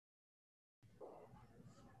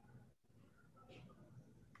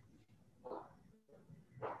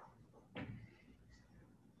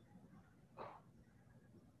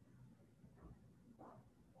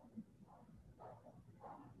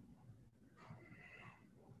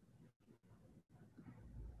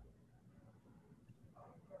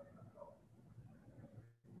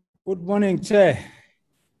Good morning, Chair.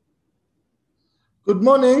 Good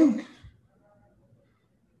morning.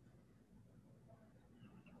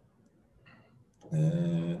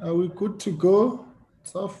 Are we good to go?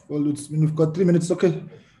 It's off. Well, we've got 3 minutes. Okay.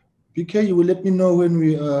 PK, you will let me know when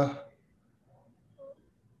we are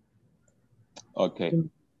Okay.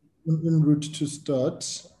 en route to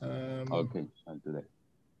start. Okay, I'll do that.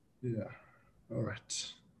 Yeah. All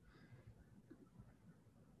right.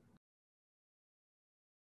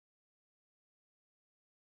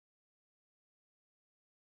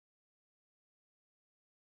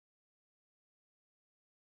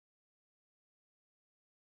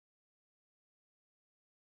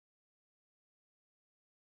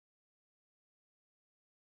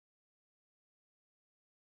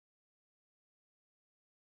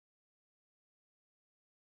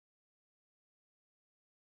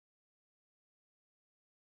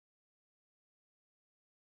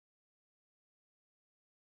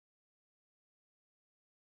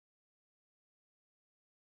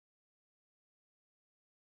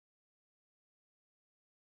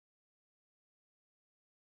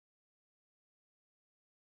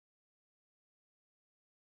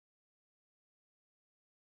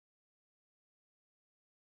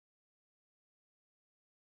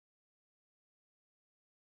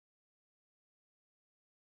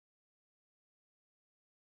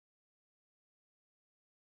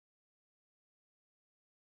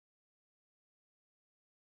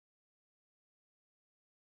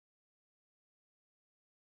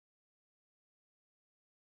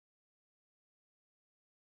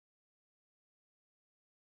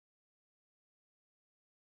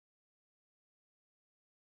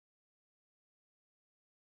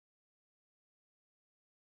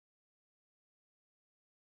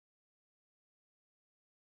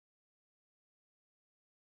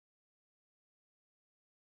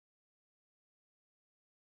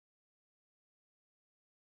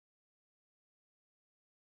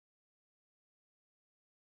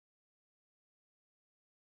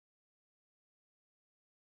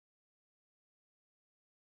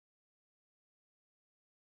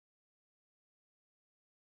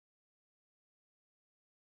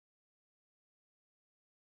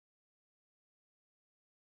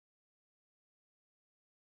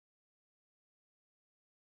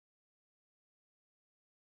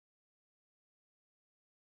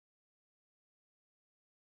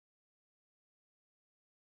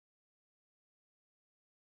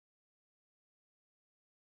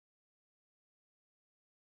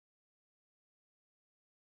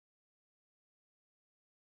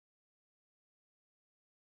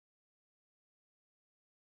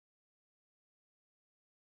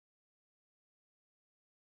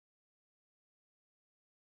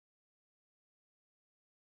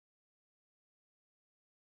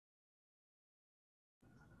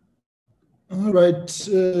 All right.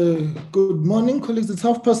 Good morning, colleagues. It's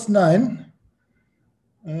 9:30.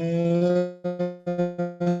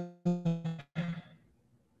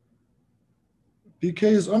 PK,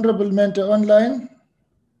 is Honorable Mentor online?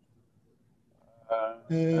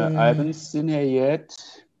 I haven't seen her yet.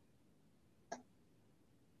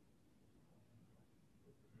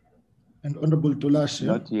 And Honorable Tulashe?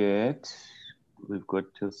 Not yet. We've got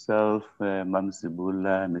yourself, Mam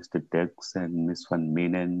Zibula, Mr. Dex, and Ms. Van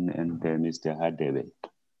Minen, and Mr. Hadebe.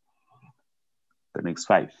 The next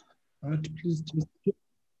 5. All right, please just check.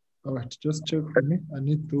 All right, just check for me. I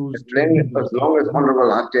need those. As long as Honorable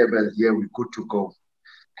Hadebe is here, we're good to go.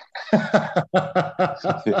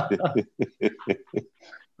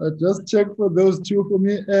 Just check for those two for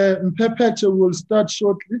me. Mpepecha will start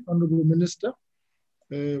shortly, Honorable Minister.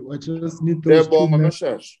 I just need those two members.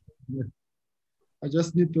 I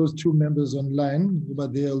just need those two members online,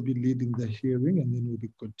 but they'll be leading the hearing, and then we'll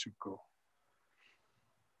be good to go.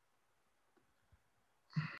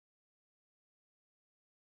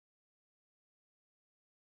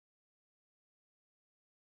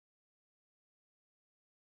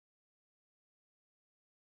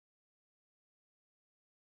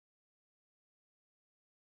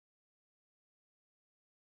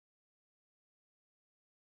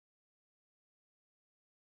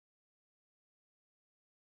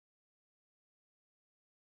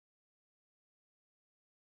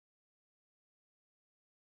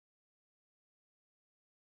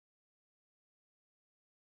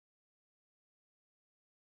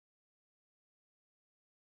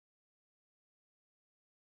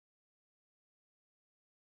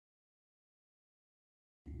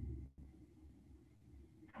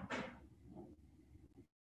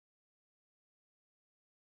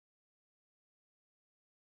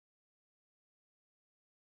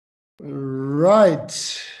 Right.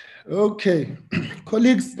 Okay,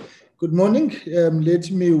 colleagues, good morning.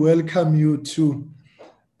 Let me welcome you to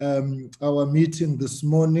our meeting this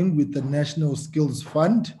morning with the National Skills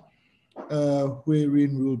Fund,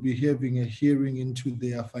 wherein we'll be having a hearing into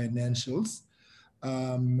their financials.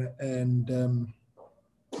 I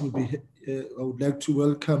would like to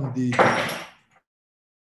welcome the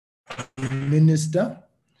Minister,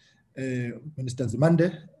 Minister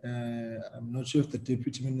Zimande. I'm not sure if the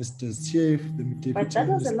Deputy Minister is here, if the Deputy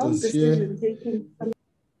Minister is here.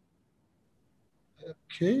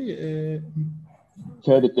 Okay.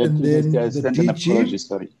 Chair, the Deputy Minister has the sent an apology,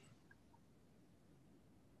 sorry.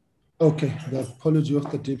 Okay, the apology of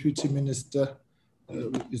the Deputy Minister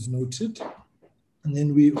is noted. And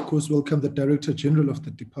then we, of course, welcome the Director General of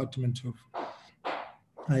the Department of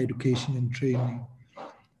Higher Education and Training.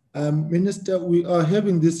 Minister, we are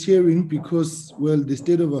having this hearing because, well, the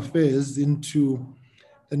state of affairs into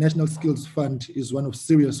the National Skills Fund is one of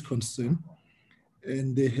serious concern.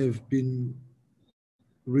 And there have been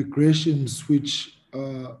regressions which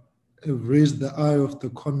have raised the eye of the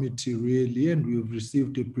committee, really, and we've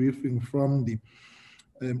received a briefing from the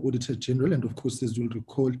Auditor General. And of course, as you'll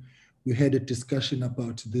recall, we had a discussion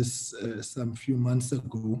about this some few months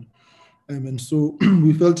ago. And so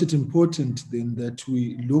we felt it important then that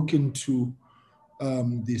we look into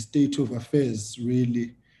the state of affairs,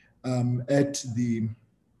 really, at the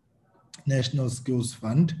National Skills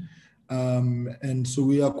Fund. And so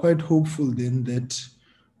we are quite hopeful then that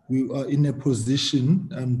we are in a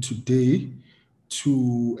position today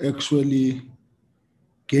to actually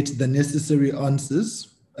get the necessary answers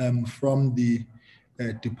from the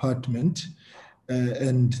department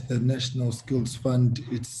and the National Skills Fund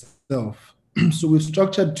itself. So we've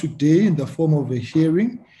structured today in the form of a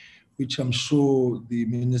hearing, which I'm sure the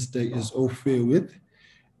Minister is au fait with.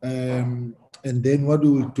 And then what we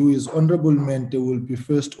will do is Honorable Mente will be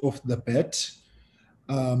first off the bat,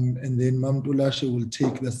 and then Mamdulashe will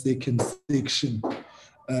take the second section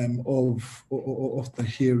of the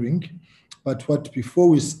hearing. But before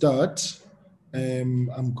we start,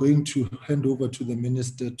 I'm going to hand over to the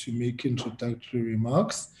Minister to make introductory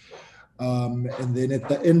remarks. And then at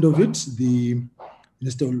the end of it, the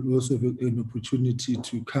Minister will also have an opportunity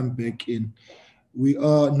to come back in. We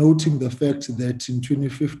are noting the fact that in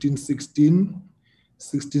 2015-16,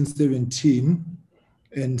 16-17,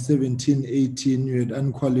 and 17-18, you had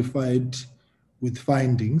unqualified with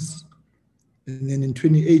findings. And then in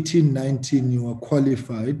 2018-19, you were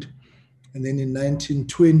qualified. And then in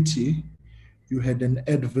 19-20, you had an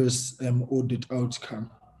adverse audit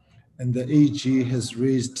outcome. And the AG has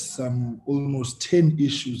raised some almost 10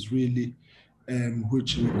 issues, really,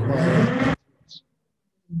 which require.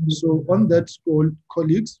 So on that score,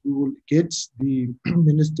 colleagues, we will get the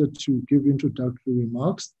Minister to give introductory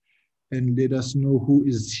remarks and let us know who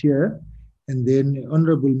is here. And then,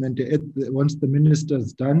 Honorable Mente, once the Minister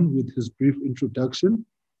is done with his brief introduction,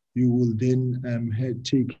 you will then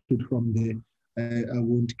take it from there. I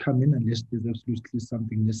won't come in unless there's absolutely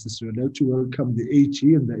something necessary. I'd like to welcome the AG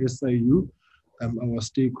and the SIU, our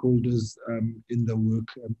stakeholders in the work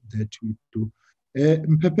that we do.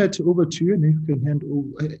 Mpepet, over to you, and if you can hand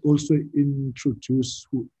over, also introduce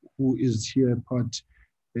who is here part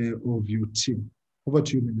of your team. Over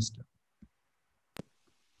to you, Minister.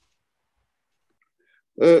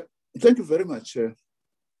 Thank you very much,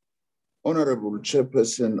 Honorable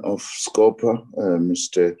Chairperson of SCOPA,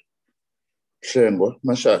 Mr. Shengo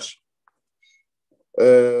Mashash.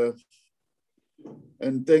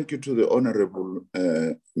 And thank you to the honorable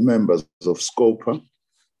members of SCOPA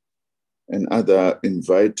and other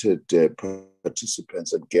invited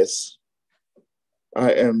participants and guests.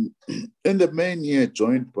 I am in the main here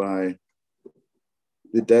joined by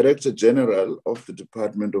the Director General of the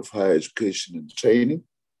Department of Higher Education and Training,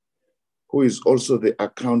 who is also the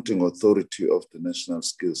accounting authority of the National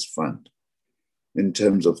Skills Fund in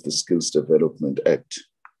terms of the Skills Development Act,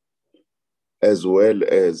 as well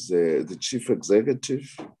as the Chief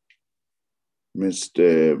Executive,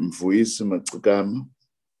 Mr. Mvuyisi Macigama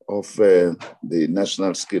of the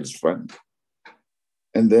National Skills Fund.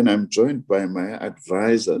 And then I'm joined by my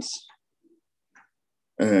advisors,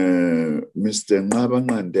 Mr. Ngaba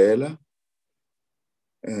Ngandela,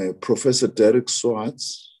 Professor Derek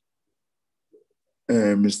Swartz,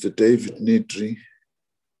 Mr. David Nidri,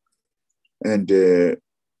 and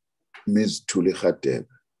Ms. Tuli Khateb,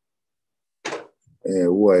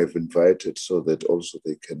 who I have invited so that also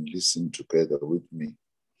they can listen together with me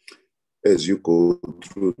as you go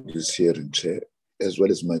through this hearing, Chair, as well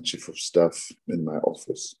as my Chief of Staff in my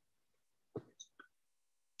office.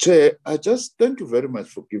 Chair, I just thank you very much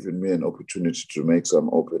for giving me an opportunity to make some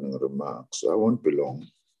opening remarks. I won't be long.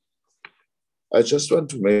 I just want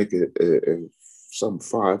to make some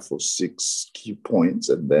 5 or 6 key points,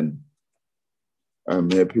 and then I'm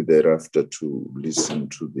happy thereafter to listen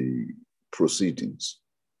to the proceedings.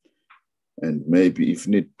 And maybe if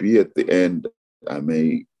need be at the end, I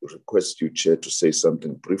may request you, Chair, to say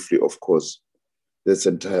something briefly. Of course, that's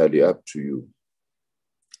entirely up to you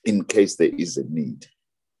in case there is a need.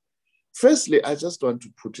 Firstly, I just want to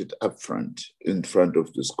put it up front, in front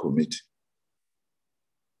of this committee,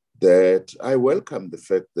 that I welcome the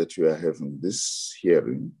fact that you are having this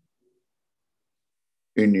hearing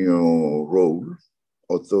in your role,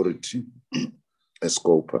 authority, as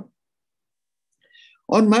SCOPA.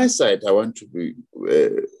 On my side, I want to be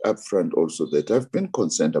upfront also that I've been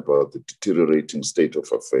concerned about the deteriorating state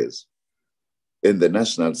of affairs in the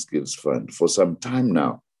National Skills Fund for some time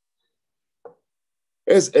now,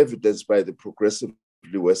 as evidenced by the progressively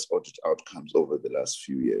worse audit outcomes over the last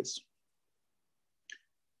few years.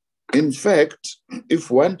 In fact, if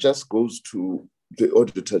one just goes to the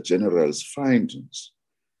Auditor General's findings,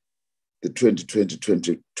 the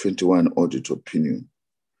 2020-2021 audit opinion,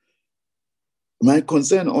 my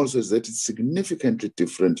concern also is that it's significantly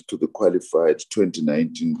different to the qualified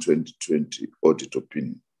 2019-2020 audit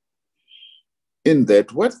opinion. In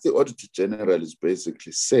that, what the Auditor General is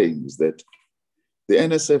basically saying is that the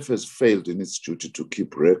NSF has failed in its duty to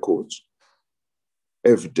keep records,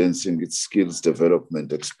 evidencing its skills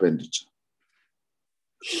development expenditure.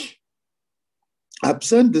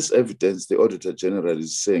 Absent this evidence, the Auditor General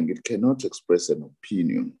is saying it cannot express an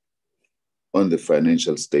opinion on the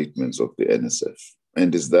financial statements of the NSF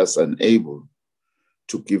and is thus unable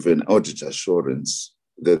to give an audit assurance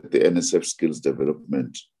that the NSF skills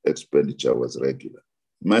development expenditure was regular.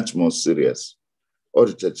 Much more serious,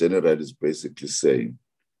 Auditor General is basically saying,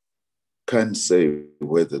 can't say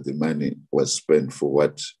whether the money was spent for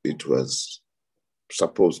what it was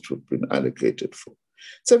supposed to have been allocated for.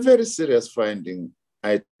 It's a very serious finding.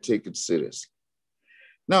 I take it seriously.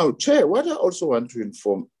 Now, Chair, what I also want to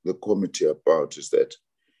inform the committee about is that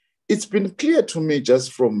it's been clear to me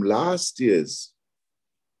just from last year's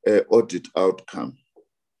audit outcome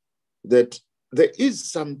that there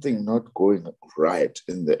is something not going right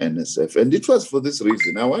in the NSF. And it was for this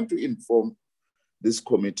reason. I want to inform this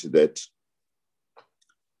committee that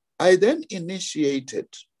I then initiated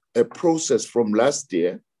a process from last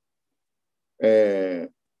year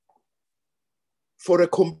for a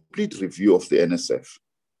complete review of the NSF,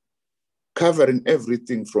 covering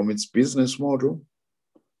everything from its business model,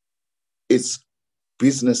 its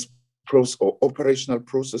business process or operational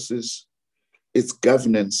processes, its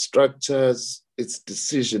governance structures, its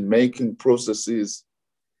decision-making processes,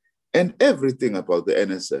 and everything about the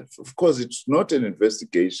NSF. Of course, it's not an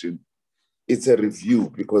investigation, it's a review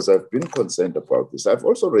because I've been concerned about this. I've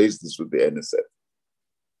also raised this with the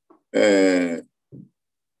NSF.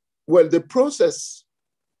 Well, the process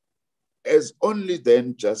has only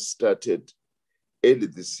then just started early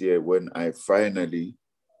this year when I finally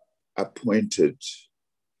appointed,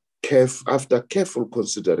 after careful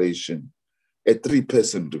consideration, a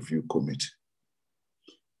 3-person review committee,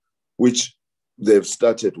 which they've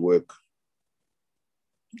started work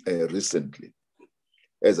recently,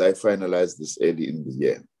 as I finalized this early in the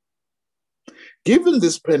year. Given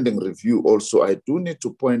this pending review also, I do need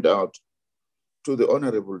to point out to the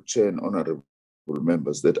Honorable Chair and Honorable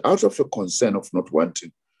members that out of a concern of not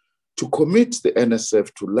wanting to commit the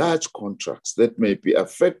NSF to large contracts that may be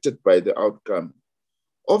affected by the outcome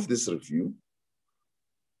of this review,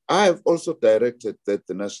 I have also directed that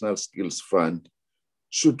the National Skills Fund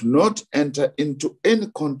should not enter into any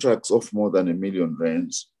contracts of more than R1 million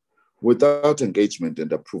without engagement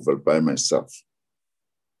and approval by myself.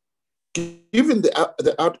 Given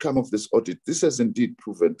the outcome of this audit, this has indeed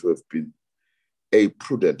proven to have been a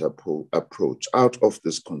prudent approach out of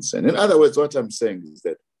this concern. In other words, what I'm saying is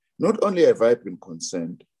that not only have I been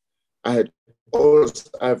concerned, I've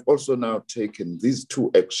also now taken these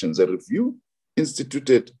 2 actions: a review,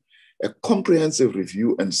 instituted a comprehensive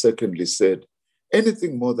review, and secondly said,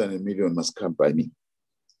 anything more than R1 million must come by me.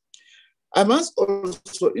 I must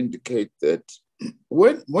also indicate that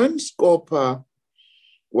when SCOPA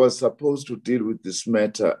was supposed to deal with this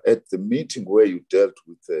matter at the meeting where you dealt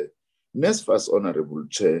with the NSFAS Honorable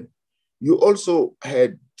Chair, you also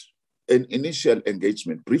had an initial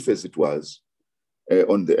engagement, brief as it was,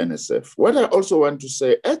 on the NSF. What I also want to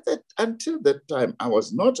say, until that time, I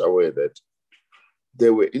was not aware that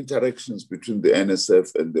there were interactions between the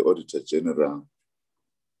NSF and the Auditor General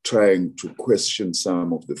trying to question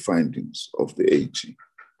some of the findings of the AG.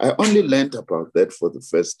 I only learned about that for the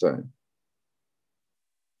first time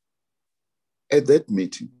at that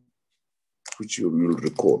meeting, which you will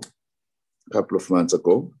recall. couple of months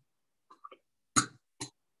ago,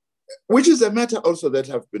 which is a matter also that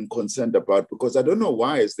I've been concerned about, because I don't know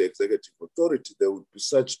why, as the executive authority, there would be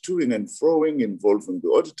such toing and froing involving the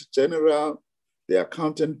Auditor General, the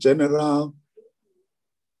Accountant General,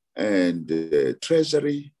 and the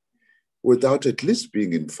Treasury, without at least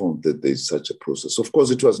being informed that there's such a process. Of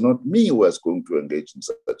course, it was not me who was going to engage in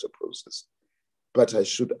such a process, but I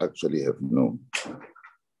should actually have known.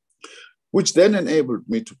 Which then enabled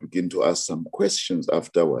me to begin to ask some questions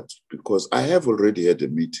afterwards, because I have already had a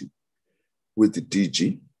meeting with the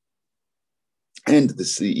DG and the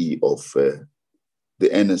CE of the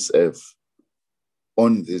NSF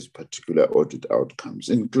on these particular audit outcomes,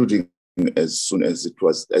 including as soon as it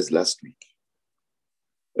was as last week,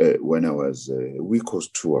 when I was a week or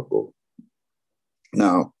two ago.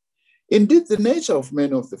 Now, indeed, the nature of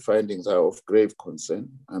many of the findings are of grave concern.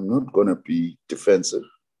 I'm not going to be defensive,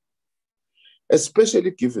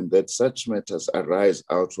 especially given that such matters arise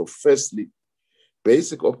out of, firstly,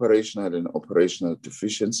 basic operational and operational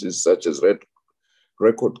deficiencies such as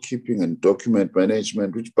record keeping and document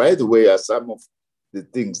management, which, by the way, are some of the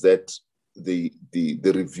things that the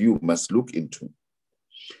review must look into.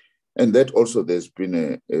 And that also there's been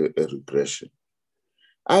a regression.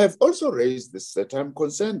 I have also raised this, that I'm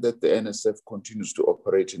concerned that the NSF continues to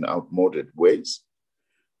operate in outmoded ways.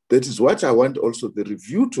 That is what I want also the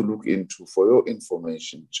review to look into, for your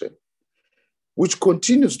information, Chair, which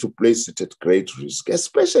continues to place it at great risk,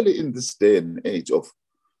 especially in this day and age of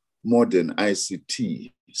modern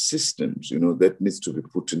ICT systems, that needs to be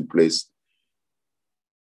put in place.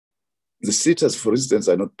 The SETAs, for instance,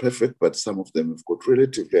 are not perfect, but some of them have got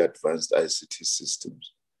relatively advanced ICT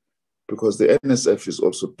systems, because the NSF is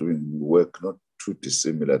also doing work not too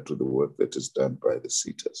dissimilar to the work that is done by the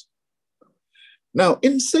SETAs. Now,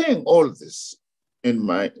 in saying all this,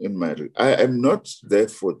 I am not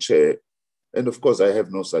therefore, Chair, and of course I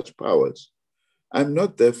have no such powers, I'm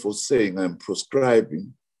not therefore saying I'm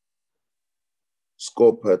prescribing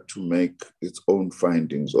SCOPA to make its own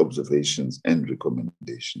findings, observations, and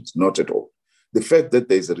recommendations, not at all. The fact that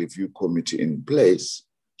there's a review committee in place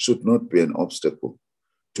should not be an obstacle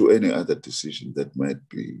to any other decision that might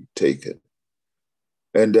be taken.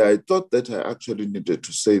 And I thought that I actually needed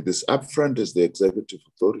to say this upfront as the executive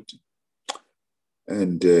authority.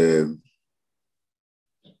 And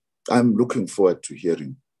I'm looking forward to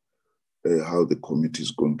hearing how the committee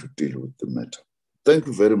is going to deal with the matter. Thank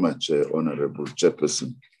you very much, Honorable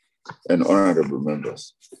Chairperson and honorable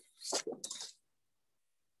members.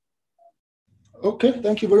 Okay,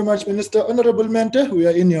 thank you very much, Minister. Honorable Mente, we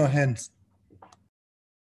are in your hands.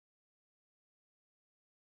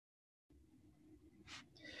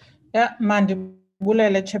 Yeah, Mandi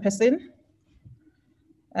Bulele Chairperson.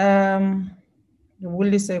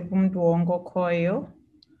 Wulise kumntu wonke okhoyo.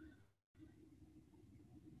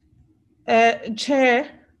 Chair,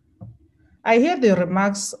 I hear the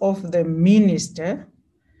remarks of the minister,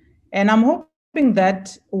 and I'm hoping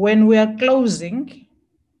that when we are closing,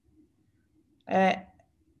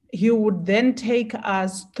 he would then take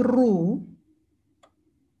us through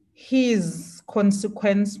his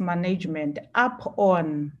consequence management up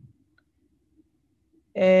on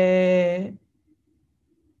the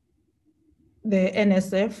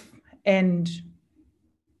NSF and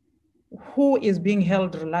who is being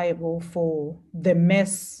held reliable for the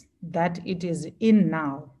mess that it is in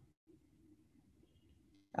now.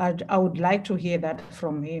 I would like to hear that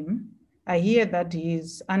from him. I hear that he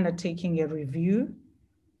is undertaking a review.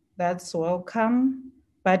 That's welcome.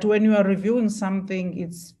 But when you are reviewing something,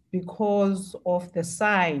 it's because of the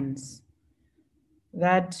signs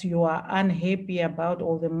that you are unhappy about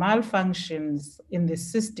all the malfunctions in the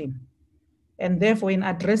system. And therefore, in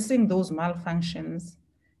addressing those malfunctions,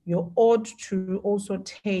 you ought to also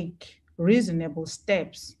take reasonable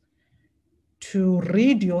steps to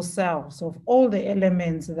rid yourselves of all the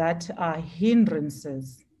elements that are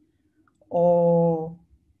hindrances or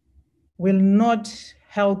will not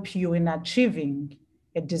help you in achieving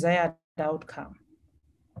a desired outcome.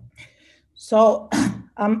 So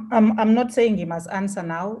I'm not saying he must answer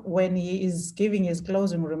now. When he is giving his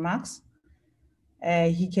closing remarks,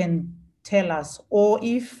 he can tell us, or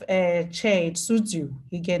if Chair, it suits you,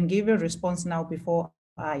 he can give a response now before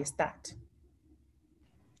I start.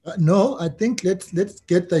 No, I think let's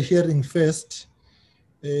get the hearing first,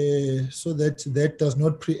 so that does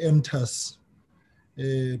not preempt us,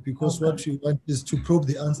 because okay, what we want is to probe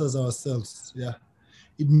the answers ourselves. Yeah,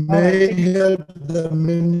 it may help the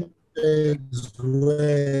minister as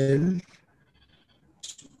well,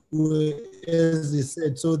 as he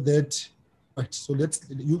said, so that. Right, so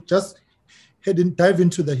you just dive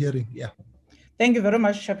into the hearing. Yeah. Thank you very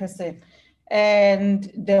much, Chairperson.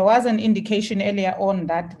 And there was an indication earlier on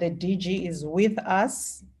that the DG is with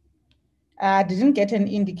us. I didn't get an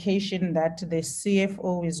indication that the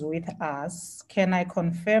CFO is with us. Can I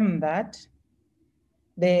confirm that?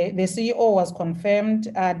 The CEO was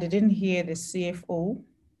confirmed. I didn't hear the CFO.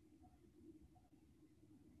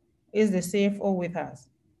 Is the CFO with us?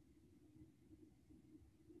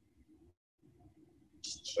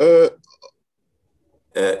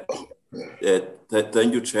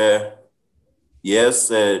 Thank you, Chair. Yes,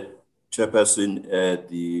 Chairperson,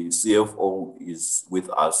 the CFO is with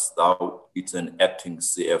us now. It's an acting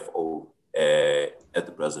CFO at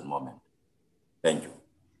the present moment. Thank you.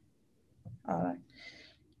 All right.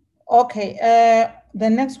 Okay. The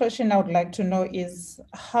next question I would like to know is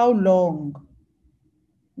how long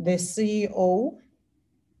the CEO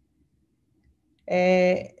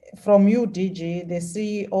from you, DG, the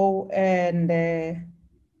CEO and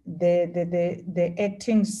the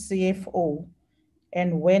acting CFO,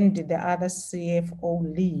 and when did the other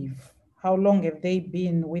CFO leave? How long have they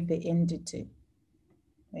been with the entity?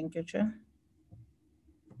 Thank you, Chair.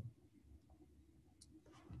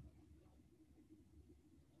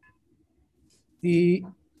 The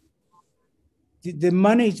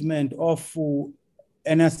management of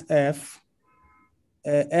NSF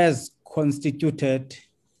as constituted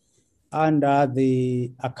under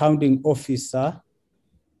the accounting officer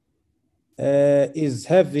is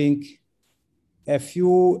having a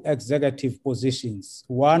few executive positions,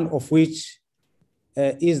 one of which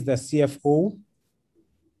is the CFO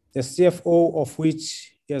of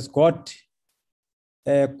which has got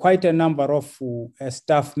quite a number of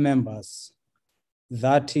staff members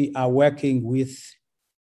that are working with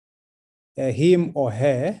him or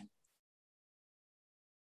her.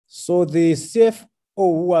 So the CFO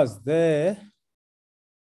who was there,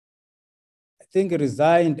 I think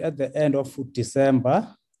resigned at the end of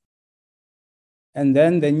December. And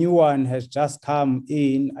then the new one has just come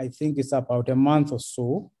in, I think it's about a month or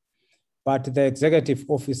so, but the executive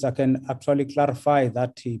officer can actually clarify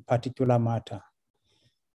that particular matter.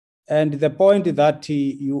 And the point that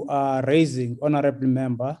you are raising, Honorable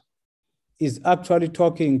Member, is actually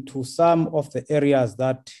talking to some of the areas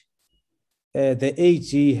that the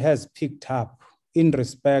AG has picked up in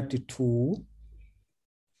respect to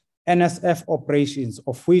NSF operations,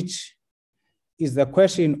 of which is the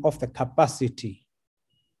question of the capacity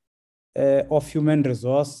of human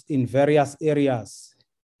resource in various areas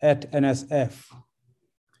at NSF.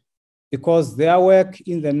 Because their work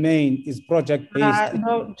in the main is project-based.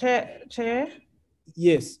 No, Chair.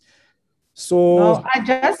 Yes. So no, I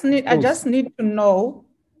just need to know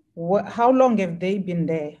how long have they been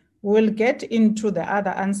there? We'll get into the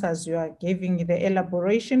other answers you are giving. The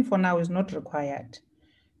elaboration for now is not required.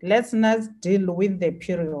 Let's not deal with the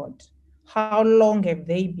period. How long have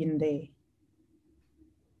they been there?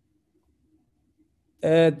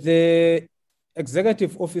 The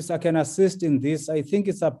executive officer can assist in this. I think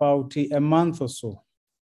it's about a month or so.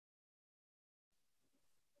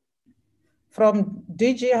 From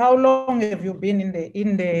DG, how long have you been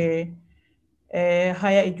in the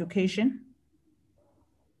higher education?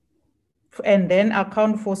 And then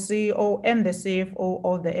account for CEO and the CFO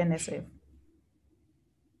of the NSF.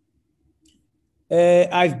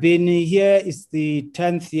 I've been here, it's the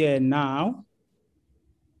 10th year now.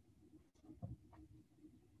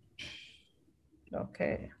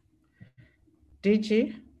 Okay.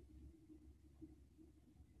 DG?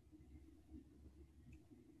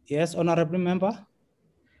 Yes, Honorable Member.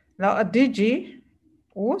 Now, DG,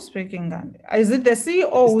 who's speaking? Is it the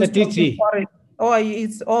CEO? It's the DG. Oh,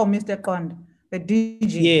 it's Mr. Kond, the DG.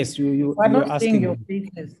 Yes, you're asking your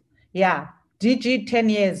business. Yeah, DG 10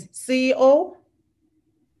 years. CEO?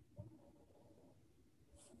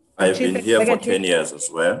 I've been here for 10 years as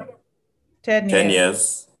well. 10 years. 10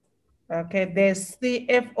 years. Okay, the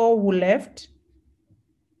CFO who left?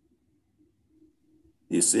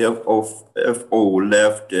 The CFO who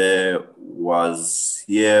left was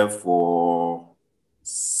here for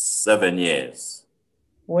 7 years.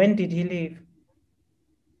 When did he leave?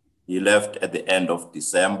 He left at the end of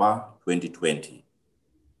December 2020.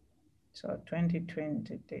 So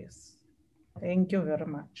 2020 days. Thank you very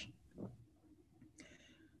much.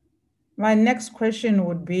 My next question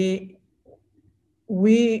would be,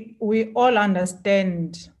 we all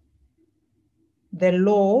understand the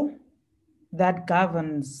law that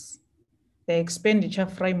governs the expenditure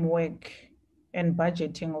framework and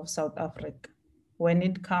budgeting of South Africa when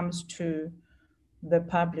it comes to the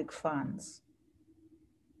public funds.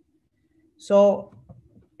 So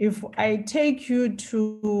if I take you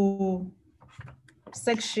to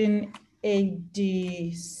section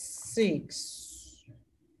 86,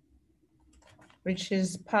 which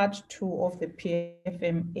is part 2 of the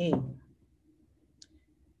PFMA.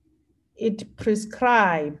 It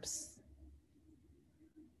prescribes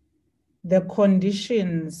the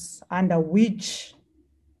conditions under which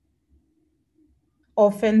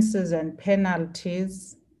offenses and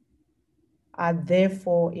penalties are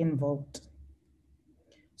therefore invoked.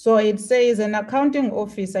 So it says an accounting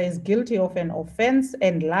officer is guilty of an offense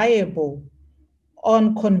and liable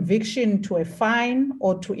on conviction to a fine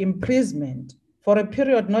or to imprisonment for a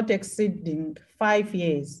period not exceeding 5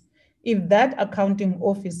 years if that accounting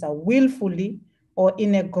officer willfully or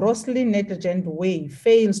in a grossly negligent way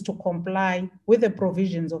fails to comply with the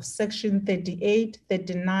provisions of Section 38,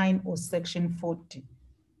 39, or Section 40.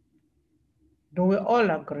 Do we all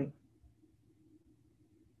agree?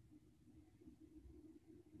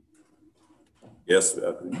 Yes, we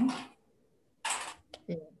agree.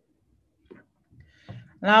 Yeah.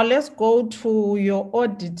 Now let's go to your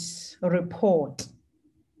audit report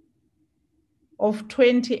of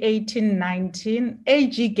 2018-19.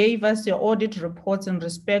 AG gave us your audit reports in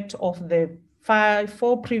respect of the 4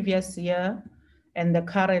 previous year and the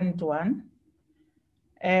current one,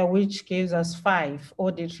 which gives us 5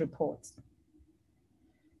 audit reports.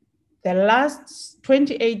 The last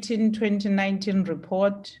 2018-2019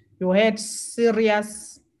 report, you had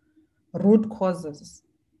serious root causes.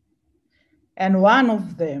 And one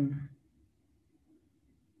of them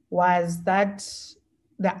was that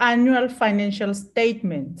the annual financial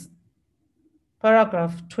statement,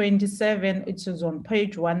 paragraph 27, it is on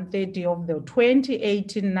page 130 of the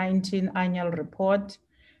 2018-19 annual report.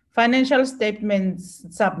 Financial statements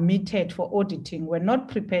submitted for auditing were not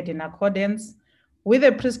prepared in accordance with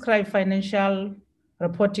the prescribed financial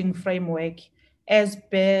reporting framework as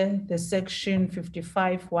per the section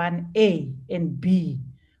 55(1)(a) and B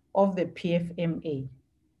of the PFMA.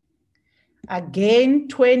 Again,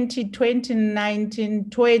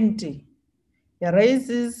 2020-19-20,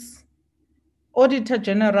 raises, Auditor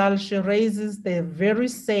General, she raises the very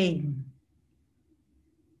same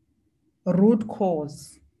root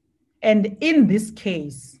cause. And in this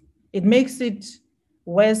case, it makes it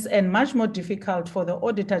worse and much more difficult for the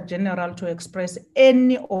Auditor General to express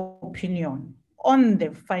any opinion on the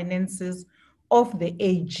finances of the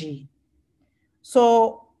AG.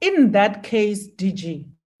 So in that case, DG,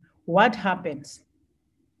 what happens?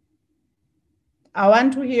 I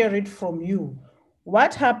want to hear it from you.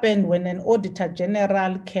 What happened when an Auditor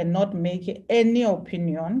General cannot make any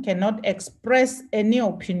opinion, cannot express any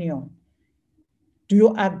opinion? Do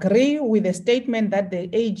you agree with the statement that the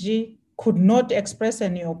AG could not express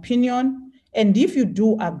any opinion? And if you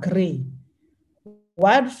do agree,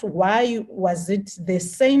 why was it the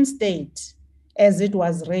same state as it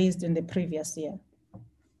was raised in the previous year?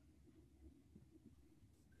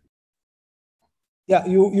 Yeah,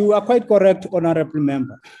 you are quite correct, Honorable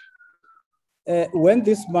Member. When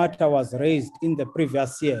this matter was raised in the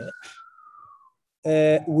previous year,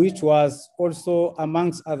 which was also,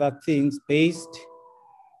 amongst other things, based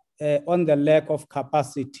on the lack of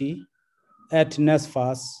capacity at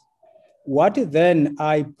NSFAS, what then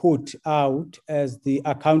I put out as the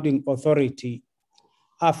accounting authority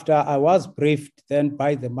after I was briefed then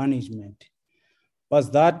by the management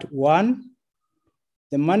was that, one,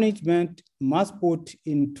 the management must put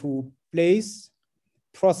into place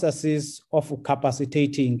processes of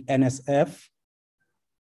capacitating NSF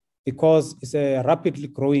because it's a rapidly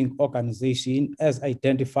growing organization as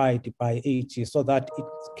identified by AG, so that it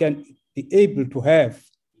can be able to have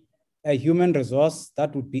a human resource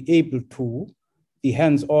that would be able to be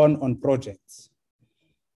hands-on projects.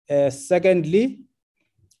 Secondly,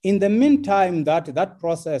 in the meantime that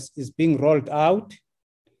process is being rolled out,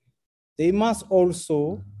 they must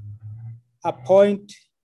also appoint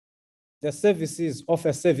the services of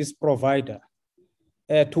a service provider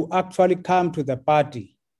to actually come to the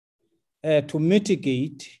party to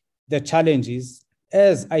mitigate the challenges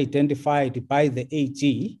as identified by the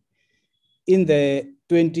AG in the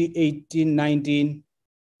 2018-19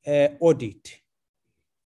 audit.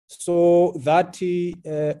 So that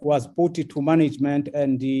was put to management,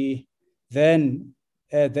 and then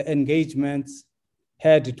the engagements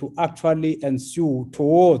had to actually ensue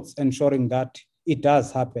towards ensuring that it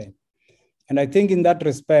does happen. And I think in that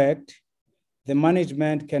respect, the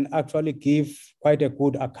management can actually give quite a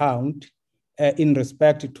good account in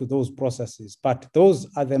respect to those processes. But those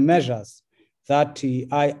are the measures that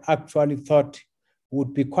I actually thought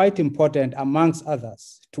would be quite important, amongst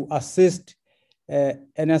others, to assist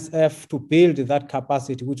NSF to build that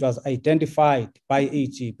capacity which was identified by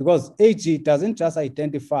AG. Because AG doesn't just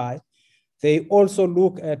identify, they also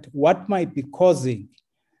look at what might be causing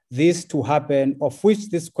this to happen, of which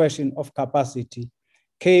this question of capacity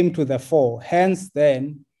came to the fore. Hence,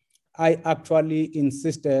 then, I actually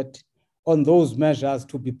insisted on those measures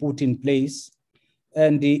to be put in place.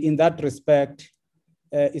 And in that respect,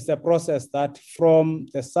 it's a process that from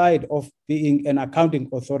the side of being an accounting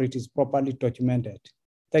authority is properly documented.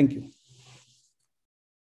 Thank you.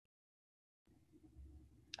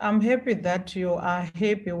 I'm happy that you are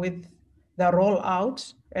happy with the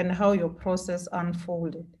rollout and how your process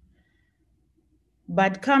unfolded.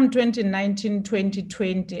 But come 2019,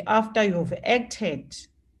 2020, after you've acted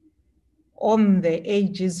on the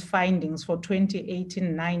AG's findings for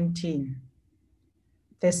 2018-19,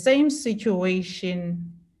 the same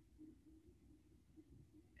situation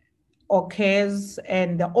occurs,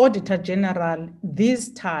 and the Auditor General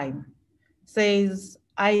this time says,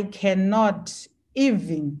 I cannot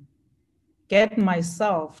even get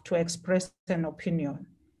myself to express an opinion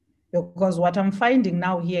because what I'm finding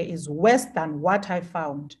now here is worse than what I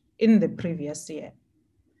found in the previous year.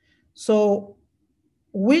 So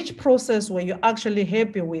which process were you actually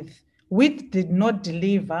happy with, which did not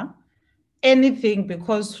deliver anything?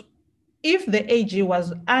 Because if the AG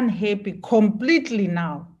was unhappy completely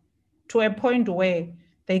now, to a point where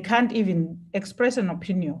they can't even express an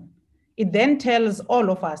opinion, it then tells all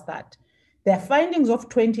of us that the findings of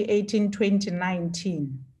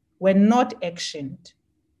 2018-2019 were not actioned.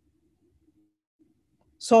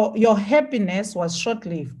 So your happiness was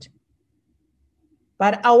short-lived.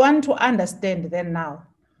 But I want to understand then now,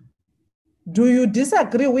 do you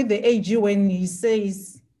disagree with the AG when he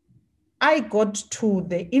says, I got to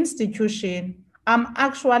the institution, I'm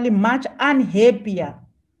actually much unhappier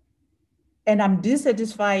and I'm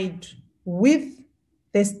dissatisfied with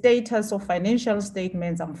the status of financial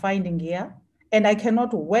statements I'm finding here, and I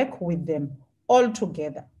cannot work with them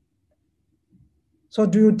altogether? So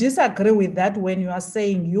do you disagree with that when you are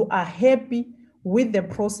saying you are happy with the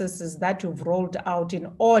processes that you've rolled out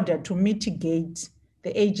in order to mitigate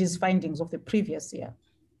the AG's findings of the previous year?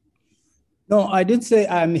 No, I didn't say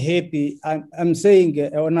I'm happy. I'm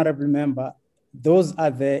saying, Honorable Member, those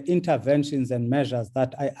are the interventions and measures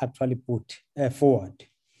that I actually put forward.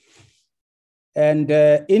 And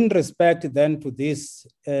in respect then to this,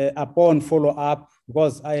 upon follow-up,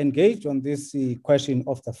 because I engaged on this question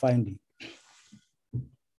of the finding.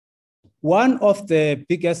 One of the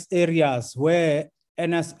biggest areas where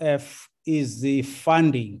NSF is the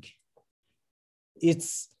funding,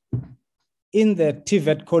 it's in the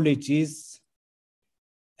TVET colleges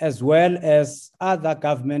as well as other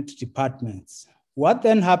government departments. What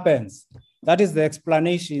then happens? That is the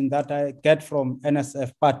explanation that I get from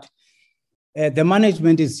NSF, but the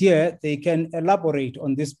management is here, they can elaborate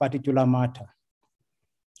on this particular matter.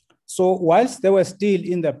 So whilst they were still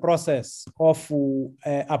in the process of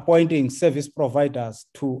appointing service providers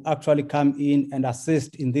to actually come in and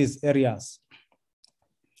assist in these areas,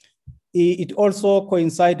 it also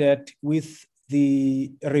coincided with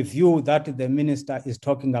the review that the minister is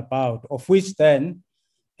talking about, of which then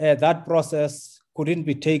that process couldn't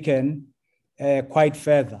be taken quite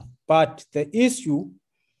further. But the issue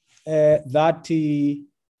that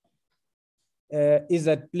is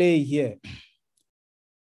at play here,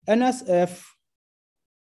 NSF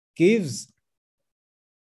gives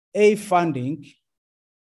a funding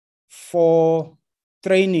for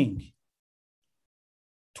training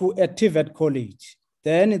to a TVET college.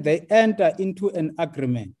 Then they enter into an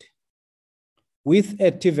agreement with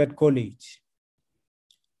a TVET college.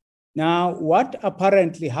 Now, what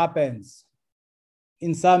apparently happens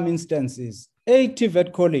in some instances, a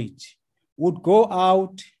TVET college would go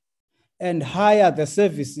out and hire the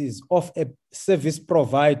services of a service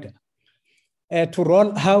provider to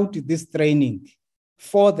roll out this training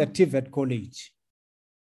for the TVET college.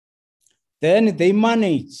 Then they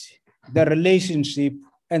manage the relationship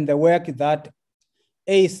and the work that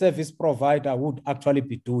a service provider would actually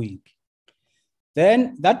be doing.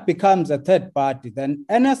 Then that becomes a third party. Then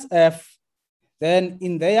NSF, then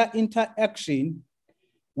in their interaction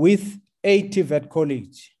with a TVET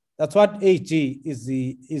college, that's what AG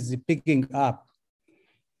is picking up.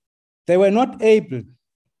 They were not able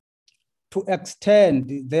to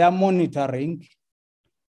extend their monitoring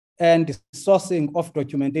and sourcing of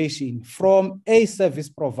documentation from a service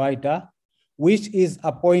provider, which is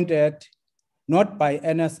appointed not by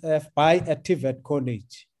NSF, by a TVET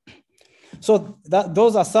college. So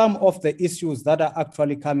those are some of the issues that are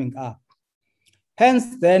actually coming up.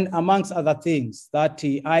 Hence, then, amongst other things that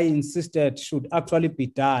I insisted should actually be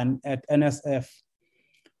done at NSF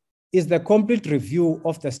is the complete review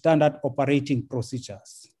of the standard operating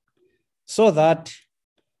procedures, so that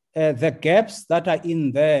the gaps that are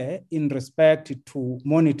in there in respect to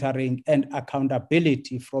monitoring and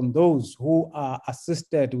accountability from those who are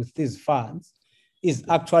assisted with these funds is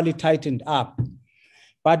actually tightened up.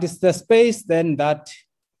 But it's the space then that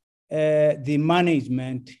the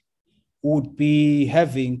management would be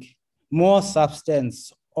having more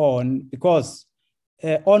substance on, because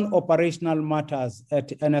on operational matters at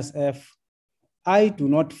NSF, I do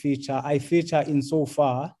not feature. I feature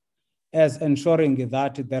insofar as ensuring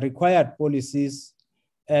that the required policies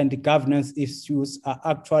and governance issues are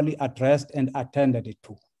actually addressed and attended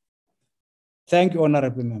to. Thank you,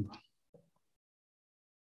 Honorable Member.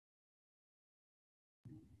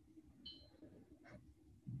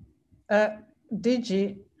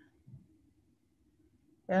 DG,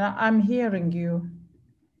 I'm hearing you,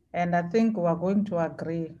 and I think we're going to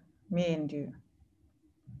agree, me and you.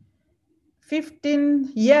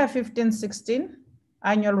 15-16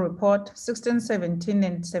 annual report, 16-17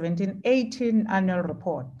 and 17-18 annual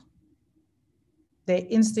report.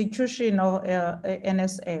 The institution of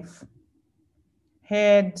NSF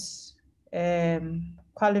had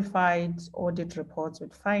qualified audit reports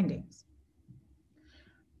with findings.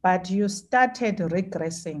 But you started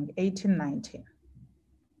regressing 18-19,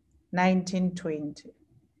 19-20.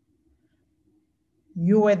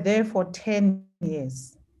 You were there for 10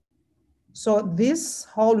 years. So this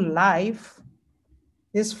whole life,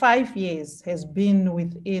 this 5 years has been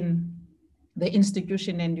within the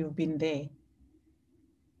institution and you've been there.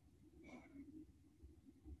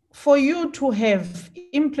 For you to have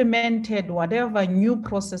implemented whatever new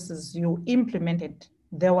processes you implemented,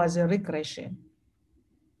 there was a regression.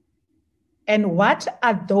 And what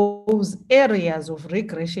are those areas of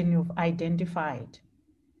regression you've identified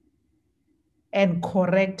and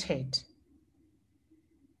corrected?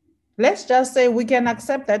 Let's just say we can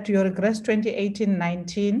accept that you regressed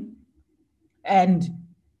 2018-19 and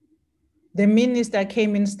the minister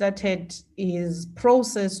came in, started his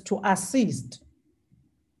process to assist.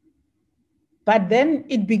 But then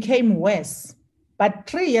it became worse. But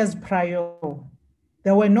 3 years prior,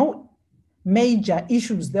 there were no major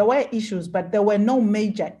issues. There were issues, but there were no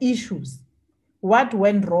major issues. What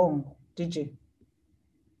went wrong, DJ?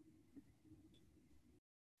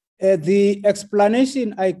 The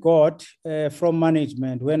explanation I got from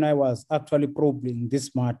management when I was actually probing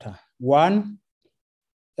this matter, one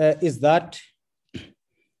is that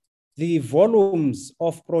the volumes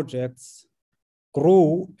of projects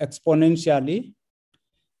grew exponentially.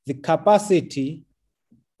 The capacity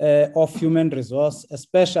of human resource,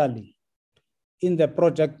 especially in the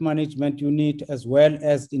project management unit as well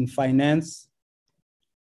as in finance,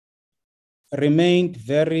 remained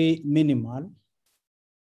very minimal.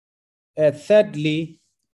 Thirdly,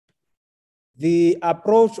 the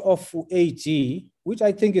approach of AG, which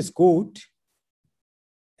I think is good,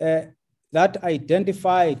 that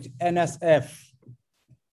identified NSF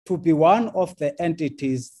to be one of the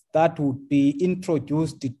entities that would be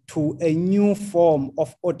introduced to a new form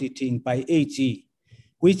of auditing by AG,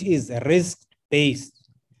 which is risk-based,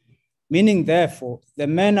 meaning therefore the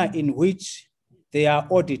manner in which they are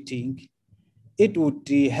auditing, it would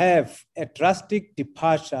have a drastic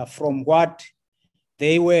departure from what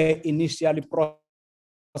they were initially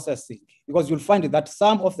processing, because you'll find that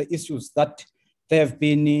some of the issues that they have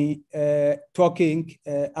been talking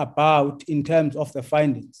about in terms of the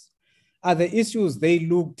findings are the issues they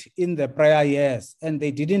looked in the prior years and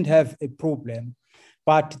they didn't have a problem.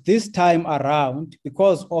 But this time around,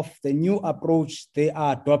 because of the new approach they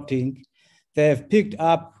are adopting, they have picked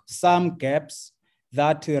up some gaps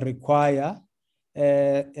that require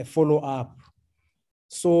a follow-up.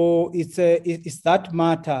 So it's that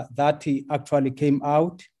matter that actually came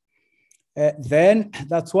out. Then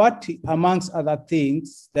that's what, amongst other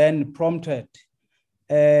things, then prompted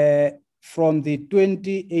from the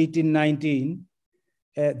 2018-19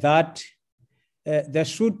 that there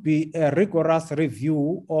should be a rigorous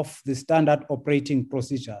review of the standard operating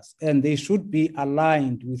procedures, and they should be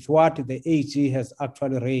aligned with what the AG has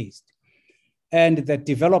actually raised. And the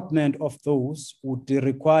development of those would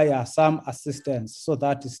require some assistance, so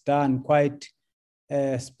that is done quite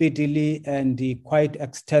speedily and quite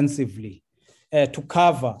extensively to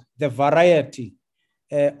cover the variety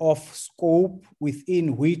of scope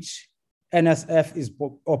within which NSF is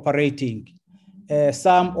operating,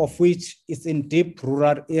 some of which is in deep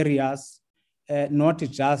rural areas, not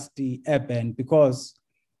just the urban, because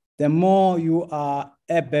the more you are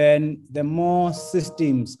urban, the more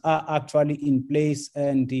systems are actually in place,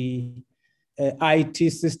 and the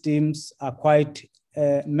IT systems are quite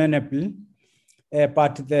manageable.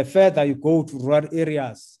 But the further you go to rural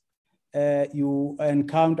areas, you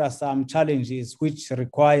encounter some challenges which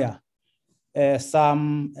require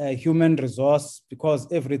some human resource,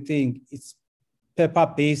 because everything is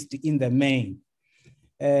paper-based in the main,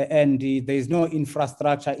 and there is no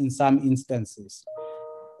infrastructure in some instances.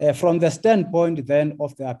 From the standpoint then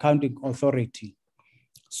of the accounting authority,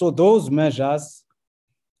 so those measures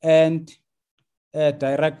and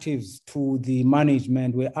directives to the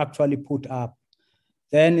management were actually put up.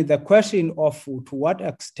 Then the question of to what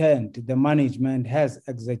extent the management has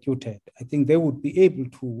executed, I think they would be able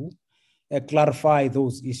to clarify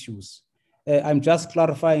those issues. I'm just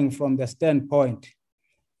clarifying from the standpoint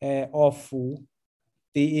of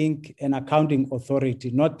being an accounting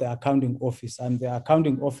authority, not the accounting office. I'm the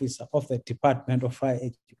accounting officer of the Department of Higher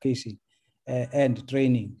Education and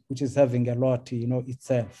Training, which is having a lot,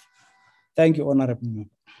 itself. Thank you, Honorable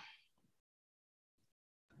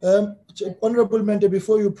Member. Honorable Member,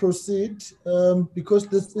 before you proceed, because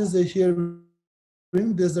this is a hearing,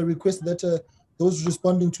 there's a request that those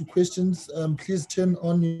responding to questions, please turn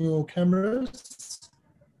on your cameras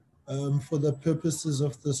for the purposes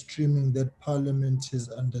of the streaming that Parliament is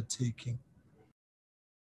undertaking.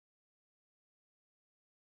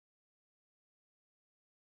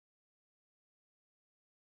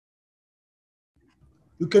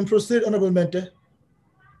 You can proceed, Honorable Member.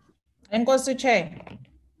 Nkosi Chair.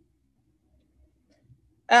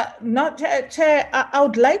 Chair, I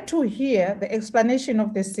would like to hear the explanation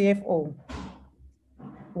of the CFO.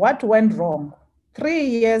 What went wrong? 3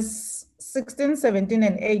 years, 16, 17,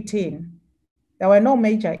 and 18, there were no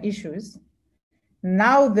major issues.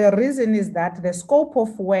 Now the reason is that the scope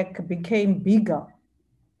of work became bigger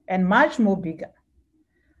and much more bigger.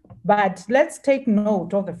 But let's take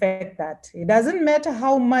note of the fact that it doesn't matter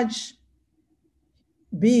how much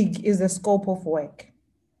big is the scope of work.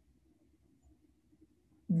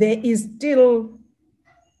 There is still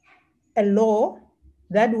a law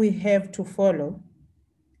that we have to follow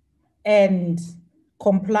and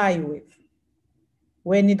comply with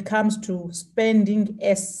when it comes to spending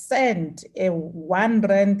a cent, a 1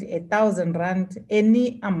 rand, 1,000 rand,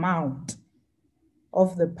 any amount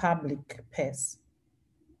of the public purse.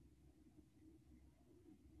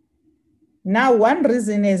 Now, one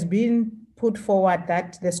reason has been put forward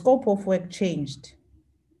that the scope of work changed,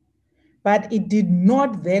 but it did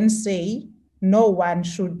not then say no one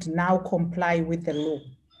should now comply with the law.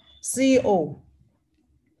 CEO.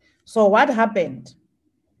 So what happened?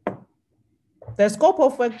 The scope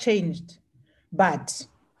of work changed, but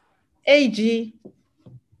AG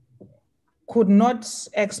could not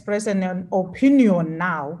express an opinion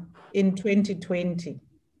now in 2020.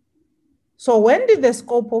 So when did the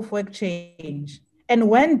scope of work change? And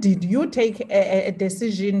when did you take a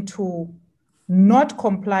decision to not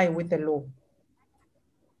comply with the law?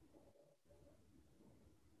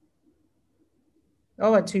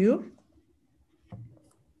 Over to you.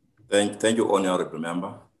 Thank you, Honorable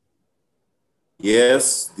Member.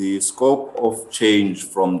 Yes, the scope of change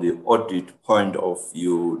from the audit point of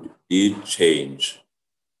view did change.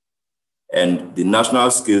 And the National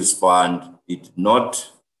Skills Fund did not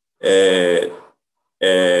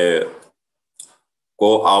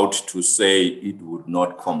go out to say it would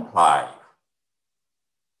not comply.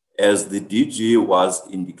 As the DG was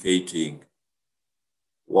indicating,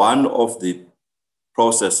 one of the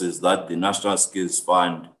processes that the National Skills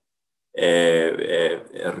Fund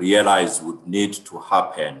realized would need to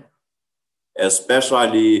happen,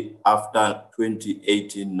 especially after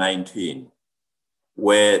 2018-19,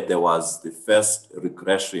 where there was the first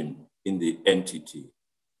regression in the entity.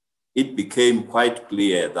 It became quite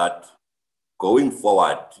clear that going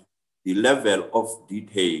forward, the level of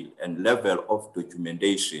detail and level of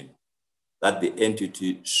documentation that the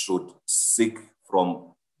entity should seek from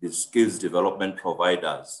the skills development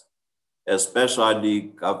providers, especially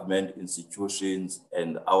government institutions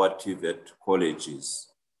and our TVET colleges,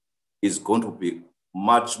 is going to be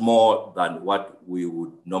much more than what we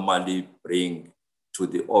would normally bring to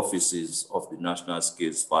the offices of the National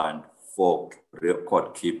Skills Fund for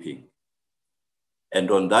record keeping. And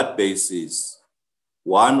on that basis,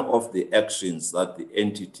 one of the actions that the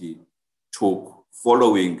entity took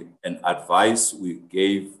following an advice we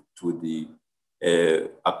gave to the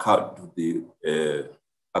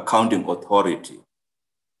accounting authority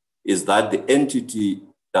is that the entity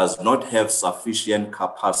does not have sufficient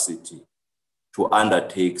capacity to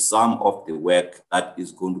undertake some of the work that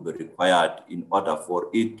is going to be required in order for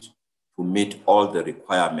it to meet all the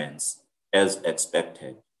requirements as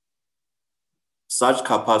expected. Such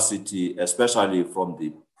capacity, especially from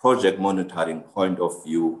the project monitoring point of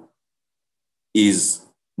view, is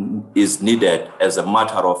needed as a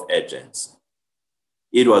matter of urgency.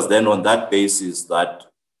 It was then on that basis that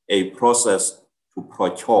a process to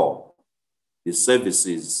procure the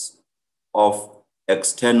services of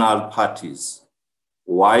external parties,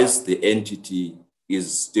 whilst the entity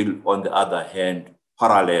is still, on the other hand,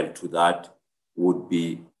 parallel to that, would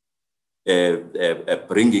be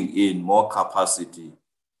bringing in more capacity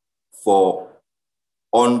for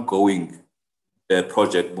ongoing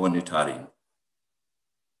project monitoring.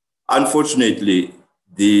 Unfortunately,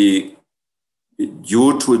 due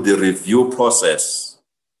to the review process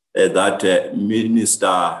that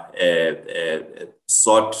Minister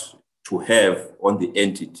sought to have on the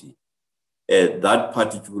entity, that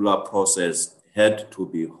particular process had to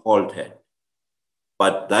be halted.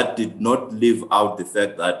 But that did not leave out the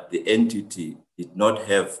fact that the entity did not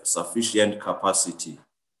have sufficient capacity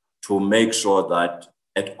to make sure that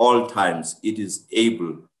at all times it is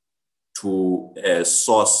able to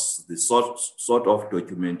source the sort of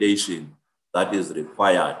documentation that is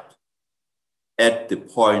required at the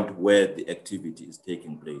point where the activity is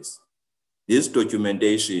taking place. This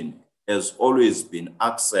documentation has always been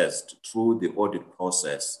accessed through the audit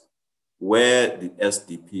process where the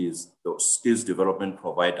SDPs, the skills development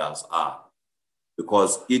providers, are,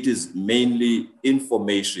 because it is mainly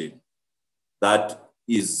information that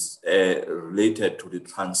is related to the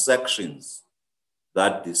transactions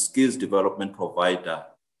that the skills development provider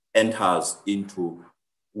enters into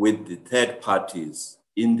with the third parties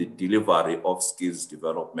in the delivery of skills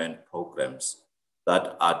development programs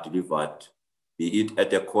that are delivered, be it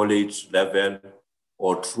at a college level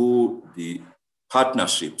or through the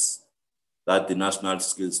partnerships that the National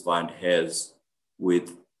Skills Fund has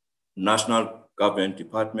with national government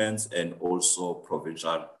departments and also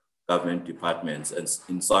provincial government departments, and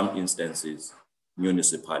in some instances,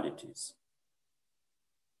 municipalities.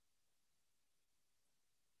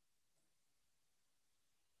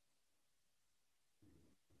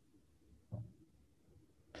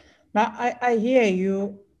 Now, I hear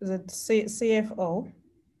you, the CFO,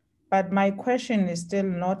 but my question is still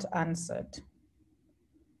not answered.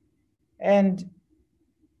 And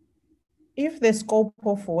if the scope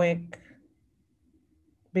of work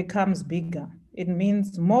becomes bigger, it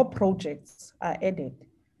means more projects are added.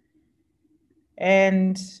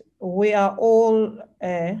 And we are all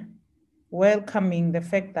welcoming the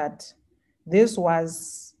fact that this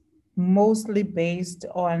was mostly based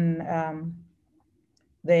on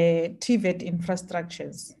the TVET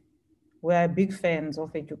infrastructures. We are big fans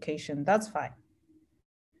of education, that's fine.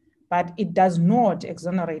 But it does not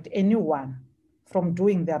exonerate anyone from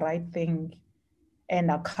doing the right thing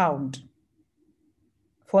and account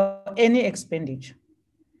for any expenditure.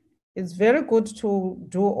 It's very good to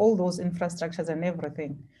do all those infrastructures and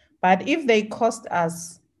everything, but if they cost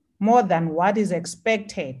us more than what is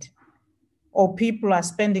expected, or people are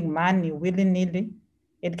spending money willy-nilly,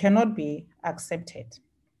 it cannot be accepted.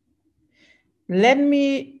 Let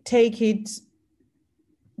me take it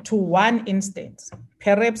to one instance.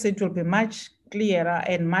 Perhaps it will be much clearer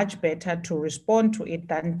and much better to respond to it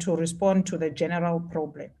than to respond to the general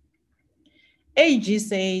problem. AG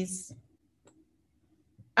says,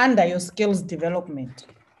 under your skills development,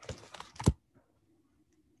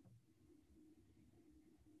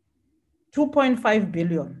 $2.5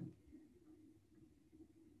 billion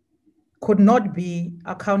could not be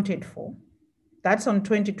accounted for. That's on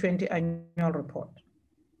 2020 annual report.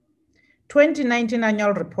 2019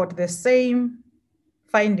 annual report, the same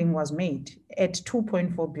finding was made at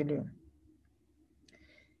 2.4 billion.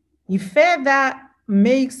 He further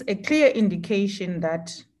makes a clear indication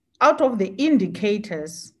that out of the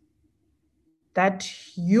indicators that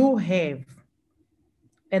you have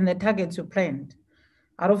and the targets you planned,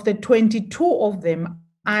 out of the 22 of them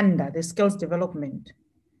under the skills development,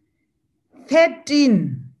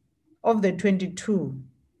 13 of the 22,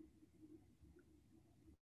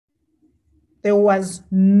 there was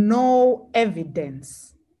no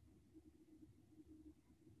evidence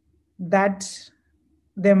that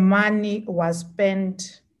the money was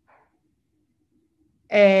spent,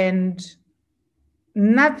 and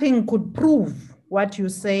nothing could prove what you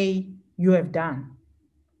say you have done.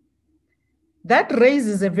 That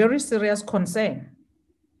raises a very serious concern,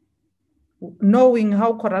 knowing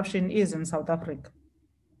how corruption is in South Africa.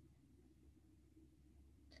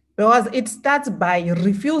 Because it starts by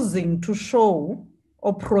refusing to show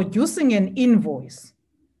or producing an invoice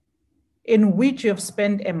in which you have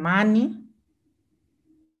spent a money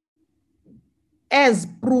as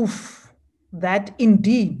proof that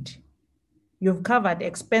indeed you've covered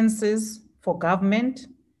expenses for government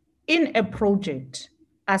in a project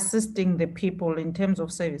assisting the people in terms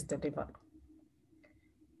of service delivery.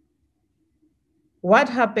 What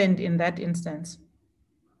happened in that instance?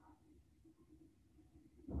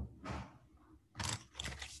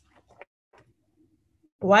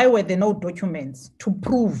 Why were there no documents to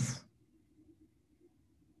prove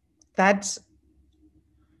that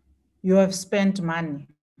you have spent money?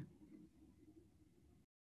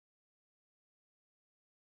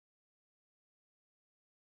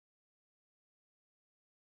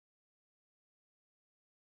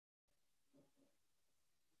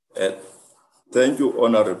 Thank you,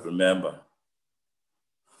 Honorable Member.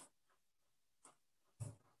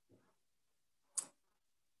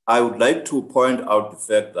 I would like to point out the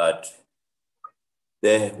fact that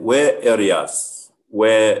there were areas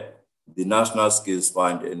where the National Skills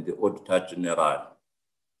Fund and the Auditor General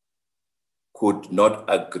could not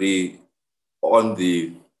agree on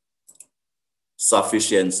the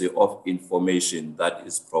sufficiency of information that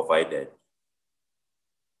is provided.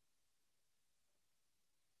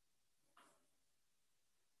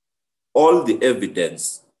 All the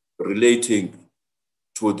evidence relating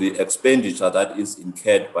to the expenditure that is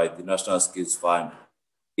incurred by the National Skills Fund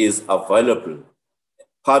is available.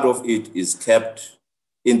 Part of it is kept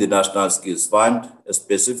in the National Skills Fund,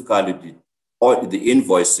 specifically the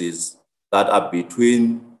invoices that are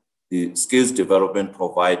between the skills development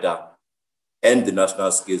provider and the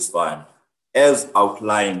National Skills Fund, as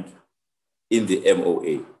outlined in the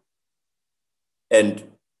MOA. And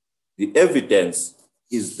the evidence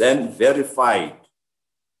is then verified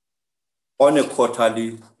on a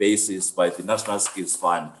quarterly basis by the National Skills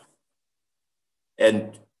Fund.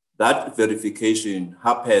 And that verification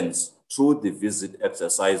happens through the visit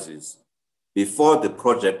exercises before the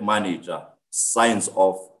project manager signs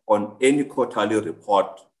off on any quarterly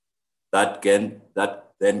report that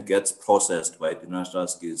then gets processed by the National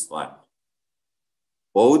Skills Fund.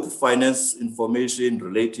 Both finance information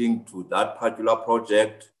relating to that particular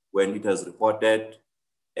project when it has reported,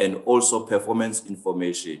 and also performance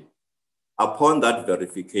information. Upon that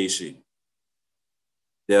verification,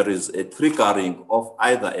 there is a triggering of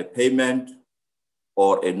either a payment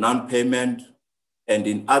or a non-payment, and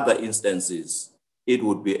in other instances, it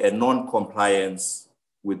would be a non-compliance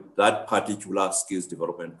with that particular skills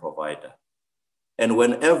development provider. And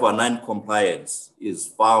whenever non-compliance is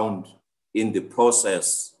found in the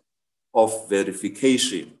process of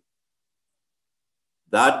verification,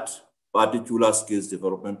 that particular skills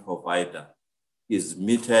development provider is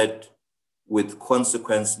meted with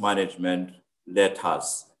consequence management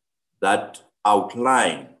letters that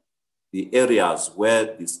outline the areas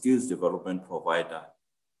where the skills development provider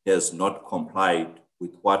has not complied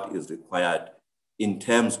with what is required in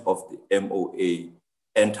terms of the MOA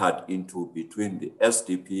entered into between the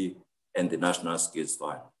SDP and the National Skills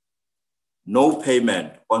Fund. No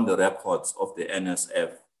payment on the records of the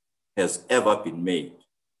NSF has ever been made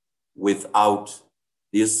without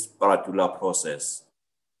this particular process.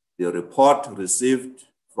 The report received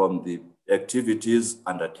from the activities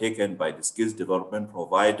undertaken by the skills development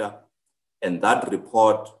provider, and that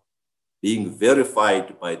report being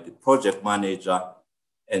verified by the project manager,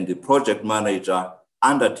 and the project manager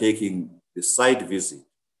undertaking the site visit,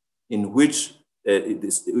 in which in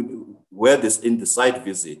the site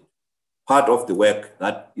visit, part of the work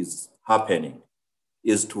that is happening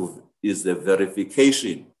is the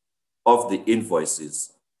verification of the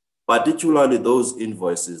invoices, particularly those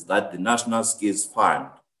invoices that the National Skills Fund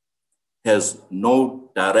has no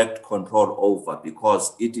direct control over,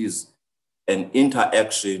 because it is an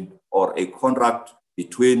interaction or a contract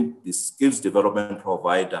between the skills development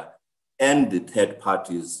provider and the third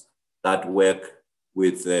parties that work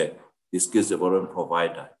with the skills development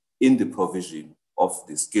provider in the provision of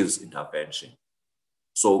the skills intervention.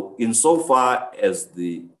 So insofar as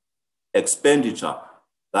the expenditure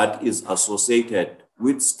that is associated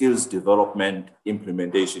with skills development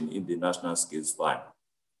implementation in the National Skills Fund,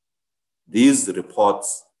 these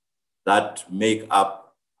reports that make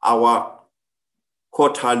up our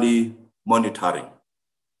quarterly monitoring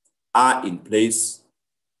are in place,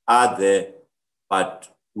 are there, but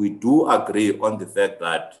we do agree on the fact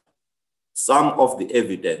that some of the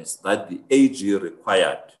evidence that the AG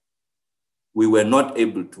required, we were not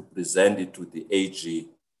able to present it to the AG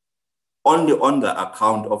only on the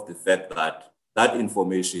account of the fact that that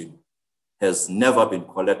information has never been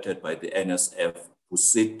collected by the NSF to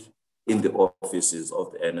sit in the offices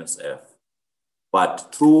of the NSF.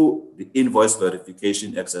 But through the invoice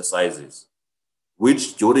verification exercises,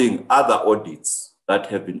 which during other audits that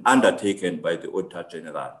have been undertaken by the Auditor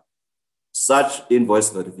General, such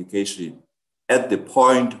invoice verification at the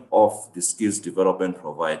point of the skills development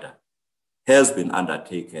provider has been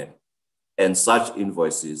undertaken, and such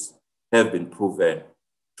invoices have been proven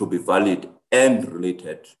to be valid and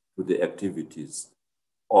related to the activities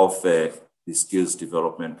of the skills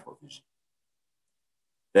development provision.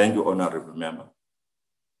 Thank you, Honorable Member.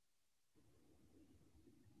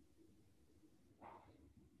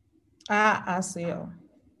 CEO.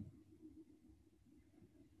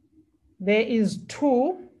 There is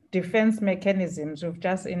two defense mechanisms we've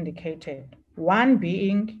just indicated. One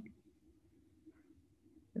being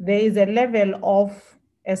there is a level of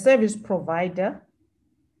a service provider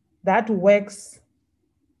that works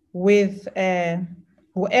with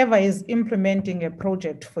whoever is implementing a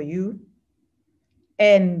project for you.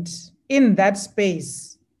 And in that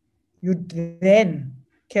space, you then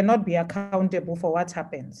cannot be accountable for what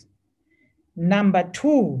happens. Number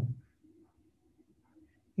two,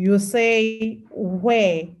 you say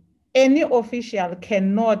where any official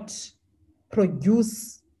cannot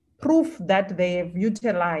produce proof that they have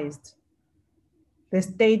utilized the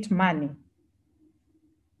state money,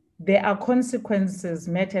 there are consequences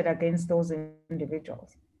meted against those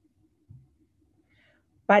individuals.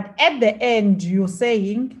 But at the end, you're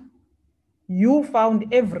saying you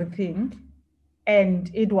found everything and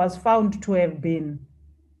it was found to have been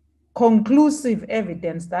conclusive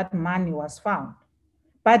evidence that money was found.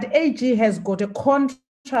 But AG has got a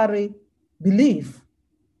contrary belief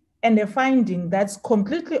and a finding that's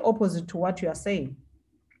completely opposite to what you are saying.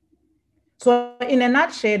 So in a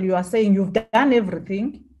nutshell, you are saying you've done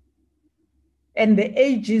everything and the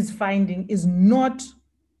AG's finding is not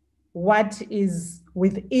what is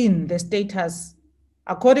within the status,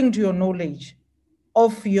 according to your knowledge,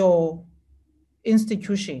 of your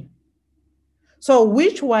institution. So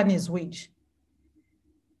which one is which?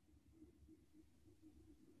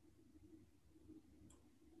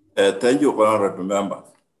 Thank you, Honorable Member.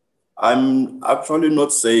 I'm actually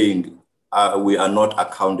not saying we are not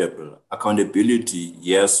accountable. Accountability,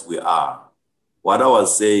 yes, we are. What I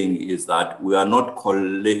was saying is that we are not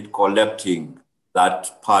collecting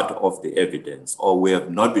that part of the evidence, or we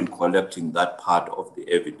have not been collecting that part of the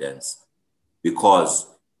evidence because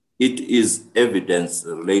it is evidence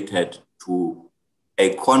related to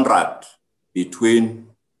a contract between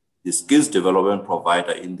the skills development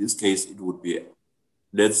provider. In this case, it would be,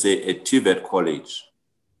 let's say, a TVET college,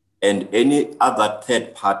 and any other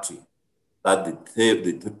third party that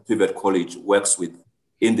the TVET college works with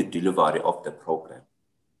in the delivery of the program.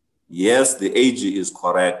 Yes, the AG is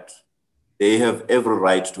correct. They have every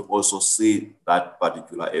right to also see that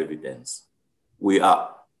particular evidence. We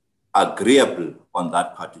are agreeable on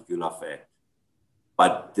that particular fact.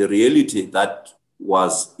 But the reality that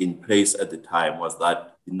was in place at the time was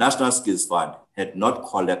that the National Skills Fund had not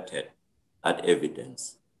collected that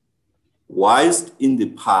evidence. Whilst in the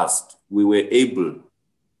past, we were able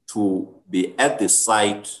to be at the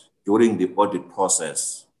site during the audit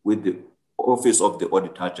process with the Office of the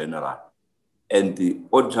Auditor General, and the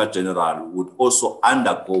Auditor General would also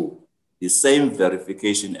undergo the same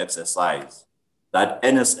verification exercise that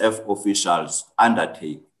NSF officials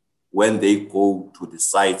undertake when they go to the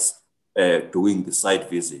sites doing the site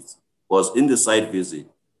visits. Because in the site visit,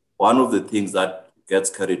 one of the things that gets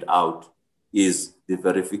carried out is the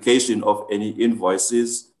verification of any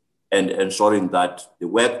invoices and ensuring that the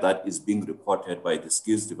work that is being reported by the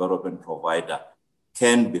skills development provider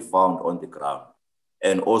can be found on the ground.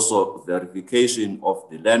 And also verification of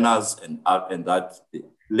the learners and that the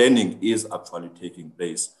learning is actually taking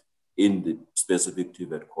place in the specific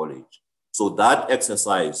TVET college. So that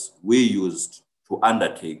exercise we used to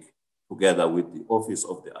undertake together with the Office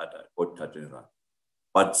of the Auditor General.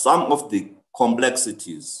 But some of the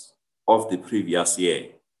complexities of the previous year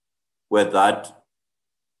were that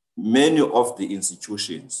many of the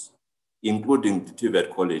institutions, including the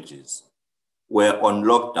TVET colleges, were on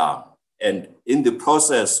lockdown. And in the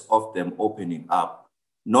process of them opening up,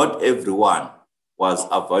 not everyone was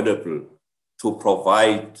available to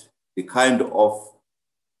provide the kind of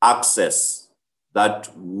access that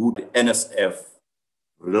would NSF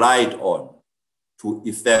relied on to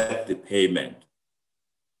effect the payment.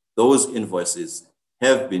 Those invoices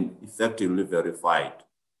have been effectively verified.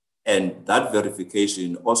 And that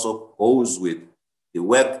verification also goes with the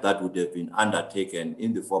work that would have been undertaken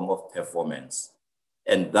in the form of performance.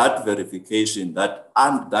 And that verification that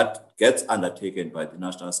gets undertaken by the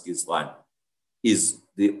National Skills Fund is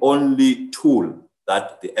the only tool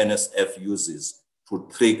that the NSF uses to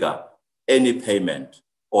trigger any payment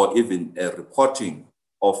or even a reporting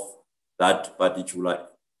of that particular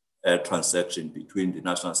transaction between the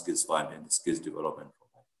National Skills Fund and the Skills Development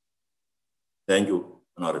Program. Thank you,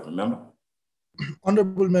 Honorable Member.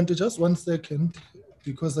 Honorable Member, just 1 second,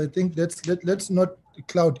 because I think let's not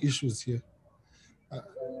cloud issues here.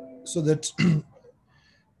 So that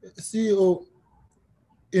CEO,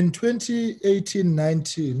 in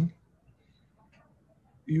 2018-19,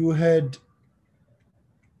 you had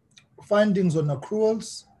findings on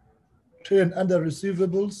accruals, trade and other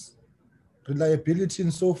receivables, reliability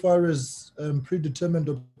insofar as predetermined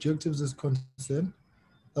objectives is concerned.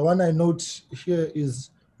 The one I note here is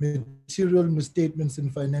material misstatements in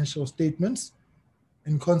financial statements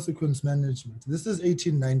and consequence management. This is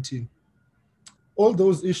 1819. All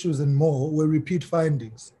those issues and more were repeat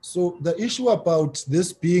findings. So the issue about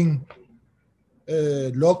this being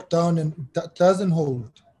locked down and that doesn't hold.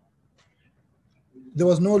 There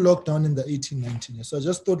was no lockdown in the 1819. So I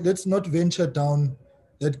just thought, let's not venture down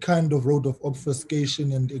that kind of road of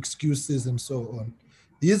obfuscation and excuses and so on.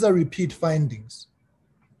 These are repeat findings.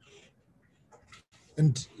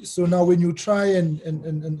 And so now when you try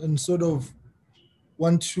and sort of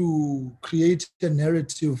want to create a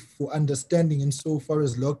narrative for understanding insofar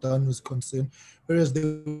as lockdown was concerned, whereas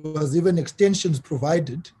there was even extensions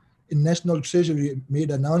provided in National Treasury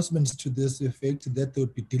made announcements to this effect that there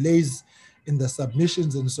would be delays in the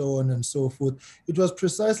submissions and so on and so forth. It was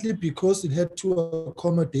precisely because it had to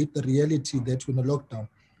accommodate the reality that we're in a lockdown.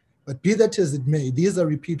 But be that as it may, these are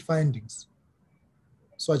repeat findings.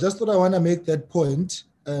 So I just thought I want to make that point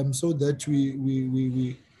so that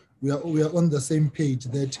we are on the same page,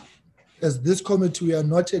 that as this committee, we are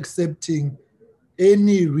not accepting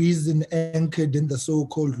any reason anchored in the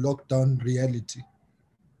so-called lockdown reality.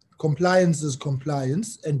 Compliance is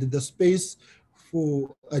compliance, and the space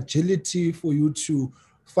for agility for you to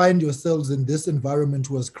find yourselves in this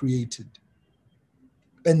environment was created.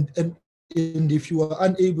 And if you are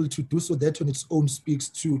unable to do so, that on its own speaks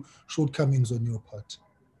to shortcomings on your part.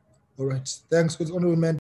 All right, thanks, Honorable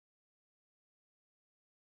Member.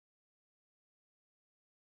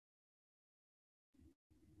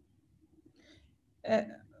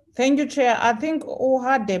 Thank you, Chair. I think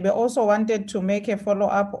Ohadebe also wanted to make a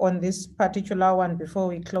follow-up on this particular one before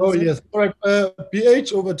we close. Oh, yes. All right.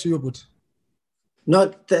 BH, over to you, but.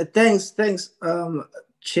 No, thanks,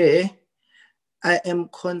 Chair. I am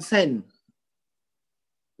concerned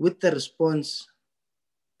with the response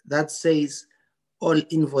that says all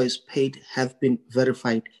invoice paid have been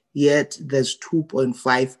verified, yet there's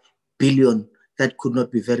 2.5 billion that could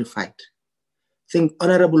not be verified. I think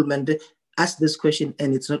Honorable Mende asked this question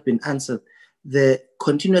and it's not been answered. The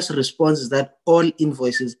continuous response is that all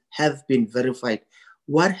invoices have been verified.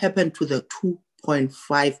 What happened to the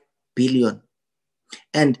 2.5 billion?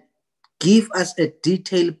 And give us a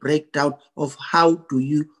detailed breakdown of how do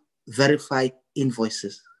you verify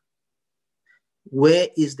invoices. Where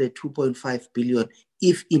is the 2.5 billion?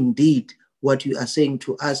 If indeed what you are saying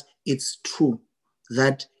to us, it's true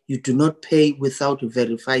that you do not pay without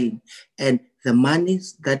verifying, and the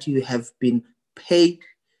monies that you have been paid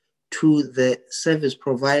to the service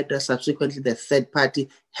provider, subsequently the third party,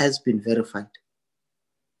 has been verified.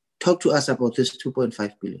 Talk to us about this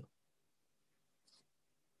 2.5 billion.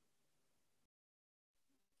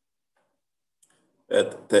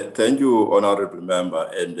 Thank you, Honorable Member,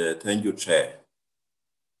 and thank you, Chair.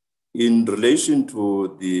 In relation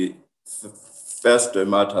to the first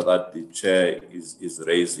matter that the Chair is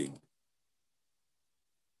raising,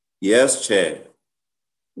 yes, Chair,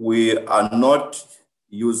 we are not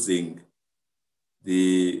using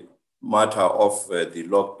the matter of the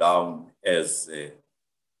lockdown as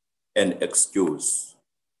an excuse,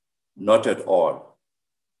 not at all.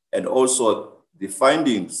 And also the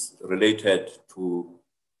findings related to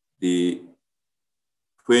the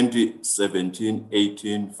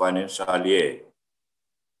 2017-18 financial year,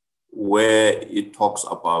 where it talks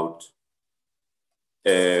about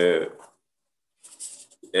at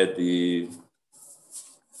the,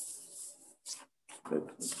 let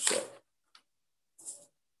me check.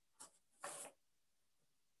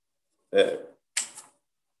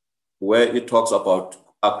 Where it talks about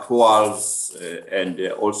accruals and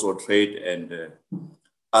also trade and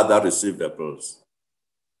other receivables.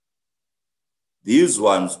 These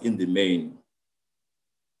ones in the main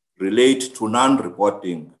relate to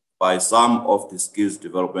non-reporting by some of the skills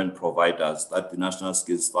development providers that the National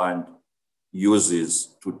Skills Fund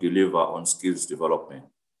uses to deliver on skills development.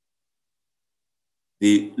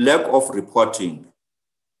 The lack of reporting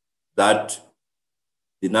that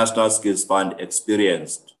the National Skills Fund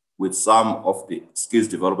experienced with some of the skills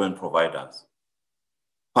development providers,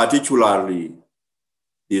 particularly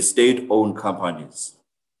the state-owned companies,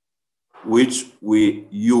 which we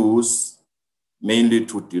use mainly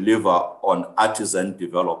to deliver on artisan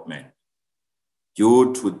development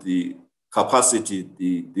due to the capacity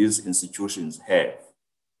these institutions have.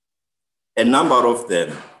 A number of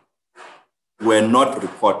them were not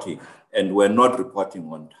reporting and were not reporting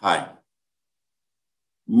on time,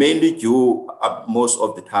 mainly due most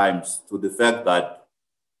of the times to the fact that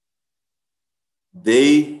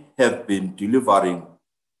they have been delivering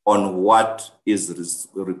on what is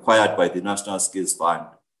required by the National Skills Fund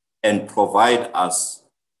and provide us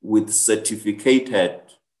with certificated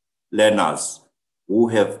learners who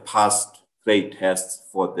have passed trade tests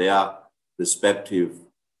for their respective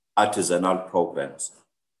artisanal programs.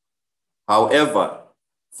 However,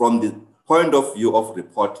 from the point of view of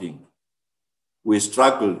reporting, we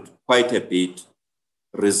struggled quite a bit,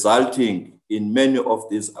 resulting in many of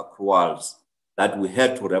these accruals that we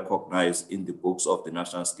had to recognize in the books of the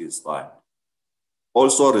National Skills Fund,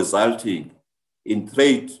 also resulting in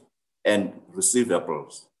trade and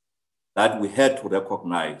receivables that we had to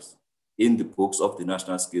recognize in the books of the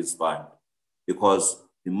National Skills Fund, because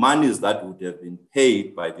the monies that would have been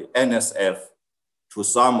paid by the NSF to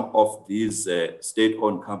some of these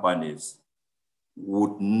state-owned companies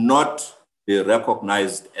would not be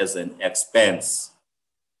recognized as an expense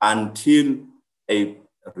until a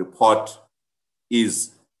report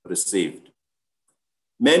is received.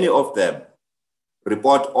 Many of them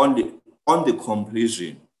report only on the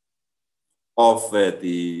completion of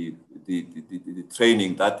the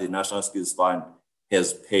training that the National Skills Fund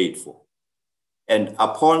has paid for. And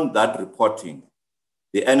upon that reporting,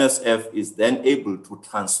 the NSF is then able to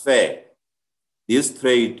transfer this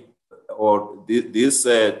trade or this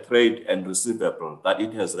trade and receivable that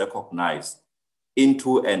it has recognized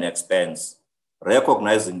into an expense,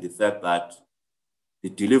 recognizing the fact that the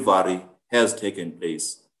delivery has taken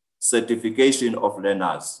place, certification of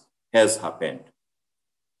learners has happened.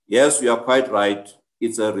 Yes, you are quite right.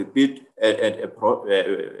 It's a repeat, a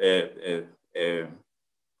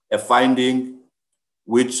finding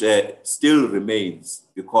which still remains,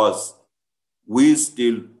 because we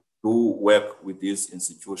still do work with these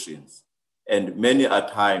institutions, and many a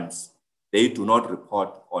times they do not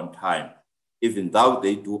report on time, even though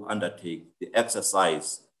they do undertake the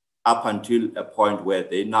exercise up until a point where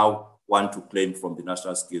they now want to claim from the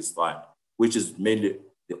National Skills Fund, which is mainly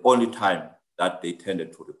the only time that they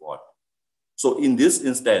tended to report. So in this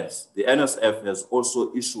instance, the NSF has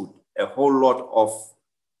also issued a whole lot of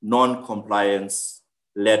non-compliance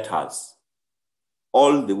letters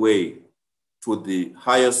all the way to the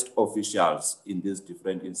highest officials in these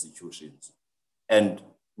different institutions. And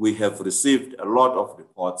we have received a lot of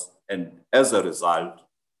reports, and as a result,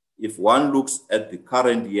 if one looks at the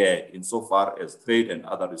current year insofar as trade and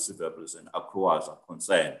other receivables and accruals are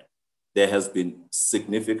concerned, there has been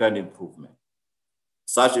significant improvement.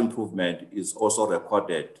 Such improvement is also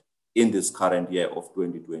recorded in this current year of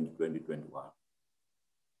 2020-2021.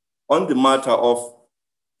 On the matter of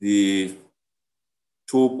the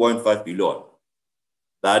 2.5 billion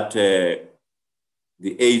that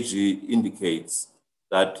the AG indicates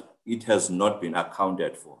that it has not been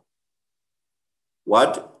accounted for,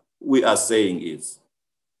 what we are saying is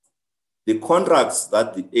the contracts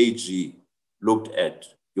that the AG looked at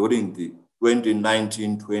during the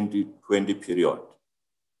 2019-2020 period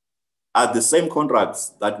are the same contracts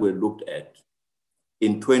that were looked at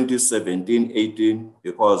in 2017-18,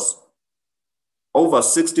 because over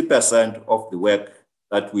 60% of the work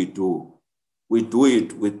that we do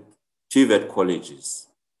it with TVET colleges,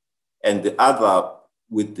 and the other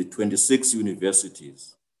with the 26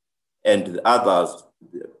 universities, and the others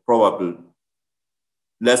probably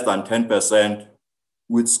less than 10%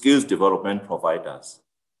 with skills development providers.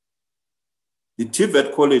 The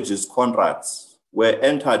TVET colleges contracts were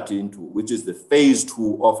entered into, which is the phase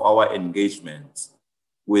 2 of our engagements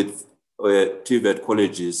with TVET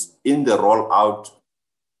colleges in the rollout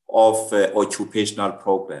of occupational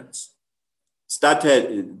programs.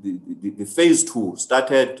 The phase 2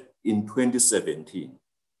 started in 2017.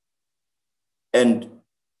 And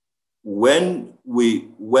when we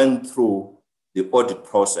went through the audit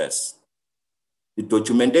process, the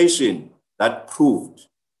documentation that proved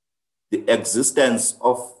the existence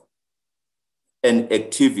of an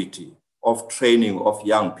activity of training of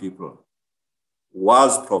young people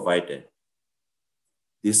was provided.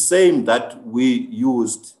 The same that we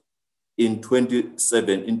used in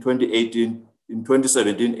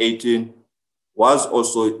 2017-18 was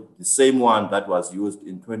also the same one that was used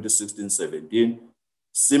in 2016-17,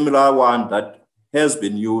 similar one that has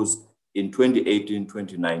been used in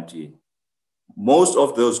 2018-2019. Most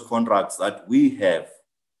of those contracts that we have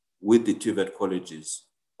with the TVET colleges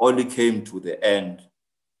only came to the end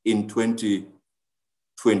in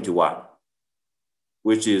 2021,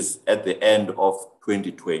 which is at the end of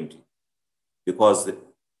 2020, because the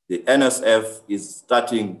NSF is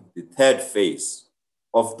starting the third phase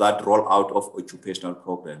of that rollout of occupational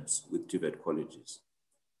programs with TVET colleges.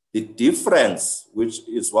 The difference, which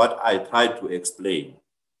is what I tried to explain,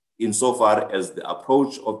 insofar as the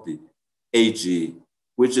approach of the AG,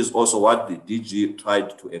 which is also what the DG tried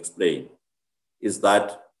to explain, is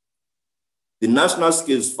that the National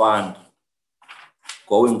Skills Fund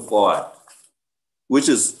going forward, which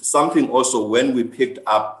is something also when we picked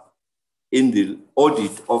up in the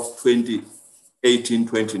audit of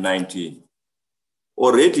 2018-2019,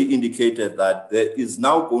 already indicated that there is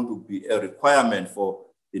now going to be a requirement for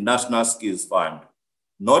the National Skills Fund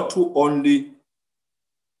not to only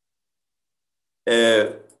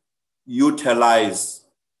utilize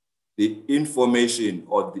the information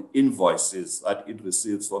or the invoices that it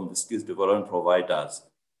receives from the skills development providers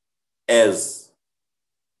as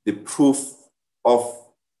the proof of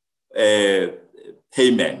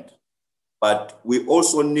payment, but we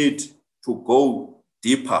also need to go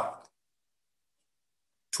deeper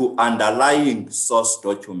to underlying source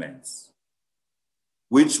documents,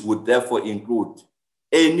 which would therefore include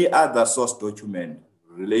any other source document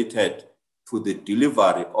related to the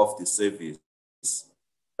delivery of the service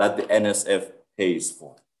that the NSF pays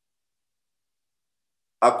for.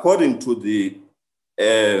 According to the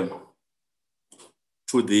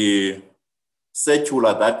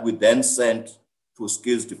circular that we then sent to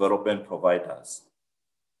skills development providers,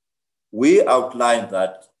 we outlined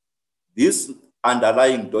that these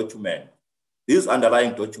underlying documents,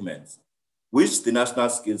 which the National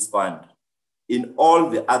Skills Fund, in all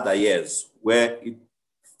the other years where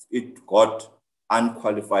it got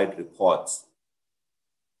unqualified reports,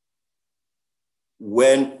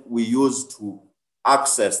 when we used to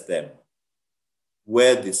access them,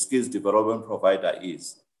 where the skills development provider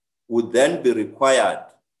is, would then be required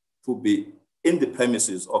to be in the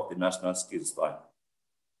premises of the National Skills Fund.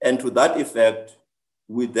 And to that effect,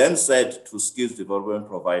 we then said to skills development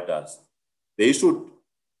providers, they should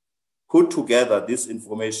put together this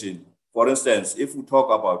information. For instance, if we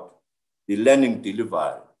talk about the learning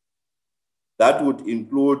delivery, that would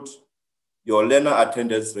include your learner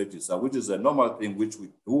attendance register, which is a normal thing which we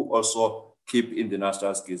do also keep in the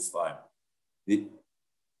National Skills Fund.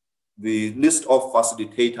 The list of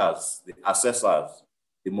facilitators, the assessors,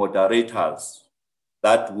 the moderators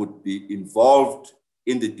that would be involved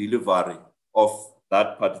in the delivery of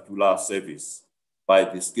that particular service by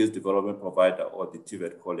the skills development provider or the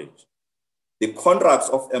TVET college. The contracts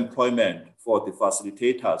of employment for the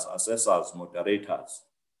facilitators, assessors, moderators,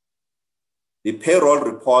 the payroll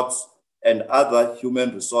reports and other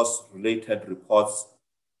human resource related reports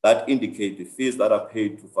that indicate the fees that are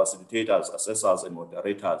paid to facilitators, assessors, and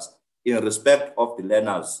moderators in respect of the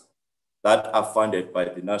learners that are funded by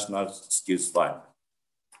the National Skills Fund.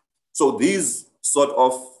 So these sort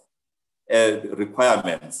of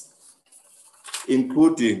requirements,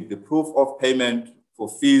 including the proof of payment for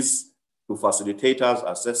fees to facilitators,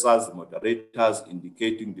 assessors, moderators,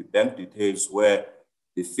 indicating the bank details where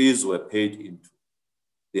the fees were paid into,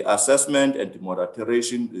 the assessment and the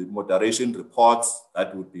moderation reports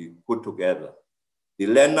that would be put together, the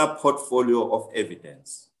learner portfolio of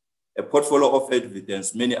evidence, a portfolio of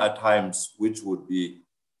evidence many a times which would be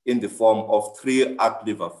in the form of 3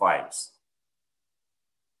 ACT-Lever files.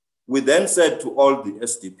 We then said to all the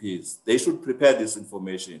SDPs, they should prepare this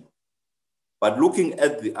information. But looking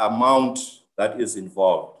at the amount that is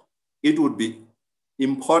involved, it would be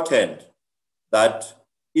important that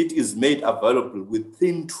it is made available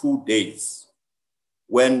within 2 days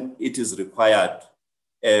when it is required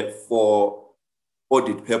for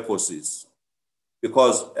audit purposes.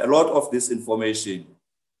 Because a lot of this information,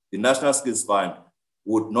 the National Skills Fund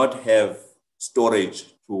would not have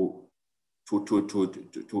storage to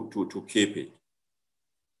keep it.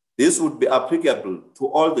 This would be applicable to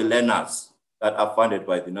all the learners that are funded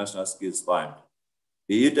by the National Skills Fund,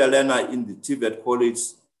 be it a learner in the TVET college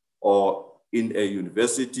or in a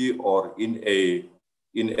university or in a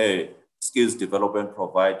skills development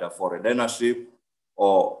provider for a learnership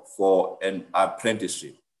or for an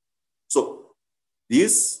apprenticeship. So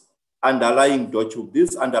these underlying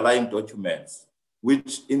documents,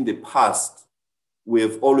 which in the past we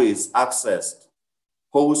have always accessed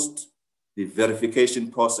post the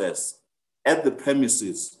verification process at the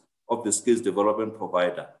premises of the skills development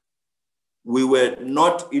provider, we were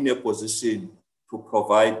not in a position to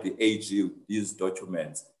provide the AG these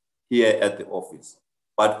documents here at the office.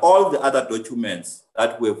 But all the other documents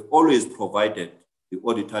that we have always provided the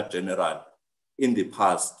Auditor General in the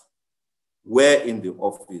past were in the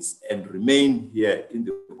office and remain here in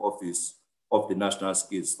the office of the National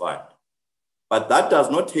Skills Fund. But that does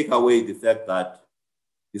not take away the fact that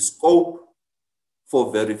the scope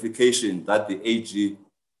for verification that the AG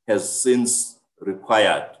has since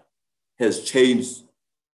required has changed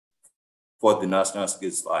for the National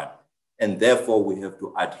Skills Fund. And therefore we have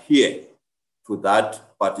to adhere to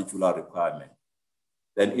that particular requirement.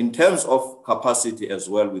 Then in terms of capacity as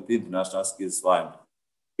well within the National Skills Fund,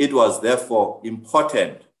 it was therefore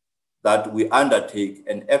important that we undertake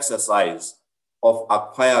an exercise of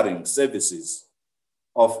acquiring services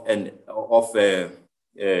of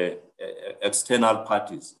external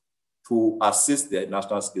parties to assist the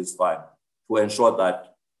National Skills Fund to ensure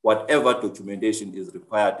that whatever documentation is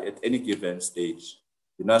required at any given stage,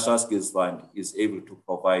 the National Skills Fund is able to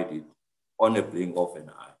provide it on a blink of an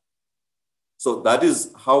eye. So that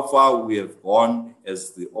is how far we have gone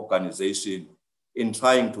as the organization in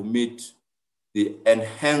trying to meet the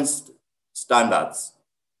enhanced standards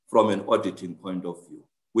from an auditing point of view,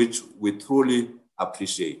 which we truly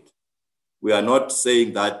appreciate. We are not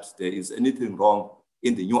saying that there is anything wrong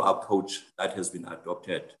in the new approach that has been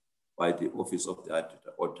adopted by the Office of the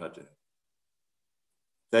Auditor.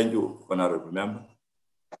 Thank you, Honorable Member.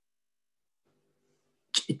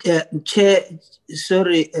 Chair,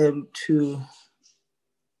 sorry to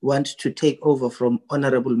want to take over from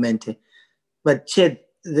Honorable Mente, but Chair,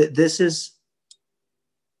 this is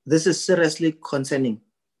seriously concerning.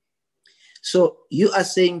 So you are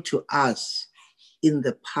saying to us, in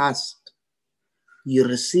the past, you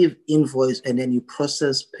receive invoice and then you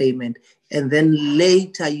process payment, and then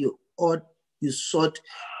later you sought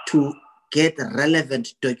to get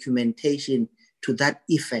relevant documentation to that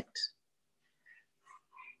effect.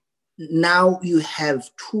 Now you have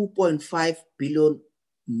 2.5 billion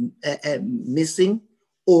missing,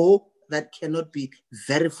 or that cannot be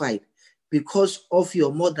verified because of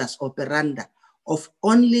your modus operandi of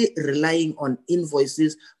only relying on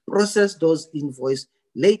invoices, process those invoices,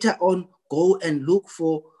 later on go and look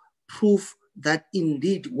for proof that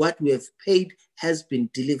indeed what we have paid has been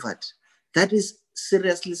delivered. That is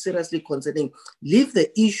seriously, seriously concerning. Leave the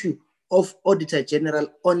issue of Auditor General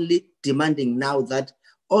only demanding now that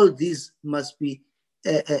all these must be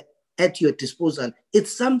at your disposal.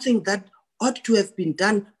 It's something that ought to have been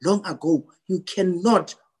done long ago. You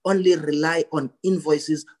cannot only rely on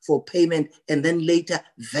invoices for payment and then later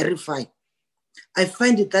verify. I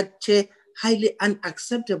find it, that, Chair, highly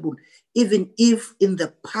unacceptable, even if in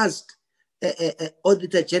the past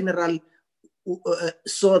Auditor General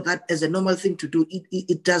saw that as a normal thing to do.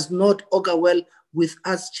 It does not augur well with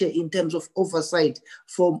us, Chair, in terms of oversight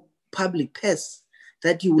for public purse,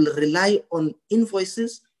 that you will rely on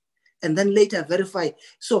invoices and then later verify.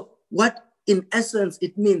 So what in essence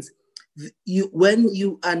it means, when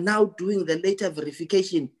you are now doing the later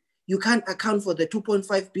verification, you can't account for the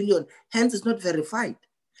 2.5 billion, hence it's not verified.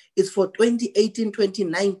 It's for 2018,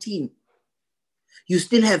 2019. You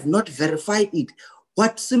still have not verified it.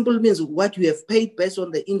 What simple means what you have paid based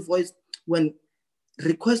on the invoice, when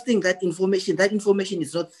requesting that information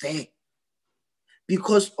is not there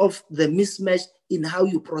because of the mismatch in how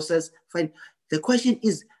you process. Fine. The question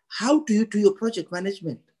is, how do you do your project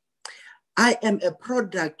management? I am a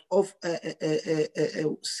product of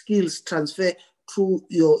skills transfer to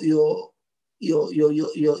your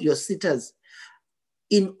sitters.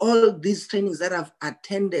 In all these trainings that I've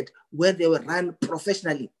attended where they were run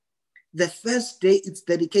professionally, the first day it's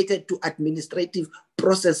dedicated to administrative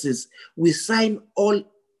processes. We sign all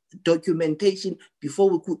documentation before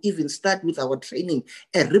we could even start with our training.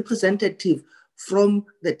 A representative from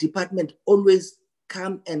the department always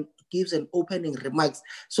come and gives an opening remarks.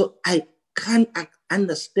 So I can't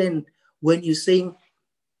understand when you're saying,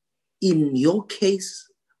 in your case,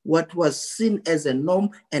 what was seen as a norm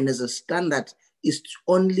and as a standard is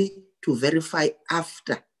only to verify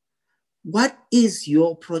after. What is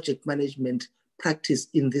your project management practice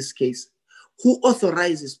in this case? Who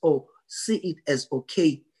authorizes or see it as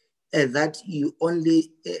okay that you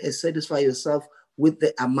only satisfy yourself with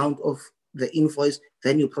the amount of the invoice,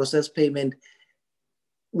 then you process payment?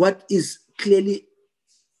 What is clearly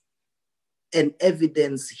an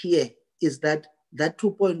evidence here is that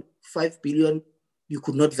 2.5 billion you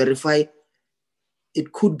could not verify.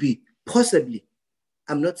 It could be possibly,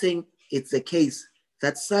 I'm not saying it's the case,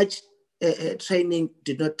 that such training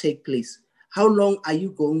did not take place. How long are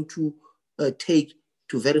you going to take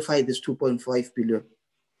to verify this 2.5 billion?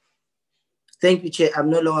 Thank you, Chair. I'm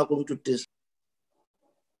no longer going to this.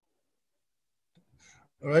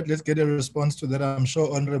 All right, let's get a response to that. I'm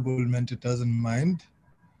sure Honorable Mente doesn't mind.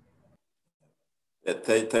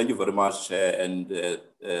 Thank you very much, Chair, and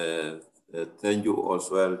thank you as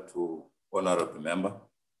well to Honorable Member.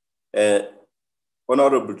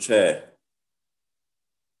 Honorable Chair,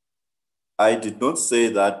 I did not say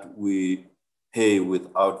that we pay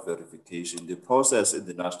without verification. The process in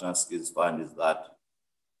the National Skills Fund is that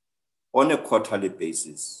on a quarterly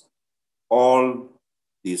basis, all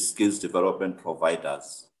the skills development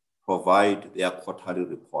providers provide their quarterly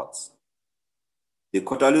reports. The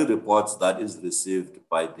quarterly reports that is received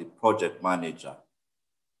by the project manager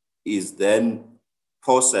is then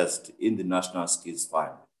processed in the National Skills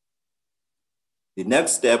Fund. The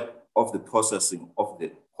next step of the processing of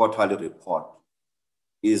the quarterly report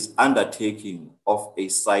is undertaking of a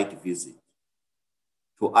site visit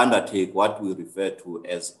to undertake what we refer to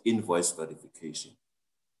as invoice verification.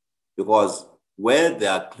 Because where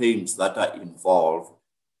there are claims that are involved,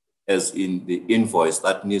 as in the invoice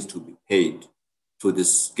that needs to be paid to the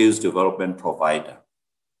skills development provider,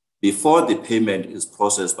 before the payment is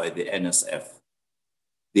processed by the NSF,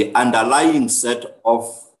 the underlying set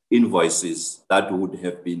of invoices that would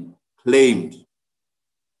have been claimed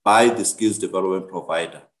by the skills development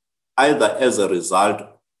provider, either as a result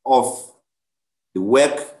of the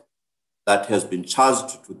work that has been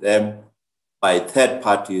charged to them by third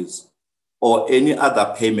parties or any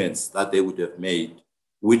other payments that they would have made,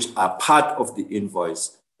 which are part of the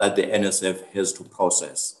invoice that the NSF has to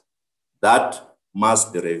process. That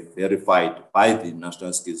must be verified by the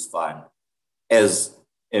National Skills Fund as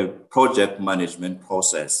a project management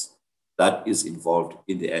process that is involved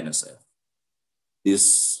in the NSF. This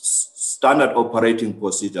standard operating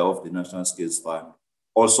procedure of the National Skills Fund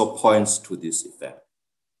also points to this effect.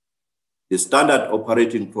 The standard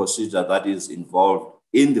operating procedure that is involved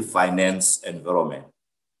in the finance environment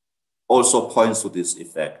also points to this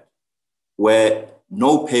effect, where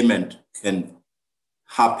no payment can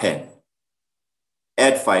happen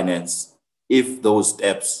at finance if those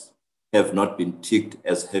steps have not been ticked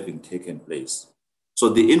as having taken place. So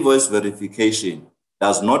the invoice verification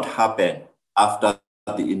does not happen after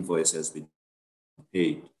the invoice has been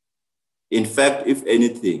paid. In fact, if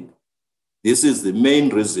anything, this is the main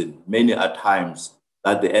reason many a times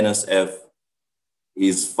that the NSF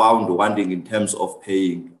is found wanting in terms of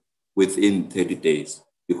paying within 30 days,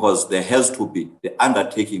 because there has to be the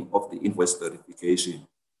undertaking of the invoice verification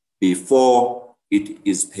before it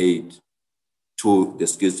is paid to the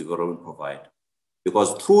skills development provider.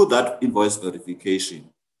 Because through that invoice verification,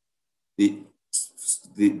 the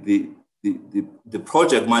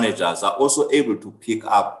project managers are also able to pick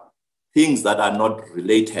up things that are not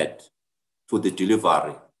related to the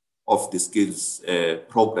delivery of the skills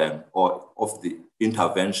program or of the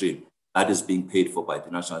intervention that is being paid for by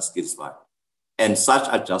the National Skills Fund. And such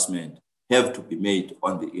adjustment have to be made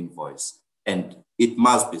on the invoice, and it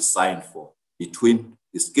must be signed for between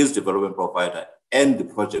the skills development provider and the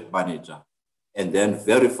project manager, and then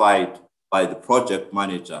verified by the project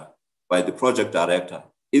manager, by the project director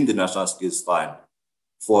in the National Skills Fund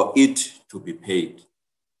for it to be paid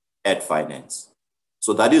at finance.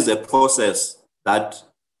 So that is a process that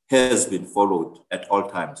has been followed at all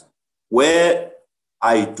times. Where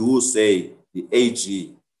I do say the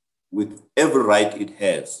AG, with every right it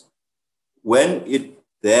has, when it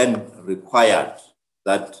then required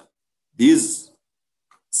that this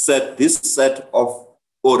set of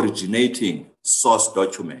originating source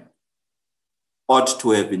document ought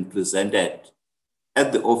to have been presented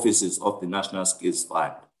at the offices of the National Skills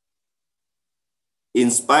Fund, in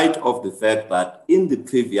spite of the fact that in the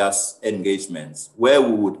previous engagements where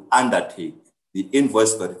we would undertake the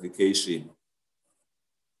invoice verification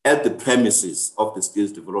at the premises of the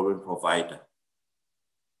skills development provider,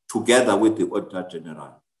 together with the Auditor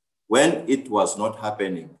General, when it was not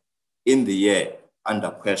happening in the year under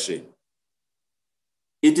question,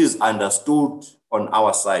 it is understood on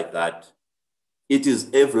our side that it is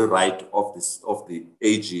every right of the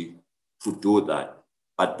AG to do that.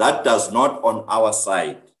 But that does not on our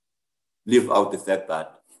side leave out the fact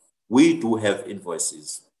that we do have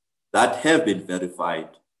invoices that have been verified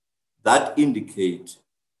that indicate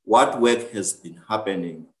what work has been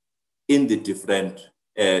happening in the different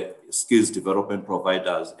skills development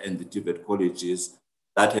providers and the TVET colleges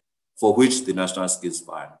for which the National Skills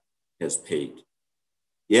Fund has paid.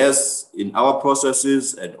 Yes, in our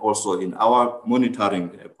processes and also in our monitoring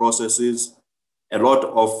processes, a lot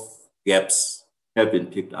of gaps have been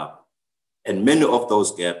picked up. And many of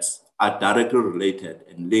those gaps are directly related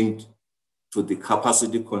and linked to the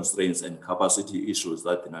capacity constraints and capacity issues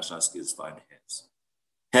that the National Skills Fund has.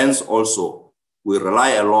 Hence also, we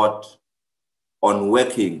rely a lot on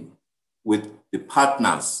working with the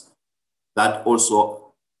partners that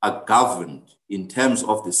also are governed in terms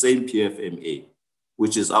of the same PFMA,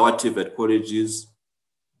 which is our TVET colleges,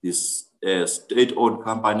 these state-owned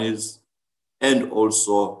companies, and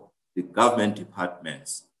also the government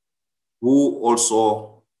departments, who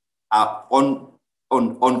also are on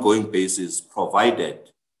ongoing basis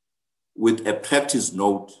provided with a practice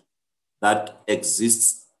note that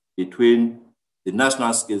exists between the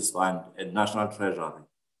National Skills Fund and National Treasury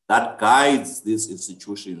that guides these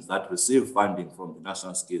institutions that receive funding from the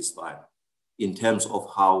National Skills Fund in terms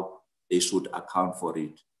of how they should account for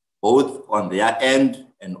it, both on their end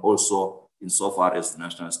and also insofar as the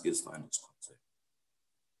National Skills Fund is concerned.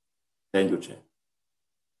 Thank you, Chair.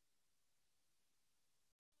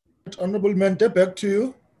 Honorable Mente, back to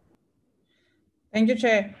you. Thank you,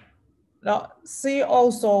 Chair. Now, see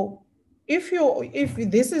also, if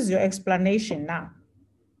this is your explanation now,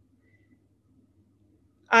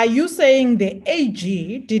 are you saying the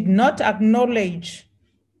AG did not acknowledge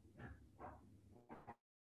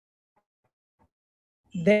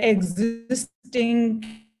the existing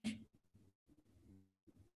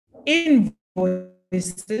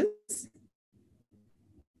invoices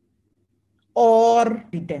or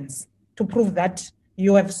evidence to prove that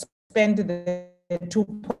you have spent the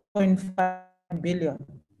 2.5 billion?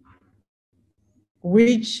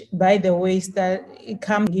 Which, by the way,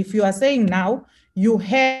 if you are saying now you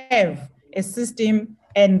have a system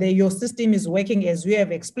and your system is working as you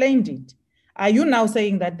have explained it, are you now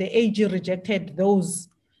saying that the AG rejected those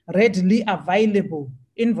readily available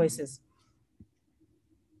invoices?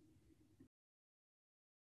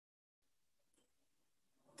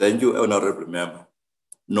 Thank you, Honorable Member.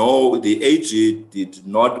 No, the AG did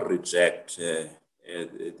not reject the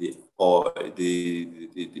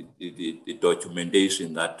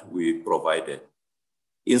documentation that we provided.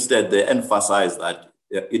 Instead, they emphasized that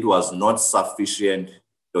it was not sufficient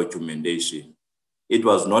documentation. It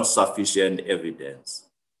was not sufficient evidence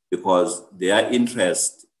because their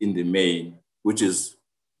interest in the main, which is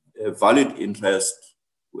a valid interest,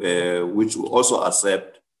 which we also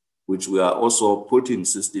accept, which we are also putting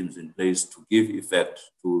systems in place to give effect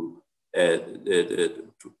to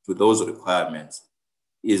those requirements,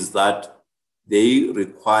 is that they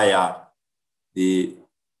require the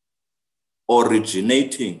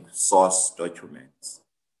originating source documents.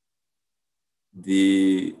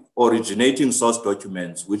 The originating source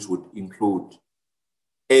documents, which would include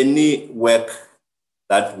any work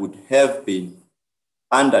that would have been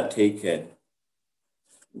undertaken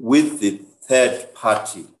with the third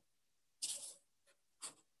party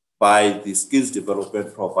by the skills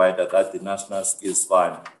development provider that the National Skills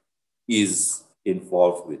Fund is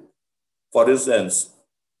involved with. For instance,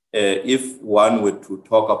 if one were to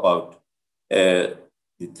talk about the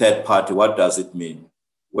third party, what does it mean?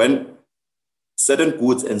 When certain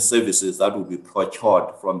goods and services that would be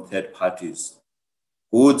procured from third parties,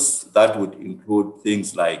 goods that would include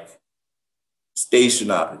things like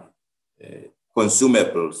stationery,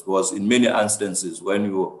 consumables, because in many instances when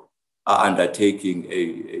you are undertaking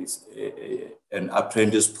an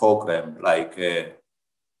apprentice program like a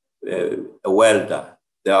welder,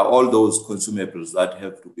 there are all those consumables that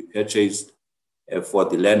have to be purchased for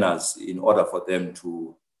the learners in order for them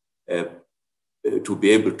to be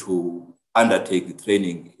able to undertake the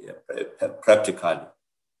training practically.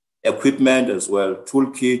 Equipment as well,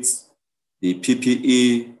 toolkits, the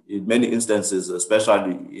PPE, in many instances,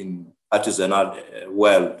 especially in artisanal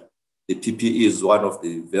world, the PPE is one of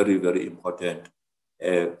the very, very important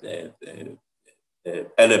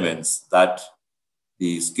elements that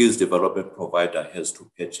the skills development provider has to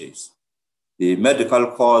purchase. The medical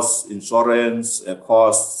costs, insurance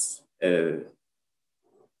costs,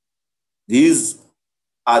 these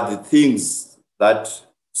are the things that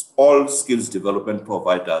all skills development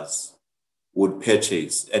providers would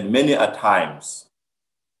purchase. And many a times,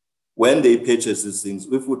 when they purchase these things,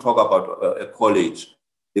 if we talk about a college,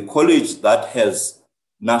 the college that has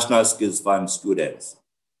National Skills Fund students,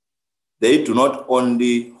 they do not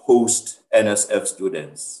only host NSF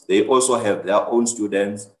students, they also have their own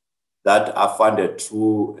students that are funded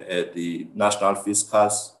through the National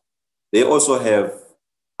Fiscus. They also have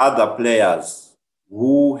other players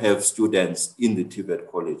who have students in the TVET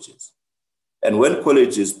colleges. And when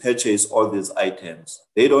colleges purchase all these items,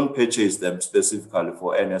 they don't purchase them specifically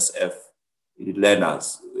for NSF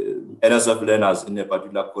learners. NSF learners in a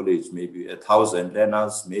particular college, maybe 1,000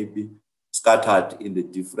 learners, maybe scattered in the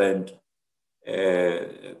different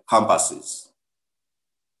campuses.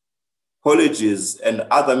 Colleges and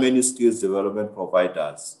other many skills development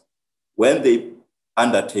providers, when they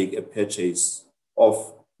undertake a purchase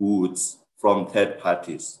of goods from third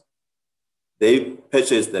parties, they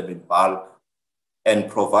purchase them in bulk and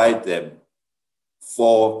provide them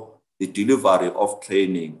for the delivery of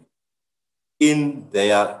training in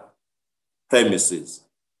their premises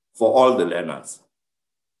for all the learners.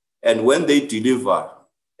 And when they deliver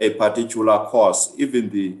a particular course, even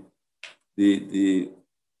the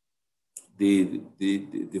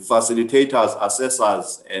facilitators,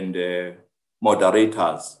 assessors, and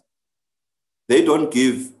moderators, they don't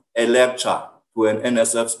give a lecture to to an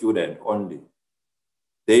NSF student only.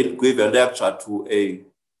 They give a lecture to a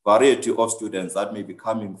variety of students that may be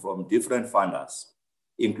coming from different funders,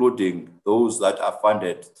 including those that are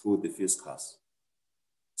funded through the fiscus.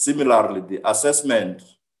 Similarly, the assessment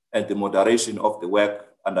and the moderation of the work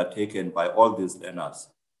undertaken by all these learners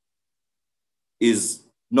is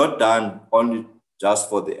not done only just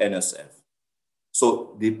for the NSF.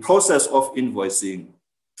 So the process of invoicing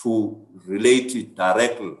to relate it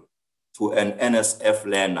directly to an NSF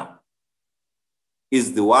learner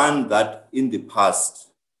is the one that in the past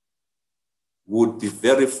would be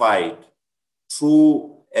verified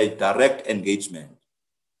through a direct engagement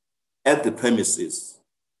at the premises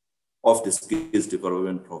of the skills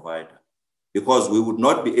development provider, because we would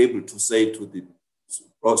not be able to say to the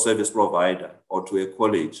service provider or to a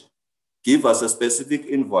college, give us a specific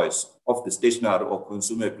invoice of the stationery or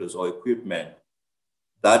consumables or equipment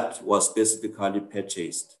that was specifically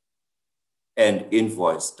purchased and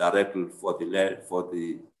invoiced directly for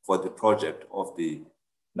the project of the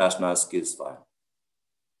National Skills Fund.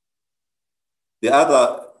 The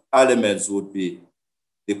other elements would be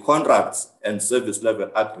the contracts and service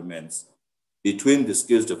level agreements between the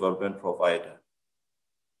skills development provider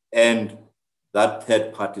and that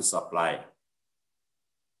third-party supplier.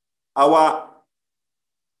 Our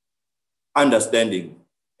understanding,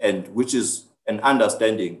 and which is an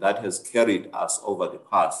understanding that has carried us over the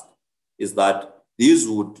past, is that these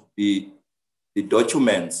would be the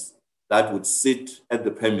documents that would sit at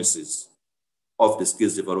the premises of the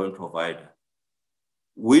skills development provider,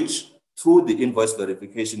 which through the invoice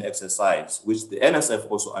verification exercise, which the NSF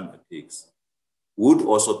also undertakes, would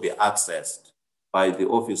also be accessed by the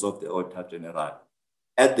Office of the Auditor General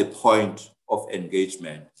at the point of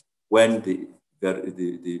engagement when the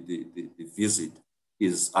visit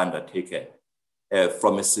is undertaken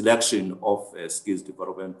from a selection of skills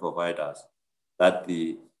development providers that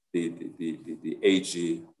the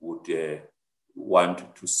AG would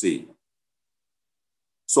want to see.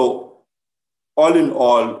 So all in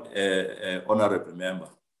all, honorable member,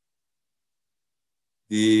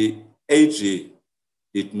 the AG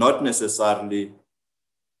did not necessarily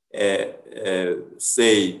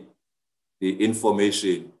say the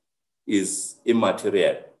information is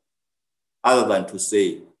immaterial, other than to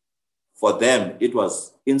say for them it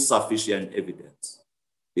was insufficient evidence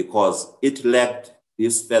because it lacked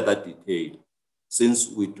this further detail, since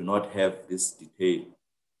we do not have this detail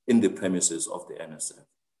in the premises of the NSF.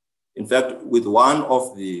 In fact, with one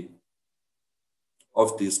of the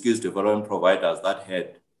skills development providers that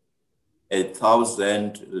had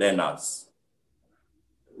 1,000 learners,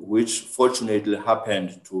 which fortunately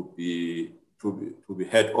happened to be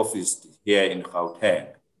head office here in Gauteng,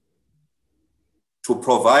 to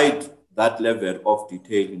provide that level of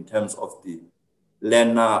detail in terms of the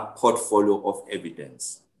learner portfolio of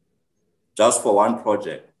evidence. Just for one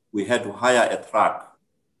project, we had to hire a truck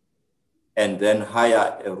and then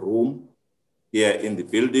hire a room here in the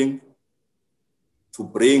building to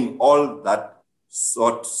bring all that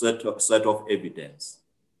set of evidence,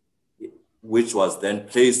 which was then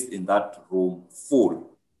placed in that room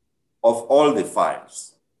full of all the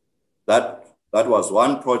files. That was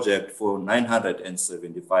one project for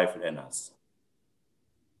 975 learners.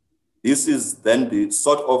 This is then the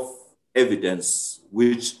sort of evidence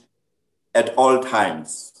which at all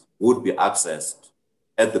times would be accessed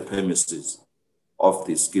at the premises of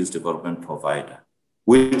the skills development provider,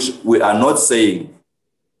 which we are not saying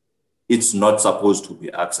it's not supposed to be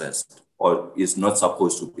accessed or is not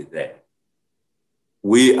supposed to be there.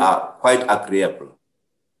 We are quite agreeable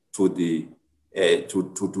to the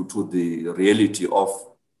reality of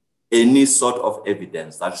any sort of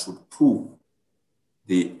evidence that should prove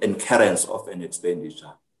the incurrence of an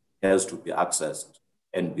expenditure has to be accessed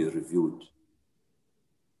and be reviewed.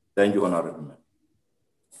 Thank you, Honorable Member.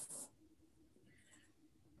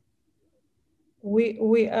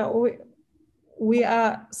 We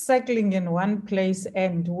are circling in one place,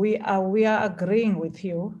 and we are agreeing with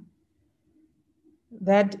you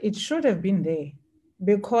that it should have been there,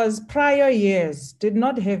 because prior years did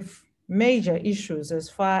not have major issues as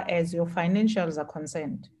far as your financials are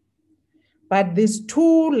concerned. But these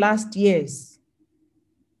 2 last years,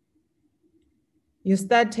 you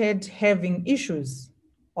started having issues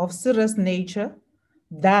of serious nature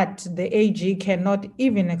that the AG cannot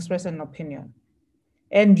even express an opinion.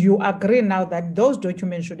 And you agree now that those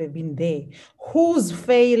documents should have been there. Whose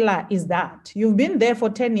failure is that? You've been there for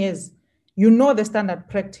 10 years. You know the standard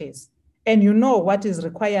practice, and you know what is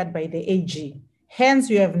required by the AG. Hence,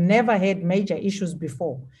 you have never had major issues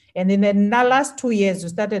before. And in the last 2 years, you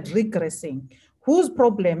started regressing. Whose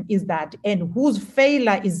problem is that, and whose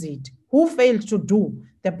failure is it? who failed to do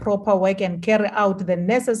the proper work and carry out the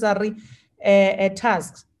necessary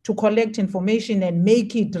tasks to collect information and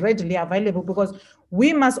make it readily available, because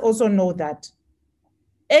we must also know that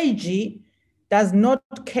AG does not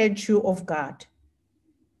catch you off guard.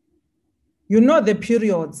 You know the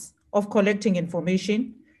periods of collecting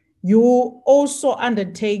information. You also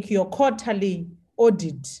undertake your quarterly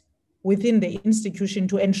audit within the institution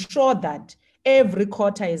to ensure that every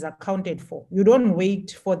quarter is accounted for. You don't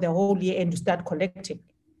wait for the whole year and you start collecting.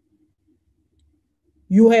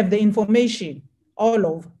 You have the information all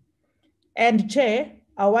over. And Chair,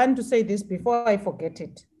 I want to say this before I forget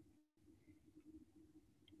it.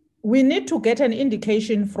 We need to get an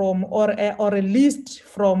indication from or a list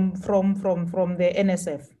from the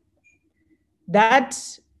NSF that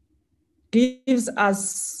gives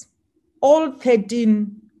us all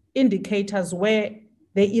 13 indicators where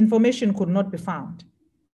the information could not be found.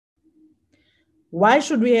 Why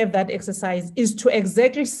should we have that exercise? Is to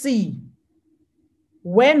exactly see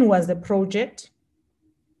when was the project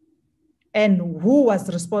and who was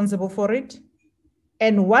responsible for it,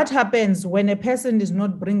 and what happens when a person is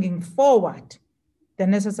not bringing forward the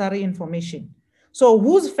necessary information. So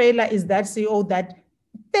whose failure is that, CEO, that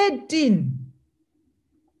 13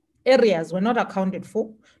 areas were not accounted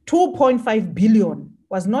for, 2.5 billion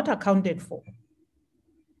was not accounted for.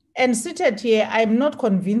 And seated here, I'm not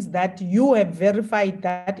convinced that you have verified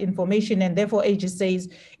that information and therefore AG says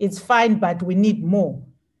it's fine, but we need more.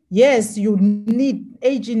 Yes,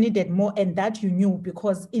 AG needed more, and that you knew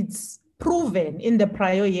because it's proven in the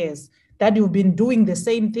prior years that you've been doing the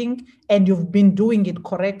same thing and you've been doing it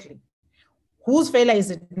correctly. Whose failure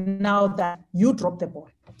is it now that you dropped the ball?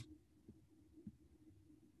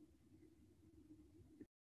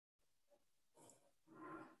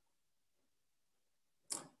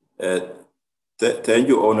 Thank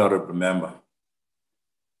you, Honorable Member.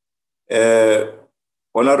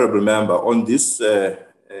 Honorable Member, on this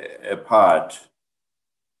part,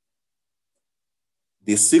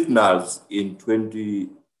 the signals in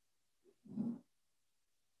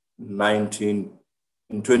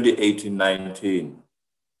 2018-19,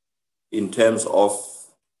 in terms of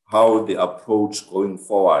how the approach going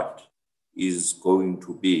forward is going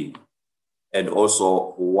to be, and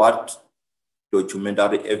also what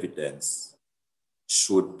documentary evidence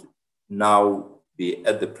should now be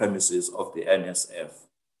at the premises of the NSF,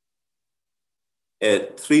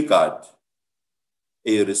 triggered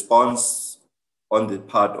a response on the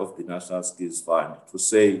part of the National Skills Fund to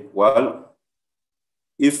say, well,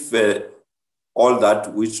 if all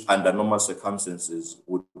that which under normal circumstances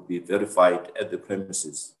would be verified at the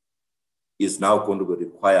premises is now going to be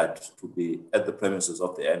required to be at the premises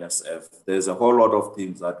of the NSF, there's a whole lot of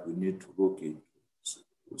things that we need to look into,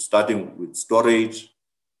 starting with storage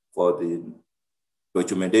for the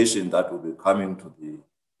documentation that will be coming to the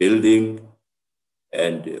building,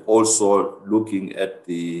 and also looking at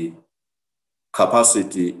the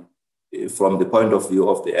capacity from the point of view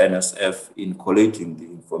of the NSF in collating the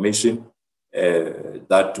information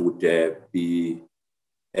that would be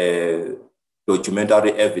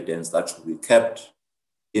documentary evidence that should be kept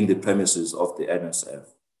in the premises of the NSF.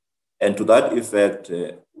 And to that effect,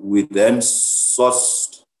 we then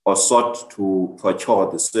sought to procure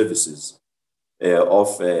the services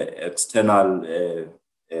of external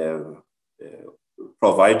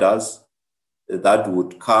providers that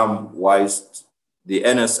would come whilst the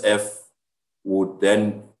NSF would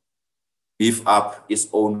then beef up its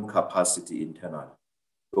own capacity internally.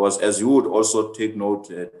 Because as you would also take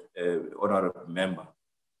note, Honorable Member,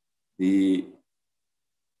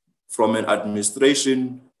 from an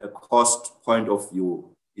administration cost point of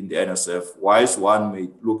view in the NSF, whilst one may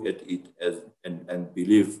look at it as and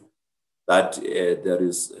believe that there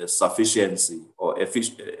is a sufficiency or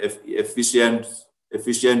efficient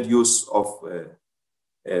use of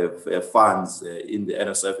funds in the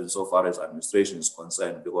NSF insofar as administration is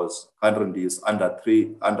concerned, because currently it's under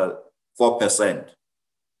 4%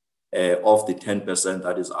 of the 10%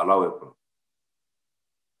 that is allowable.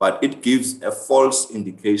 But it gives a false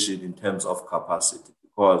indication in terms of capacity,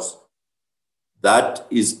 because that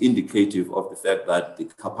is indicative of the fact that the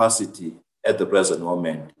capacity at the present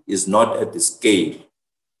moment is not at the scale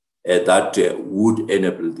that would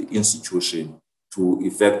enable the institution to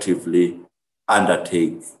effectively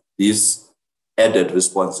undertake this added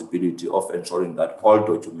responsibility of ensuring that all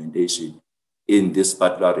documentation in this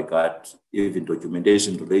particular regard, even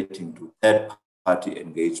documentation relating to third-party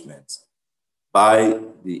engagements by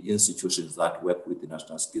the institutions that work with the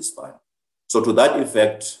National Skills Fund. So to that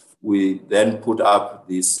effect, we then put up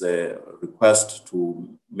this request to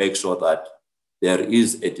make sure that there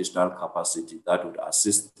is additional capacity that would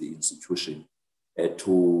assist the institution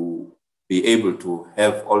to be able to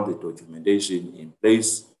have all the documentation in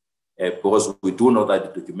place, because we do know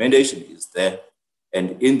that the documentation is there.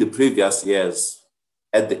 And in the previous years,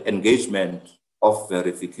 at the engagement of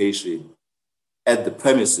verification at the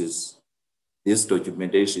premises, this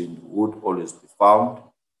documentation would always be found.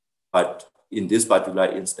 But in this particular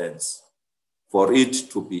instance, for it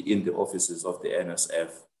to be in the offices of the NSF,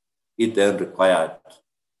 it then required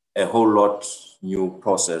a whole lot new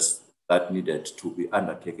process that needed to be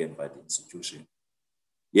undertaken by the institution.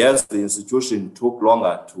 Yes, the institution took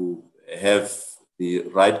longer to have the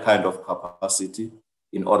right kind of capacity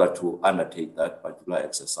in order to undertake that particular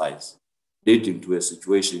exercise, leading to a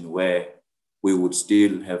situation where we would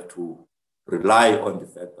still have to rely on the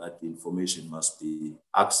fact that the information must be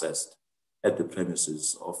accessed at the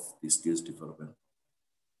premises of the skills development.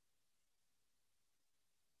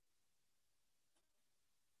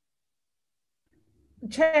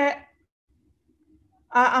 Chair,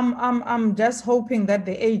 I'm just hoping that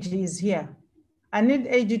the AG is here. I need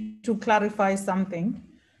AG to clarify something.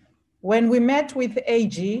 When we met with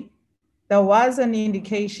AG, there was an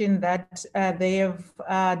indication that they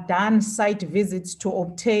have done site visits to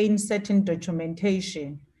obtain certain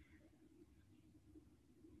documentation.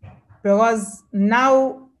 Because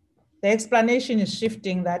now the explanation is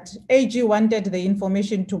shifting that AG wanted the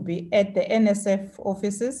information to be at the NSF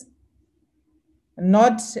offices,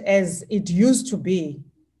 not as it used to be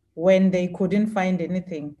when they couldn't find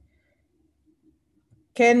anything.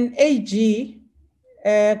 Can AG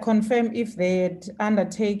confirm if they had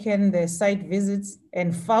undertaken the site visits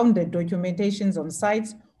and found the documentations on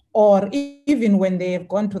sites, or even when they have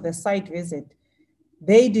gone to the site visit,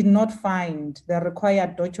 they did not find the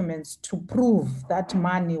required documents to prove that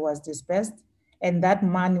money was disbursed and that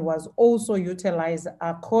money was also utilized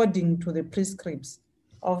according to the prescripts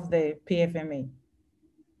of the PFMA?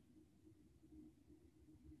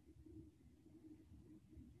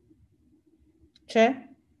 Chair?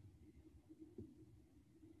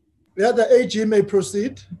 Yeah, the AG may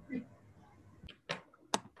proceed.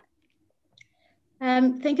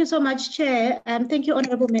 Thank you so much, Chair. Thank you,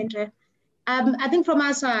 Honorable Member. I think from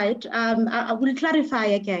our side, I will clarify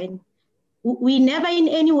again. We never in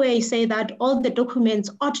any way say that all the documents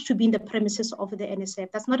ought to be in the premises of the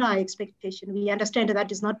NSF. That's not our expectation. We understand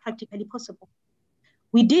that is not practically possible.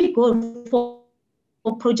 We did go for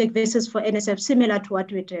project visits for NSF similar to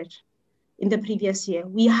what we did in the previous year.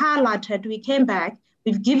 We highlighted, we came back,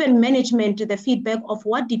 we've given management the feedback of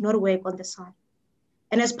what did not work on the side.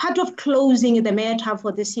 And as part of closing the matter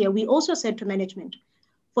for this year, we also said to management,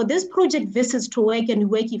 for this project visits to work and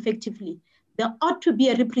work effectively, there ought to be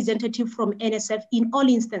a representative from NSF in all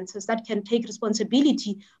instances that can take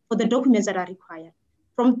responsibility for the documents that are required.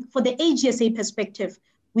 For the AGSA perspective,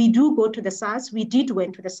 we do go to the sites, we did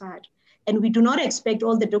went to the site, and we do not expect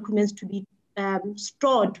all the documents to be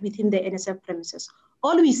stored within the NSF premises.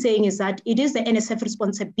 All we're saying is that it is the NSF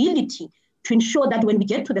responsibility to ensure that when we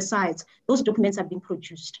get to the sites, those documents have been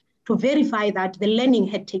produced to verify that the learning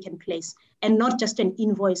had taken place and not just an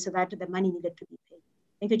invoice that the money needed to be paid.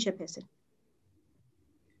 Thank you, Chairperson.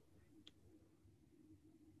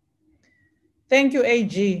 Thank you,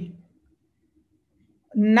 AG.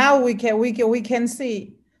 Now we can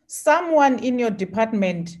see someone in your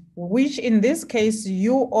department, which in this case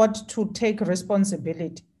you ought to take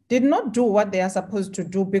responsibility, did not do what they are supposed to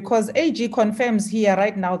do, because AG confirms here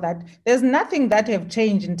right now that there's nothing that have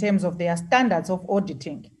changed in terms of their standards of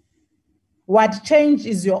auditing. What changed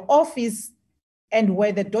is your office and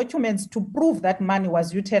where the documents to prove that money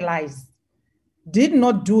was utilized did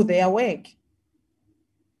not do their work.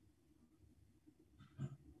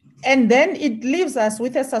 And then it leaves us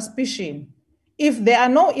with a suspicion. If there are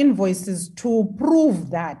no invoices to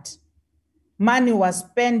prove that money was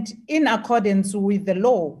spent in accordance with the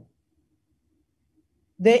law,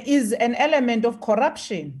 there is an element of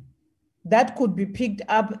corruption that could be picked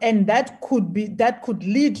up, and that could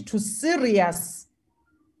lead to serious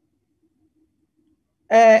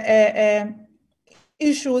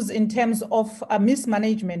issues in terms of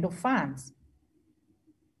mismanagement of funds.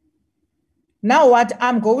 Now, what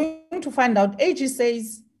I'm going to find out, AG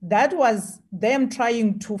says that was them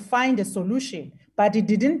trying to find a solution, but it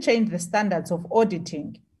didn't change the standards of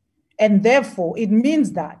auditing. And therefore, it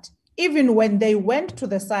means that even when they went to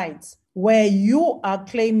the sites where you are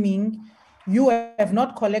claiming you have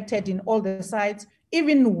not collected in all the sites,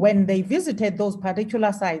 even when they visited those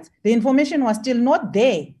particular sites, the information was still not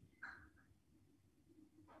there.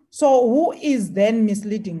 So who is then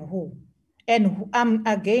misleading who? And I'm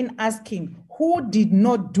again asking, who did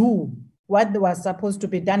not do what was supposed to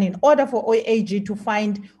be done in order for OAG to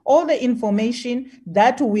find all the information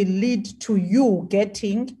that will lead to you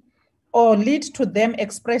getting or lead to them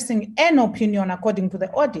expressing an opinion according to the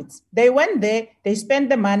audits. They went there, they spent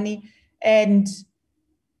the money, and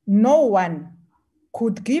no one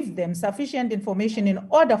could give them sufficient information in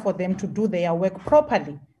order for them to do their work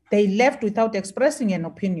properly. They left without expressing an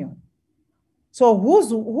opinion. So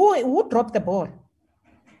who dropped the ball?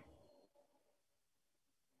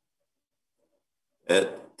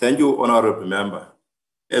 Thank you, Honorable Member.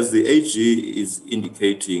 As the AG is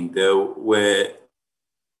indicating, there were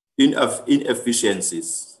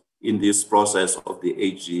inefficiencies in this process of the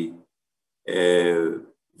AG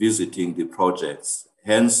visiting the projects.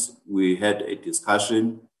 Hence, we had a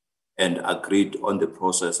discussion and agreed on the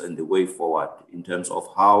process and the way forward in terms of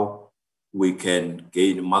how we can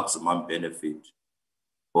gain maximum benefit,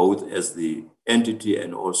 both as the entity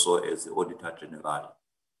and also as the Auditor General,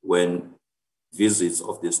 when visits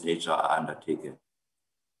of this nature are undertaken.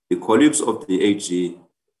 The colleagues of the AG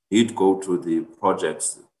did go to the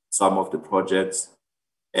projects, some of the projects,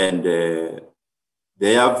 and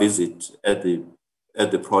their visit at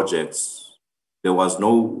the projects, there was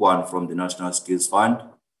no one from the National Skills Fund,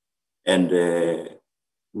 and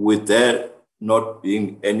with there not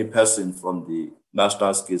being any person from the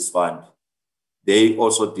National Skills Fund, they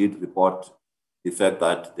also did report the fact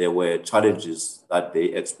that there were challenges that they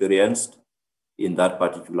experienced in that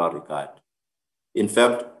particular regard. In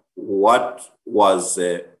fact, what was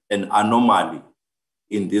an anomaly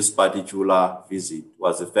in this particular visit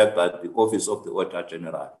was the fact that the Office of the Auditor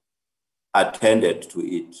General attended to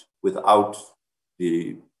it without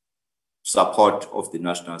the support of the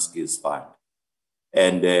National Skills Fund.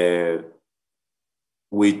 And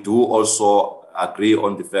we do also agree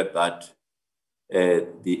on the fact that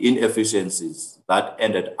the inefficiencies that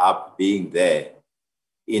ended up being there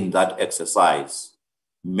in that exercise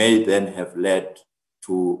may then have led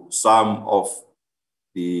to some of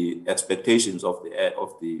the expectations of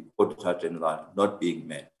the Auditor General not being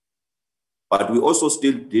met. But we also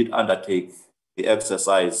still did undertake the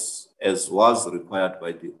exercise, as was required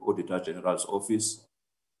by the Auditor General's office,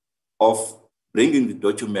 of bringing the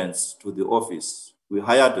documents to the office. We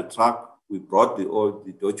hired a truck, we brought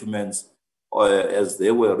the documents as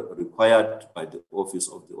they were required by the Office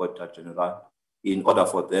of the Auditor General in order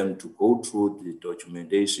for them to go through the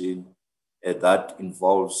documentation that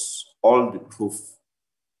involves all the proof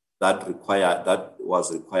that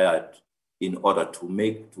was required in order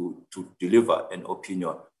to deliver an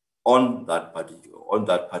opinion on that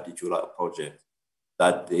particular project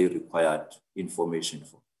that they required information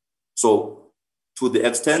for. So to the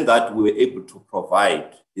extent that we were able to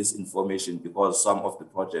provide this information, because some of the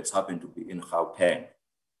projects happen to be in Gauteng,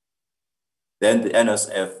 then the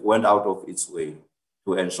NSF went out of its way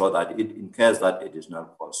to ensure that it incurs that additional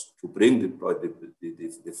cost to bring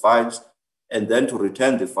the files and then to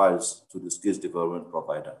return the files to the skills development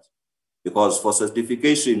providers. Because for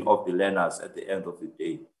certification of the learners at the end of the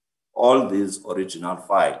day, all these original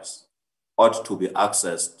files ought to be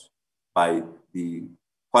accessed by the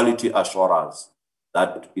quality assurers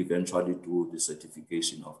that eventually do the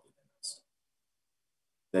certification of the learners.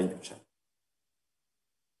 Thank you, Chair.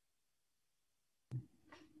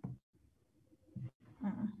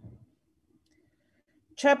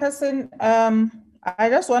 Chairperson, I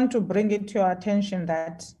just want to bring it to your attention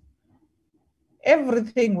that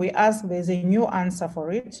everything we ask, there's a new answer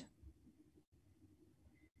for it.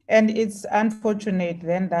 And it's unfortunate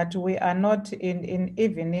then that we are not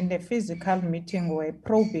even in the physical meeting where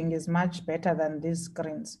probing is much better than these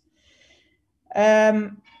screens.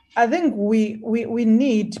 I think we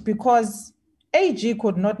need, because AG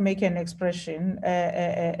could not make an expression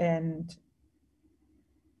and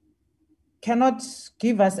cannot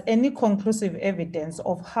give us any conclusive evidence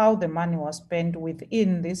of how the money was spent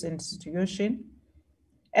within this institution.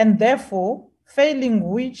 And therefore, failing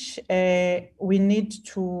which we need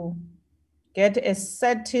to get a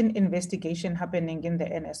certain investigation happening in the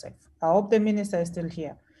NSF. I hope the minister is still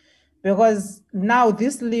here, because now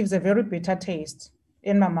this leaves a very bitter taste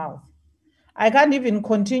in my mouth. I can't even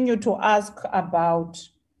continue to ask about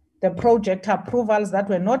the project approvals that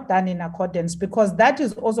were not done in accordance, because that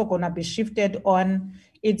is also going to be shifted on.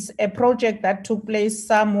 It's a project that took place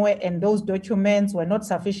somewhere and those documents were not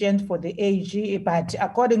sufficient for the AG, but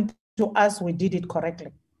according to us, we did it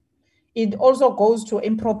correctly. It also goes to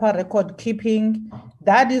improper record keeping.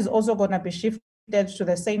 That is also going to be shifted to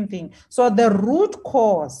the same thing. So the root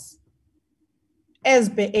cause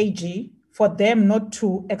as the AG for them not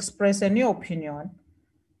to express any opinion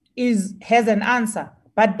has an answer.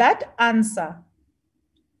 But that answer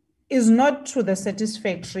is not to the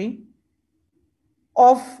satisfactory,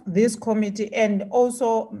 of this committee and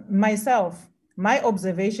also myself, my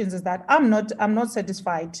observations is that I'm not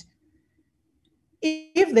satisfied.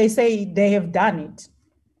 If they say they have done it,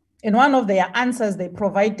 in one of their answers they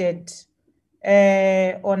provided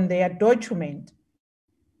on their document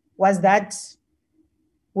was that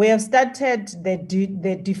we have started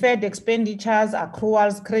the deferred expenditures,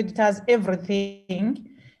 accruals, creditors, everything,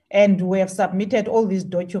 and we have submitted all these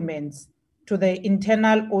documents to the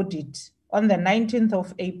internal audit on the 19th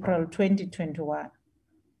of April, 2021.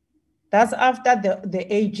 That's after the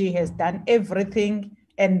AG has done everything,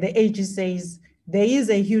 and the AG says there is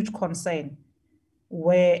a huge concern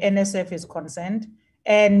where NSF is concerned,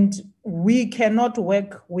 and we cannot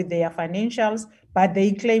work with their financials, but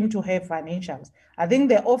they claim to have financials. I think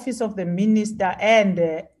the Office of the Minister and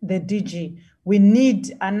the DG, we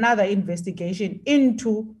need another investigation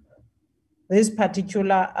into this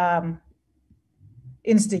particular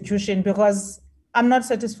institution, because I'm not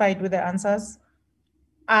satisfied with the answers.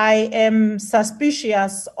 I am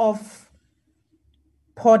suspicious of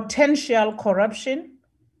potential corruption,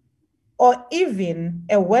 or even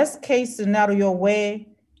a worst case scenario where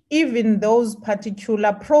even those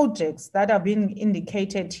particular projects that are being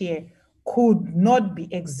indicated here could not be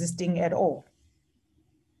existing at all.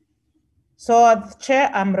 So,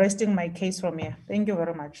 Chair, I'm resting my case from here. Thank you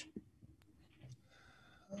very much.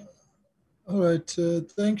 All right,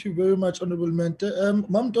 thank you very much, Honorable Mente.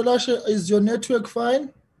 Mam Tolashe, is your network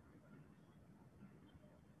fine?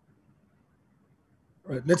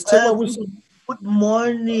 All right, let's take Good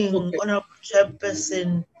morning, okay. Honorable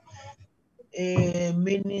Chairperson,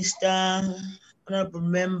 Minister, honorable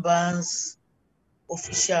members,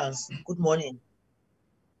 officials. Good morning.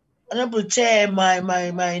 Honorable Chair,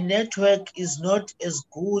 my network is not as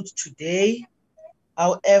good today.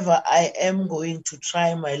 However, I am going to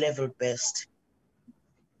try my level best.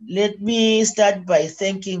 Let me start by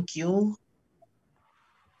thanking you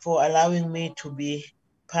for allowing me to be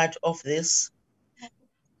part of this.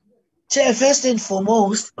 Chair, first and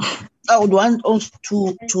foremost, I would want also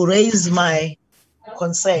to raise my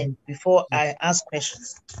concern before I ask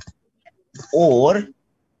questions, or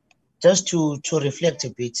just to reflect a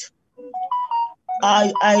bit.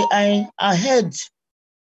 I heard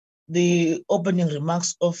the opening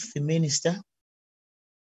remarks of the minister.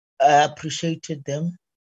 I appreciated them.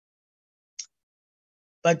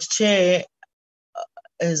 But Chair,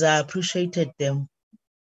 as I appreciated them,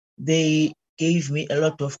 they gave me a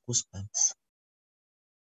lot of goosebumps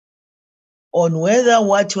on whether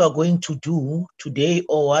what we are going to do today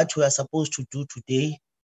or what we are supposed to do today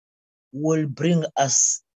will bring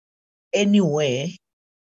us anywhere.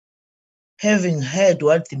 Having heard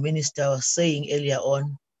what the minister was saying earlier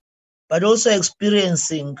on, but also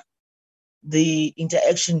experiencing the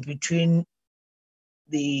interaction between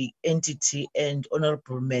the entity and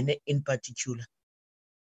Honorable Mene in particular,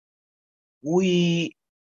 we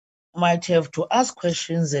might have to ask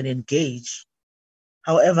questions and engage.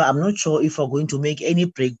 However, I'm not sure if we're going to make any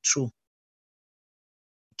breakthrough,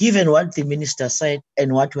 given what the minister said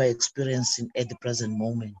and what we're experiencing at the present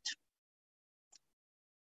moment.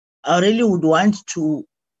 I really would want to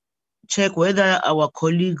check whether our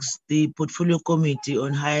colleagues, the Portfolio Committee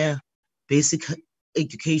on Higher Basic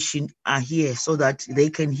Education, are here so that they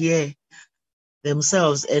can hear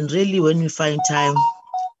themselves. And really, when we find time,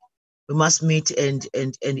 we must meet and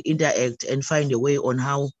interact and find a way on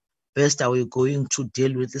how best are we going to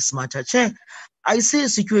deal with this matter. Chair, I see a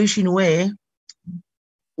situation where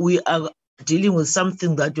we are dealing with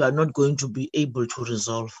something that we are not going to be able to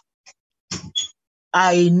resolve.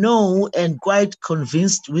 I know and quite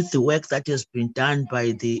convinced with the work that has been done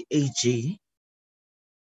by the AG,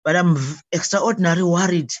 but I'm extraordinarily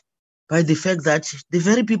worried by the fact that the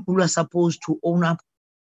very people who are supposed to own up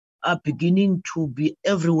are beginning to be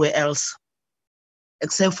everywhere else,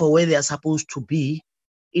 except for where they are supposed to be,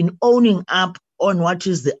 in owning up on what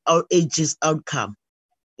is the AG's outcome,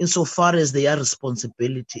 insofar as their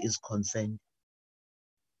responsibility is concerned.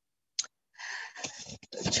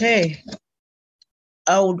 Chair,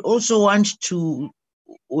 I would also want to,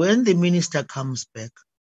 when the minister comes back,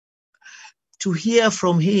 to hear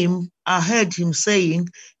from him. I heard him saying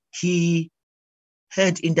he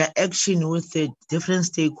had interaction with the different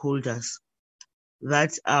stakeholders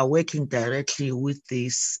that are working directly with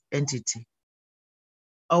this entity.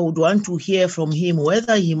 I would want to hear from him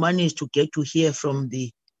whether he managed to get to hear from the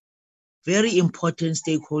very important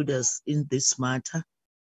stakeholders in this matter,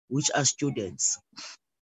 which are students,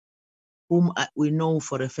 whom we know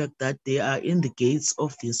for a fact that they are in the gates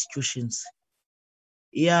of the institutions.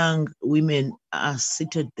 Young women are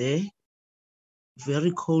seated there,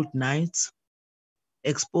 very cold nights,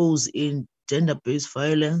 exposed in gender-based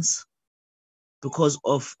violence because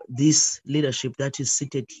of this leadership that is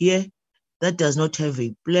seated here, that does not have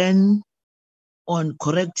a plan on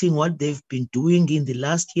correcting what they've been doing in the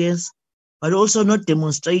last years, but also not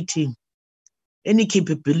demonstrating any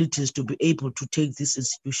capabilities to be able to take this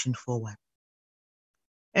institution forward.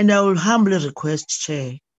 And I will humbly request,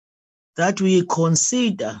 Chair, that we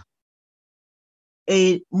consider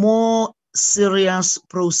a more serious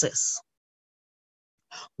process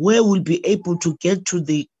where we'll be able to get to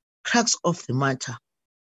the crux of the matter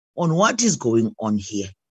on what is going on here.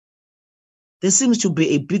 There seems to be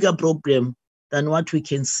a bigger problem than what we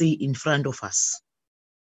can see in front of us.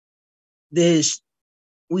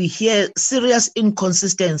 We hear serious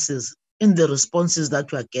inconsistencies in the responses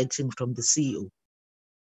that we are getting from the CEO.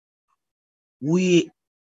 We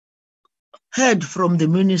heard from the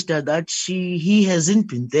minister that he hasn't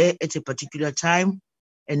been there at a particular time,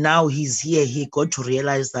 and now he's here. He got to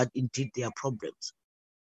realize that indeed there are problems.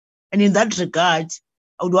 And in that regard,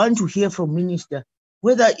 I would want to hear from Minister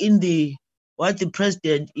whether in what the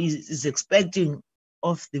president is expecting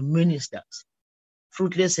of the ministers,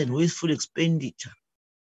 fruitless and wasteful expenditure,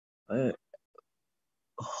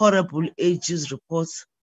 horrible ages reports,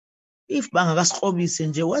 if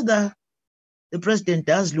whether the president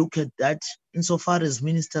does look at that insofar as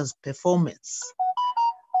ministers' performance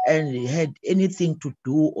and had anything to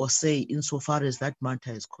do or say insofar as that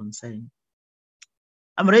matter is concerned.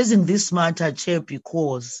 I'm raising this matter, Chair,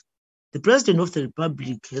 because the President of the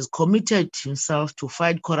Republic has committed himself to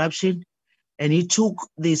fight corruption, and he took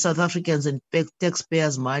the South Africans and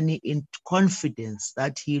taxpayers' money in confidence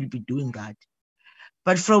that he'll be doing that.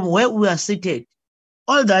 But from where we are seated,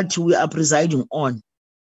 all that we are presiding on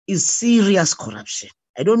is serious corruption.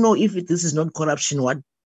 I don't know if this is not corruption, what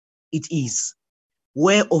it is,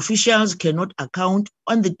 where officials cannot account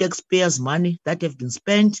on the taxpayers' money that have been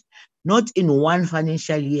spent, not in one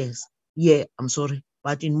financial year,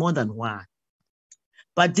 but in more than one.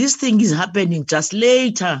 But this thing is happening just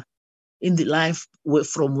later in the life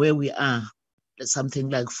from where we are, something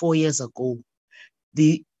like 4 years ago.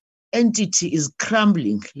 The entity is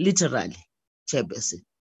crumbling, literally, Chairperson.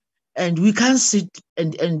 And we can't sit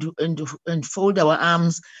and fold our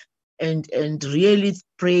arms and really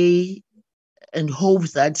pray and hope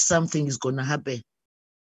that something is going to happen.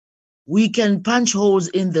 We can punch holes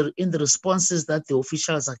in the responses that the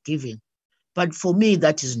officials are giving, but for me,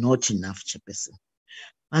 that is not enough, Chairperson.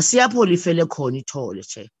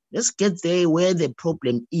 Let's get there where the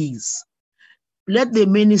problem is. Let the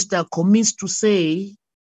minister commit to say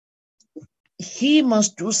he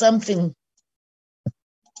must do something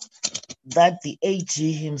that the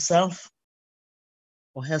AG himself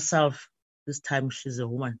or herself, this time she's a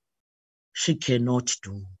woman, she cannot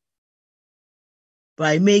do,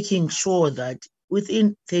 by making sure that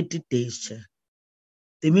within 30 days, Chair,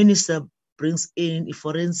 the minister brings in a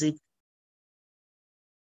forensic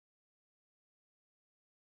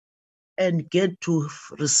and get to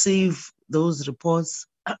receive those reports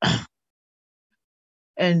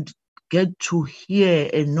and get to hear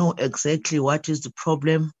and know exactly what is the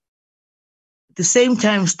problem. At the same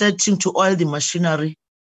time, starting to oil the machinery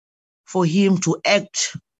for him to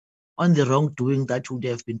act on the wrongdoing that would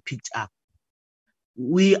have been picked up.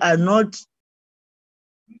 We are not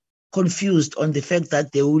confused on the fact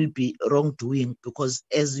that there will be wrongdoing, because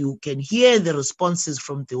as you can hear the responses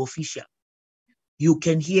from the official, you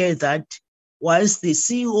can hear that whilst the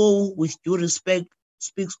CEO, with due respect,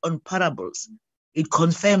 speaks on parables, it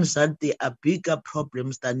confirms that there are bigger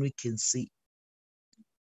problems than we can see.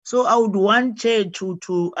 So I would want, Chair,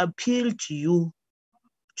 to appeal to you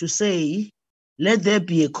to say, let there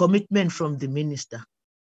be a commitment from the minister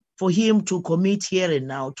for him to commit here and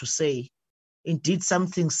now to say, indeed,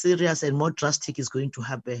 something serious and more drastic is going to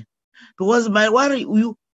happen. Because my worry,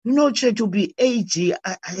 you know, Chair, to be AG,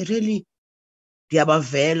 I really,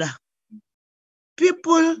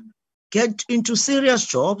 people get into serious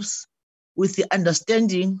jobs with the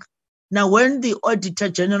understanding. Now, when the Auditor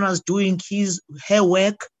General is doing her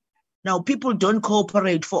work, now people don't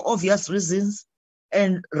cooperate for obvious reasons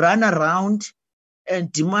and run around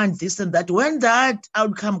and demand this and that. When that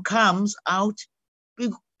outcome comes out,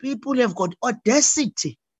 people have got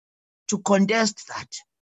audacity to contest that.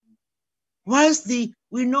 Whilst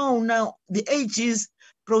we know now the AG's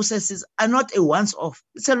processes are not a once-off,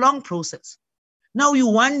 it's a long process. Now you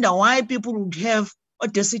wonder why people would have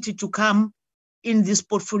audacity to come in this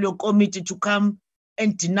portfolio committee to come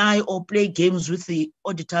and deny or play games with the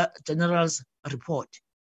Auditor General's report.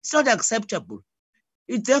 It's not acceptable.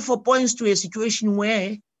 It therefore points to a situation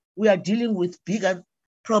where we are dealing with bigger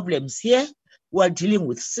problems here. We are dealing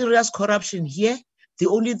with serious corruption here. The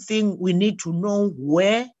only thing we need to know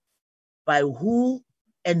where, by who,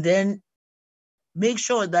 and then make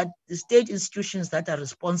sure that the state institutions that are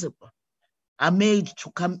responsible are made to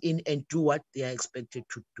come in and do what they are expected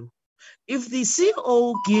to do. If the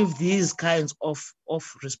CEO give these kinds of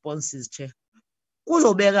responses, Chair,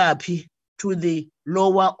 kuzobeka to the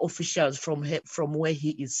lower officials from where he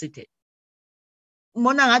is seated.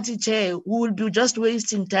 Monangati Chair, we will be just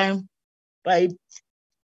wasting time by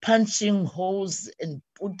punching holes and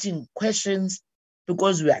putting questions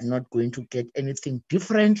because we are not going to get anything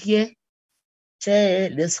different here. Chair,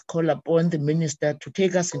 let's call upon the minister to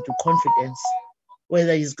take us into confidence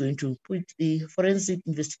whether he's going to put the forensic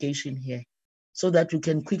investigation here so that we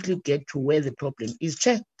can quickly get to where the problem is.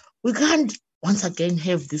 Chair, we can't once again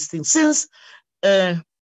have this thing. Since the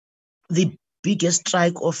biggest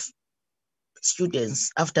strike of students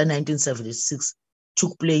after 1976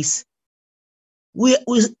 took place, we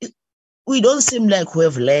don't seem like we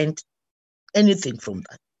have learned anything from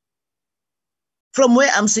that. From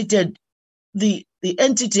where I'm seated, the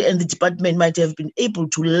entity and the department might have been able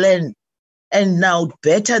to learn and now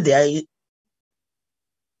better their,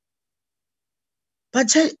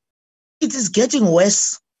 but it is getting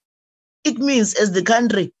worse. It means as the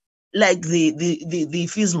country, like the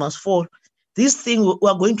fees must fall, this thing we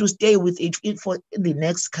are going to stay with it for the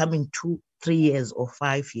next coming 2-3 years or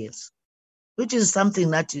 5 years, which is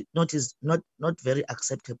something that is not very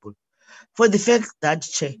acceptable. For the fact that,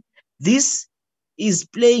 Chair, this is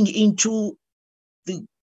playing into the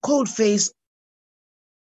cold face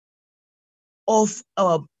of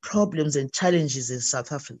our problems and challenges as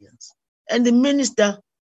South Africans. And the minister,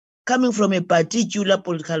 coming from a particular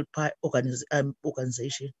political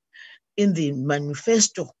organization, in the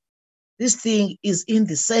manifesto, this thing is in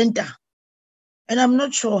the center. And I'm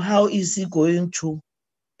not sure how is he going to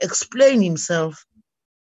explain himself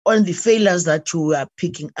on the failures that we are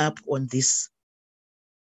picking up on this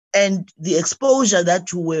and the exposure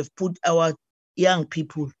that we have put our young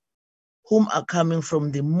people whom are coming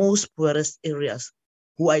from the most poorest areas,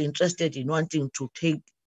 who are interested in wanting to take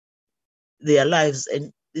their lives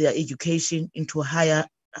and their education into higher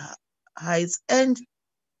heights, and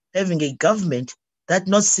having a government that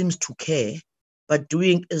not seems to care, but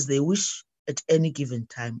doing as they wish at any given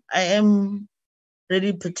time. I am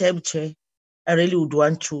really perturbed, Chair. I really would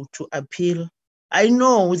want to appeal. I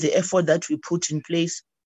know the effort that we put in place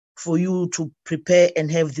for you to prepare and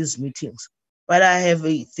have these meetings, but I have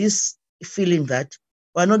this feeling that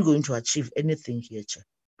we're not going to achieve anything here, Chair.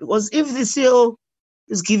 Because if the CEO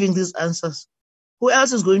is giving these answers, who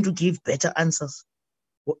else is going to give better answers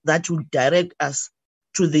that will direct us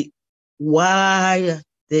to the why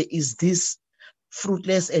there is this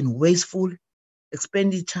fruitless and wasteful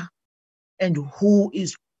expenditure, and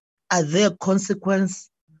are there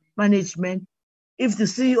consequence management? If the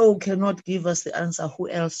CEO cannot give us the answer, who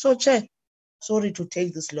else? So, Chair, sorry to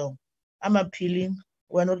take this long. I'm appealing.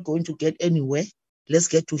 We're not going to get anywhere. Let's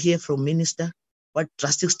get to hear from Minister. What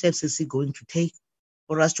drastic steps is he going to take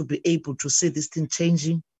for us to be able to see this thing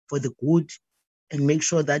changing for the good, and make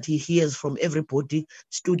sure that he hears from everybody,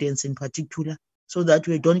 students in particular, so that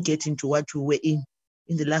we don't get into what we were in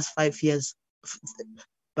the last 5 years.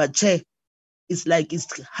 But, Chair, it's like it's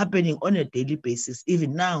happening on a daily basis.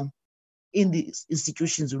 Even now, in the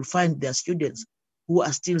institutions, you'll find their students who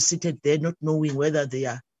are still seated there, not knowing whether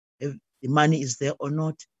the money is there or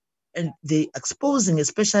not. And they're exposing,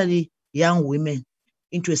 especially young women,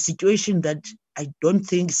 into a situation that I don't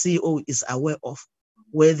think CEO is aware of,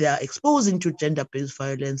 where they are exposing to gender-based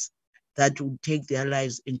violence that would take their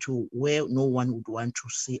lives into where no one would want to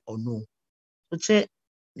see or know. So, Chair,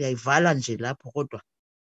 ndiyayivala nje lapho kodwa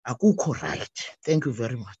akukho right. Thank you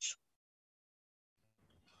very much.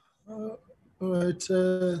 All right.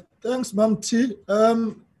 Thanks, Mam T.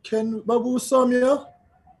 Can Babu Samia?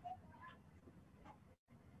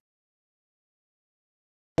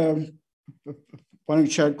 Morning,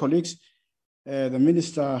 Chair, colleagues, the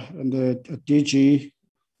Minister and the DG,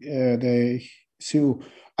 the CEO.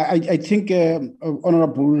 I think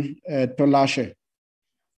Honorable Tolashe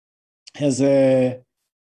has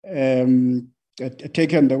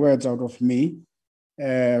taken the words out of me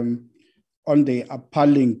on the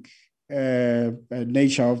appalling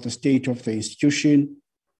nature of the state of the institution,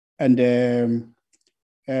 and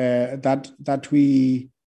that we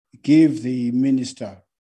give the minister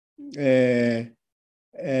a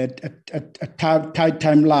tight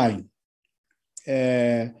timeline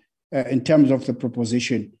in terms of the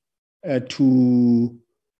proposition to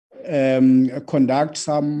conduct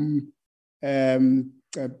some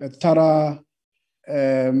thorough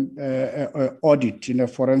audit in a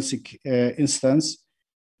forensic instance,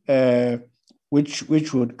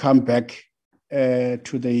 which would come back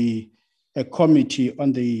to the committee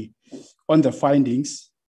on the findings,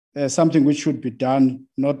 something which should be done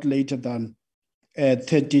not later than a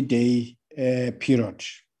 30-day period.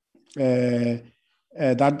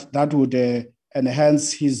 That would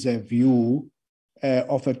enhance his view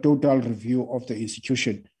of a total review of the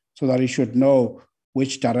institution, so that he should know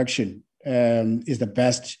which direction is the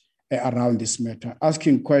best around this matter.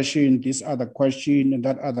 Asking question, this other question, and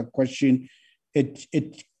that other question,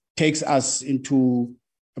 it takes us into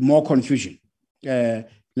more confusion.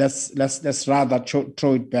 Let's rather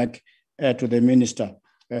throw it back to the minister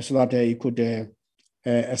so that he could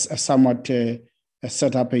somewhat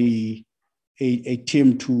set up a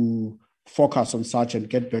team to focus on such and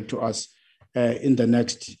get back to us in the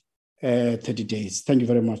next 30 days. Thank you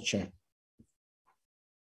very much, Chair.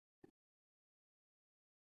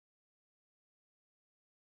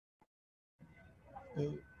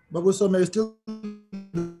 Babu Some, still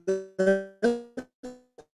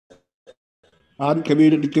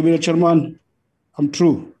Kabir Chairman, I'm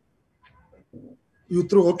through. You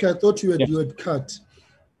through? Okay, I thought you had cut.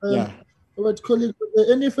 Yeah. All right, colleagues,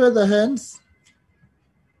 any further hands?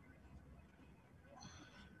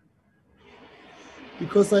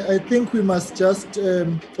 Because I think we must just,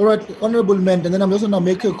 all right, Honorable Mente, and then I'm just going to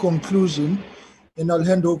make a conclusion and I'll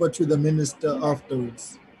hand over to the minister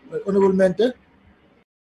afterwards. Honorable Mente.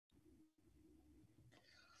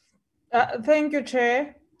 Thank you,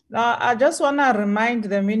 Chair. Now, I just want to remind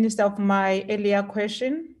the minister of my earlier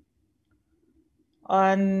question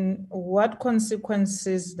on what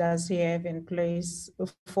consequences does he have in place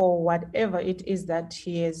for whatever it is that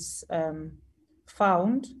he has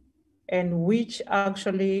found, and which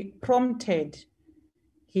actually prompted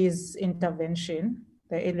his intervention,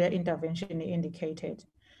 the earlier intervention he indicated.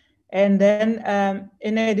 And then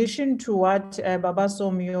in addition to what Baba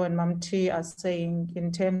Somio and Mamti are saying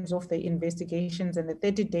in terms of the investigations and the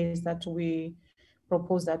 30 days that we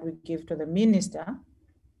propose that we give to the minister,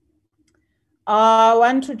 I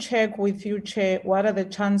want to check with you, Chair, what are the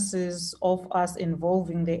chances of us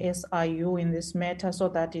involving the SIU in this matter so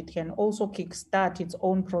that it can also kickstart its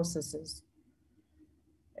own processes?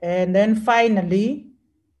 And then finally,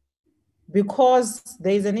 because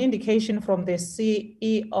there's an indication from the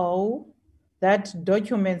CEO that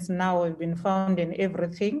documents now have been found in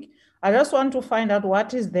everything, I just want to find out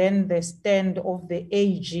what is then the stand of the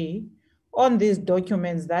AG on these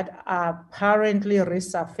documents that are apparently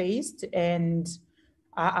resurfaced, and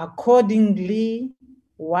are accordingly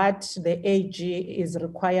what the AG is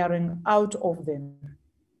requiring out of them.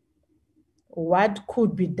 What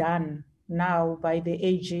could be done now by the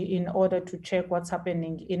AG in order to check what's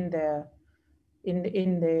happening in the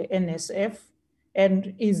NSF?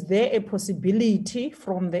 And is there a possibility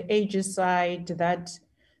from the AG side that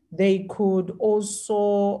they could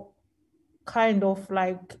also kind of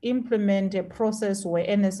like implement a process where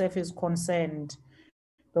NSF is concerned?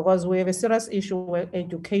 Because we have a serious issue where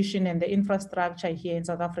education and the infrastructure here in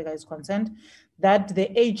South Africa is concerned, that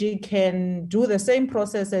the AG can do the same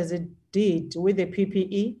process as it did with the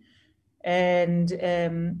PPE and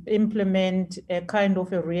implement a kind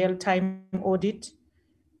of a real-time audit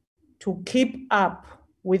to keep up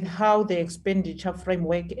with how the expenditure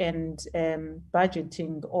framework and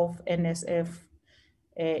budgeting of NSF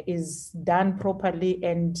is done properly,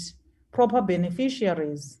 and proper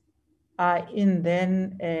beneficiaries are in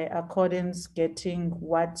then accordance getting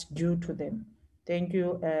what's due to them. Thank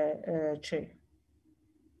you, Chair.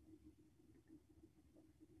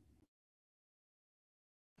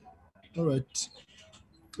 All right.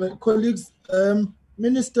 Well, colleagues,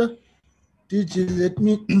 Minister DG, let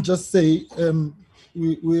me just say,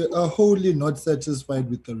 we are wholly not satisfied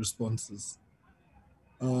with the responses.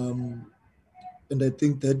 And I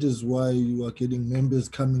think that is why you are getting members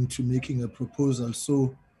coming to making a proposal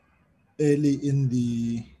so early in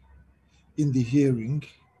the hearing.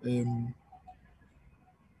 And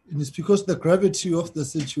it's because the gravity of the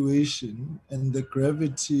situation and the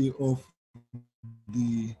gravity of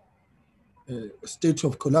the state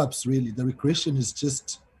of collapse, really, the regression is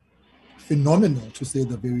just phenomenal, to say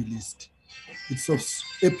the very least. It's of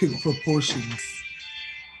epic proportions,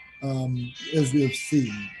 as we have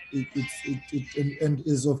seen. And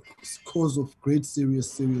is of cause of great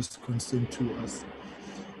serious concern to us.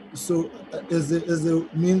 So as a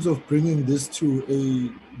means of bringing this to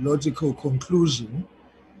a logical conclusion,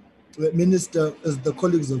 Minister, as the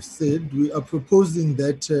colleagues have said, we are proposing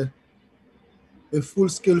that a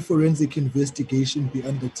full-scale forensic investigation be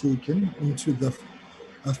undertaken into the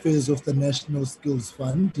affairs of the National Skills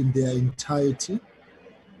Fund in their entirety,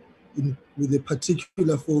 with a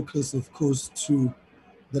particular focus, of course, to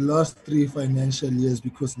the last 3 financial years,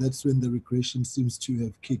 because that's when the regression seems to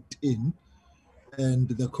have kicked in, and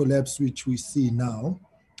the collapse which we see now,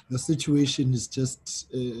 the situation is just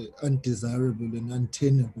undesirable and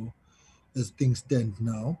untenable as things stand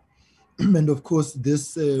now. And of course,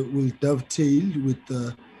 this will dovetail with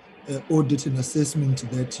the audit and assessment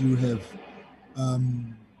that you have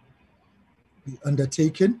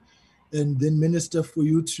undertaken. And then, Minister, for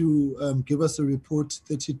you to give us a report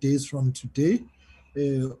 30 days from today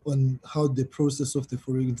on how the process of the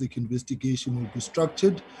forensic investigation will be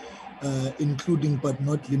structured, including but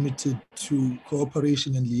not limited to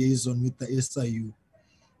cooperation and liaison with the SIU,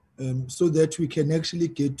 so that we can actually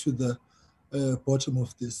get to the bottom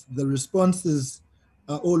of this. The responses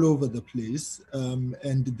are all over the place,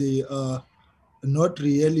 and they are not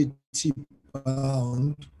reality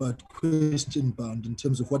bound, but question bound in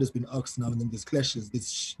terms of what has been asked now, and then there's clashes,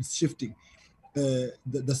 it's shifting.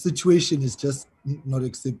 The situation is just not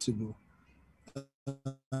acceptable.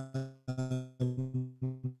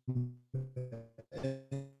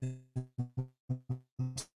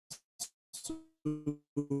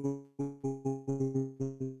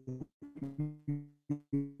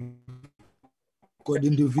 Got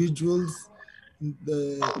individuals,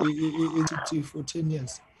 the entity for 10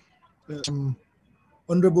 years.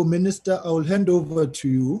 Honorable Minister, I will hand over to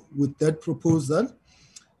you with that proposal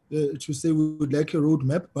to say we would like a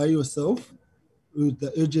roadmap by yourself with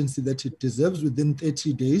the urgency that it deserves within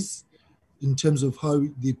 30 days in terms of how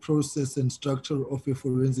the process and structure of a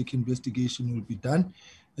forensic investigation will be done.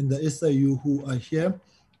 And the SIU who are here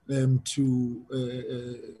to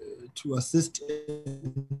assist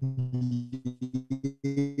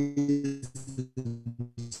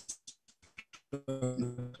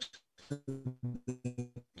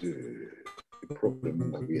the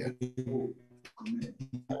problem that we have.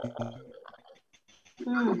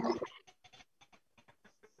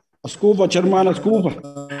 Ascuva, Chairman, Ascuva.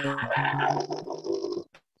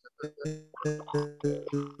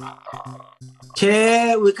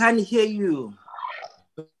 Chair, we can't hear you.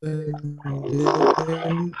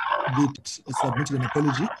 Submitted an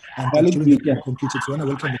apology and completed. So I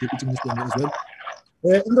welcome the Deputy Minister as well.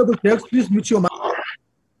 Honorable Dex, please mute your mic.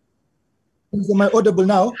 Am I audible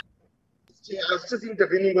now? I was just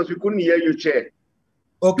intervening because we couldn't hear you, Chair.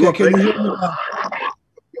 Okay, can you hear me now?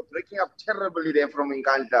 You're breaking up terribly there from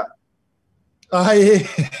Nkandla. I'm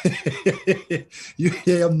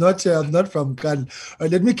not from Khan.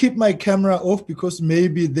 Let me keep my camera off because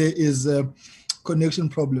maybe there is a connection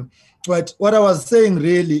problem. But what I was saying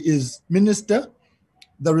really is, Minister,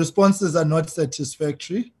 the responses are not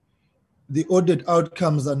satisfactory. The audit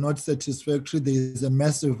outcomes are not satisfactory. There is a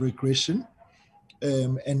massive regression,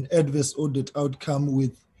 an adverse audit outcome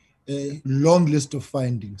with a long list of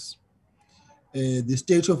findings. The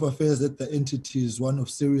state of affairs at the entity is one of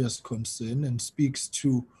serious concern and speaks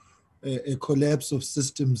to a collapse of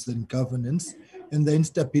systems and governance, and the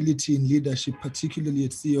instability in leadership, particularly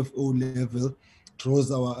at CFO level,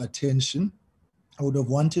 draws our attention. I would have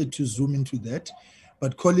wanted to zoom into that,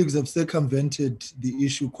 but colleagues have circumvented the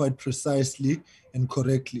issue quite precisely and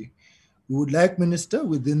correctly. We would like, Minister,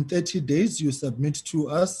 within 30 days, you submit to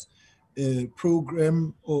us a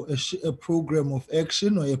program or a program of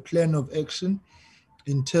action or a plan of action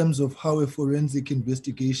in terms of how a forensic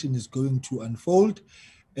investigation is going to unfold,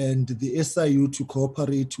 and the SIU to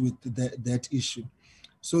cooperate with that issue,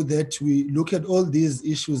 so that we look at all these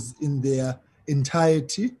issues in their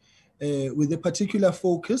entirety with a particular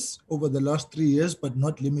focus over the last 3 years, but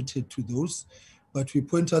not limited to those. But we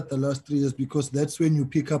point out the last 3 years because that's when you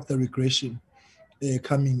pick up the regression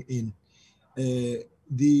coming in.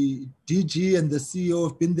 The DG and the CEO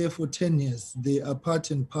have been there for 10 years. They are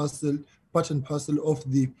part and parcel of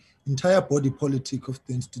the entire body politic of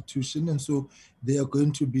the institution. And so they are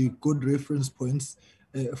going to be good reference points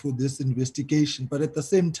for this investigation. But at the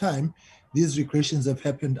same time, these regressions have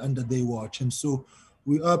happened under their watch. And so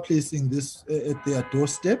we are placing this at their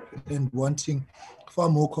doorstep and wanting far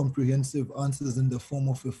more comprehensive answers in the form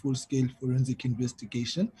of a full-scale forensic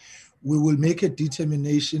investigation. We will make a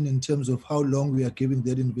determination in terms of how long we are giving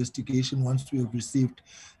that investigation once we have received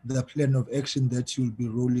the plan of action that you'll be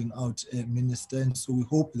rolling out, Minister. And so we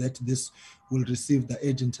hope that this will receive the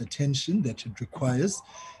urgent attention that it requires.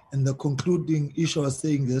 And the concluding issue, I was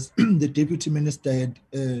saying this, the Deputy Minister had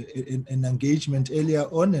an engagement earlier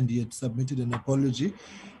on, and he had submitted an apology.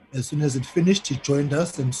 As soon as it finished, he joined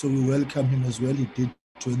us, and so we welcome him as well. He did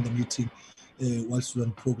join the meeting whilst we were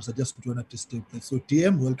on progress. I just don't want to disturb that. So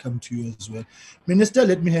DM, welcome to you as well. Minister,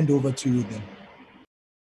 let me hand over to you then.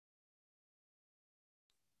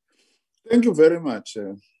 Thank you very much,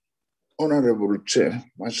 Honorable Chair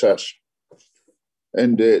Mashash.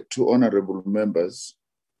 and to honorable members.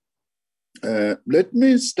 Let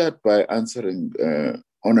me start by answering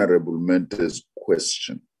Honorable Mente's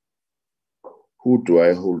question. Who do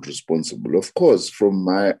I hold responsible? Of course, from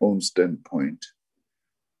my own standpoint,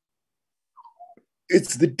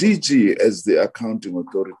 it's the DG as the accounting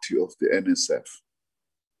authority of the NSF.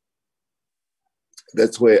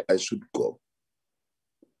 That's where I should go.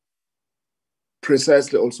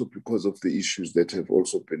 Precisely also because of the issues that have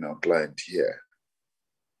also been outlined here.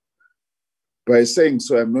 By saying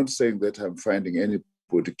so, I'm not saying that I'm finding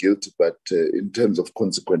anybody guilty, but in terms of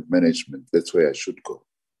consequent management, that's where I should go.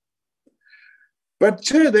 But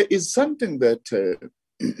Chair, there is something that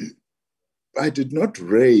I did not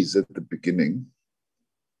raise at the beginning,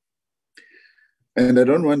 and I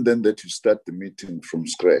don't want then that you start the meeting from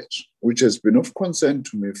scratch, which has been of concern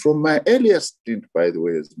to me from my earliest stint, by the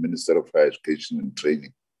way, as Minister of Higher Education and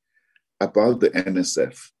Training, about the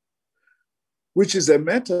NSF, which is a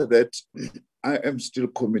matter that I am still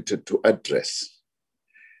committed to address,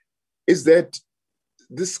 is that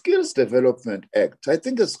the Skills Development Act, I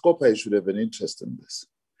think as SCOPA should have an interest in this.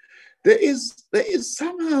 There is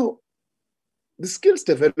somehow, the Skills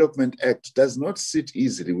Development Act does not sit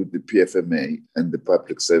easily with the PFMA and the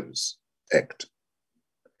Public Service Act.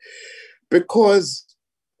 Because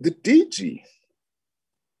the DG,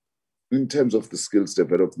 in terms of the Skills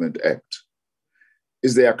Development Act,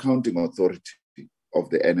 is the accounting authority of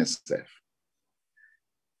the NSF.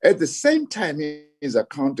 At the same time, he is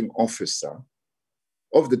accounting officer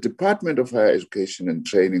of the Department of Higher Education and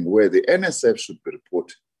Training, where the NSF should be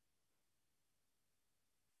reporting.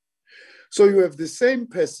 So you have the same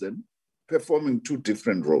person performing two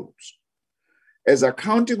different roles, as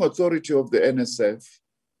accounting authority of the NSF,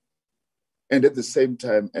 and at the same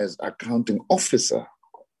time as accounting officer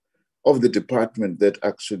of the department that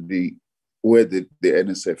actually, where the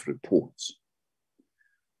NSF reports.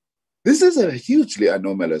 This is a hugely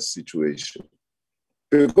anomalous situation,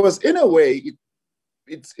 because in a way,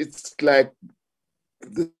 it's like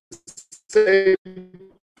the same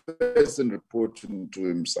person reporting to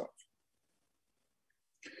himself.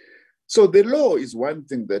 So the law is one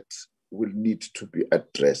thing that will need to be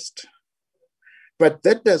addressed. But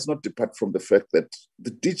that does not depart from the fact that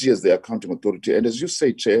the DG is the accounting authority. And as you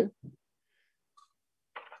say, Chair,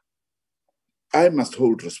 I must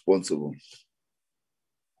hold responsible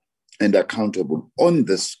and accountable on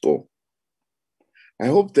this score. I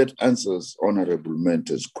hope that answers Honorable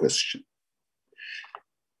Mente's question.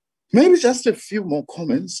 Maybe just a few more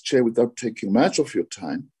comments, Chair, without taking much of your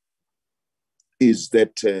time, is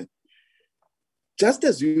that just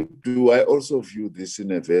as you do, I also view this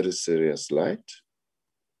in a very serious light.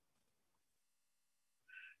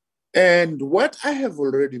 And what I have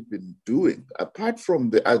already been doing, apart from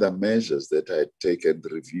the other measures that I had taken the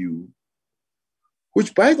review,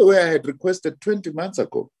 which, by the way, I had requested 20 months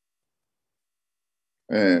ago,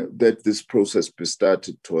 that this process be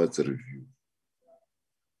started towards a review.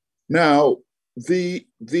 Now, the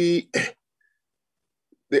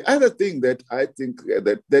other thing that I think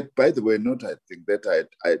that by the way, not I think that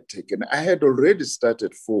I had taken, I had already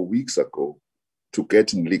started 4 weeks ago to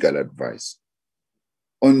getting legal advice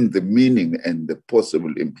on the meaning and the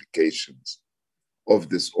possible implications of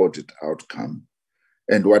this audit outcome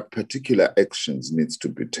and what particular actions needs to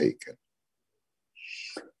be taken.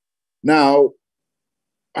 Now,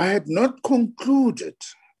 I had not concluded,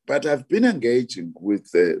 but I've been engaging with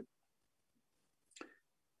the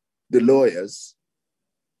lawyers,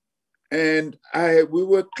 and we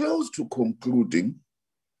were close to concluding,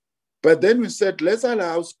 but then we said, let's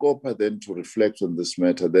allow SCOPA then to reflect on this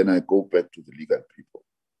matter. Then I go back to the legal people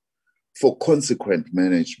for consequent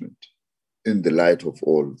management in the light of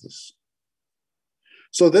all of this.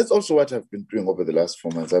 So that's also what I've been doing over the last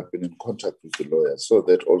 4 months. I've been in contact with the lawyers so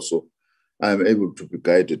that also I'm able to be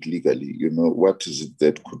guided legally, you know, what is it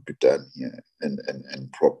that could be done here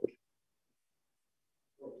and properly.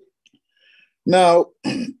 Now,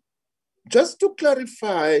 just to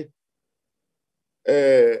clarify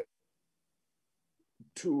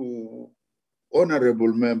to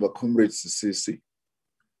Honorable Member Comrade Sisisi,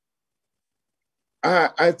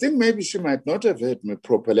 I think maybe she might not have heard me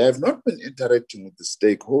properly. I've not been interacting with the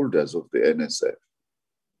stakeholders of the NSF.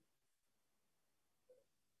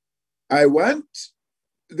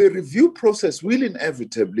 The review process will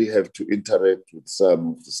inevitably have to interact with some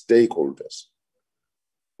of the stakeholders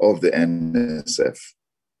of the NSF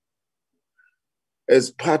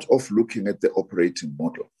as part of looking at the operating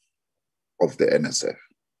model of the NSF.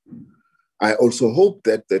 I also hope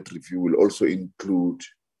that that review will also include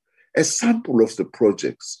a sample of the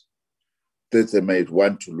projects that they might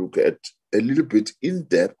want to look at a little bit in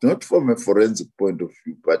depth, not from a forensic point of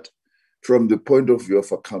view, but from the point of view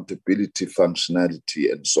of accountability,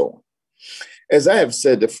 functionality, and so on. As I have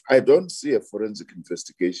said, I don't see a forensic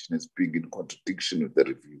investigation as being in contradiction with the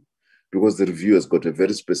review, because the review has got a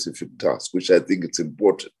very specific task, which I think it's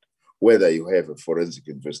important, whether you have a forensic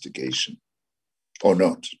investigation or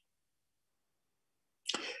not.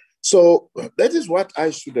 So that is what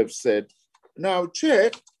I should have said. Now,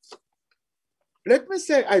 Chair, let me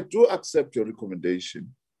say I do accept your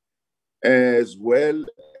recommendation, as well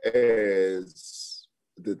as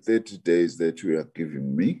the 30 days that you are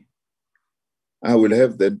giving me. I will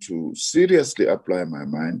have then to seriously apply my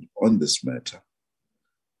mind on this matter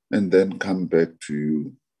and then come back to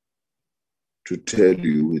you to tell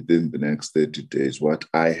you within the next 30 days what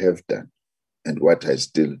I have done and what I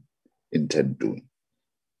still intend doing.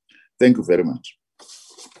 Thank you very much.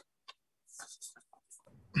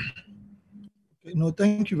 No,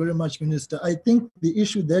 thank you very much, Minister. I think the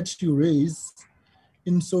issue that you raise,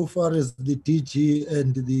 insofar as the DG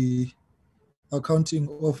and the accounting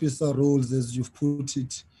officer roles, as you've put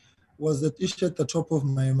it, was that issue at the top of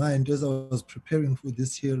my mind as I was preparing for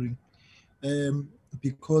this hearing,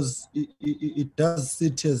 because it does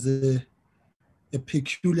sit as a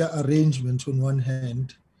peculiar arrangement on one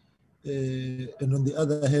hand, and on the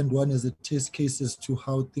other hand, one is a test case as to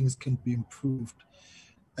how things can be improved.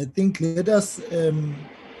 I think let us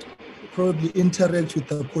probably interact with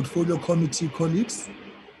the portfolio committee colleagues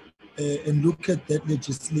and look at that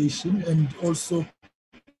legislation, and also,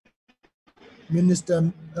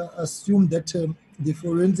 Minister, assume that the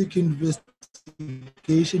forensic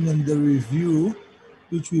investigation and the review,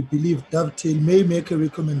 which we believe dovetail, may make a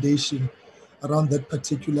recommendation around that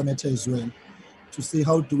particular matter as well, to say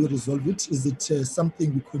how do we resolve it? Is it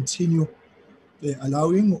something we continue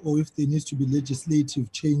allowing, or if there needs to be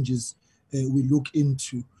legislative changes we look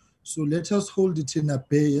into? So let us hold it in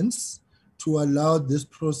abeyance to allow these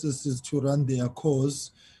processes to run their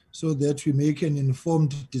course, so that we make an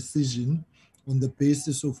informed decision on the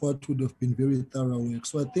basis of what would have been very thorough work.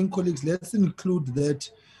 So I think, colleagues, let's include that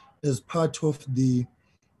as part of the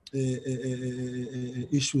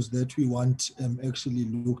issues that we want actually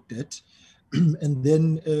looked at. And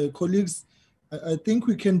then, colleagues, I think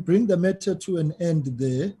we can bring the matter to an end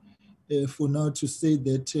there for now, to say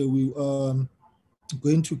that we are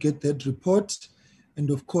going to get that report. And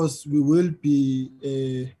of course, we will be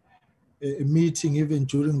a meeting even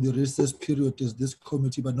during the recess period as this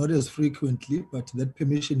committee, but not as frequently, but that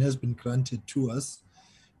permission has been granted to us,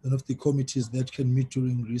 one of the committees that can meet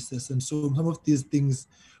during recess. And so some of these things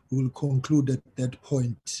we will conclude at that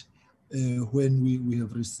point when we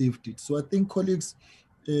have received it. So I think, colleagues,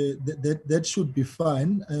 that should be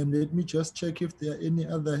fine. Let me just check if there are any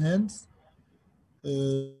other hands.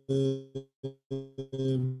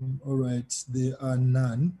 All right, there are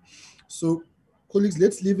none. So, colleagues,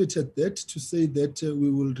 let's leave it at that, to say that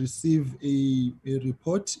we will receive a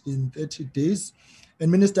report in 30 days.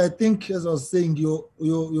 And Minister, I think, as I was saying, your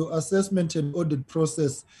assessment and audit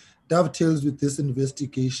process dovetails with this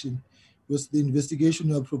investigation, because the investigation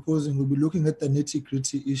you are proposing will be looking at the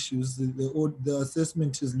nitty-gritty issues. The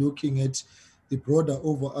assessment is looking at the broader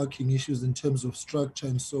overarching issues in terms of structure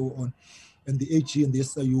and so on. And the AG and the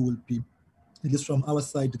SIU will be, at least from our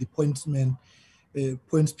side, the pointsmen,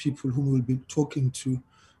 points people whom we'll be talking to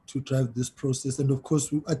drive this process. And of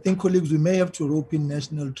course, I think, colleagues, we may have to rope in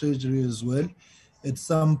National Treasury as well at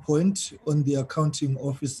some point on the accounting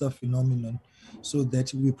officer phenomenon, so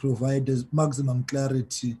that we provide maximum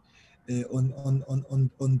clarity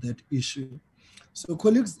on that issue. So,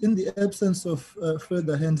 colleagues, in the absence of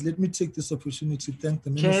further hands, let me take this opportunity to thank the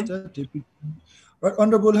Minister, Deputy. Right,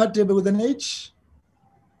 Honorable Hadebe with an H.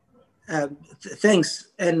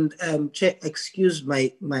 Thanks, and Chair, excuse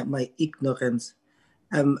my ignorance.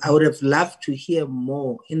 I would have loved to hear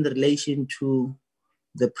more in relation to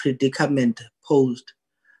the predicament posed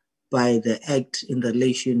by the Act in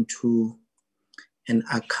relation to an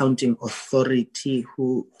accounting authority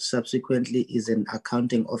who subsequently is an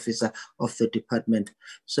accounting officer of the department,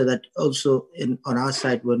 so that also on our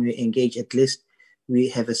side, when we engage, at least we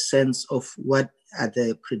have a sense of what are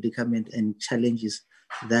the predicament and challenges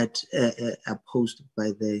that are posed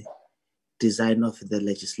by the design of the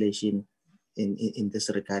legislation in this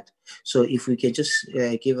regard. So if we can just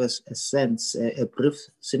give us a sense, a brief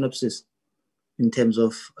synopsis in terms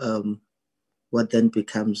of what then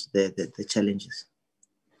becomes the challenges.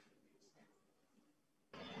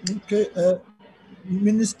 Okay,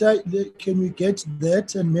 Minister, can we get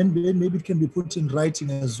that, and maybe it can be put in writing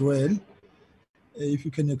as well, if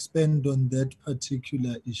you can expand on that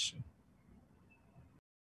particular issue?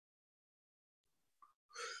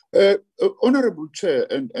 Honorable Chair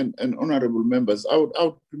and honorable members, I would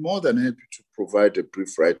be more than happy to provide a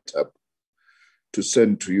brief write-up to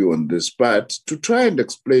send to you on this, but to try and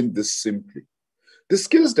explain this simply. The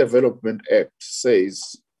Skills Development Act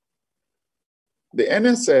says the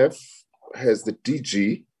NSF has the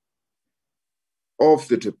DG of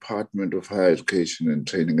the Department of Higher Education and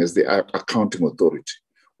Training as the accounting authority,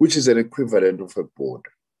 which is an equivalent of a board.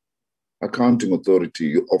 Accounting authority,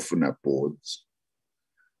 you often have boards.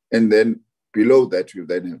 And then below that, you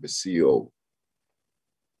then have a CEO.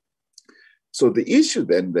 So the issue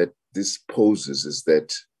then that this poses is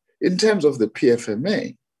that in terms of the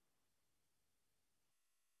PFMA,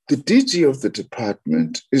 the DG of the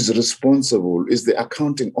department is responsible, is the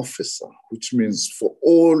accounting officer, which means for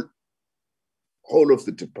whole of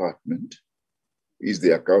the department is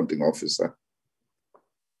the accounting officer,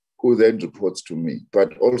 who then reports to me,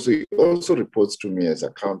 but he also reports to me as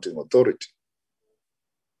accounting authority,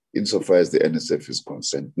 insofar as the NSF is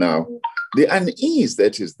concerned. Now, the unease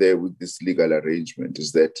that is there with this legal arrangement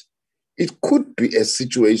is that it could be a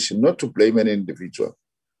situation, not to blame an individual,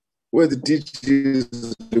 where the DG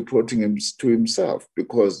is reporting to himself,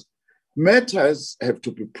 because matters have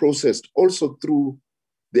to be processed also through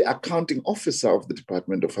the accounting officer of the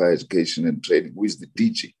Department of Higher Education and Training, who is the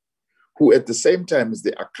DG, who at the same time is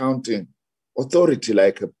the accounting authority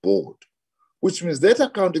like a board, which means that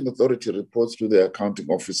accounting authority reports to the accounting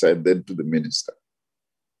officer and then to the minister.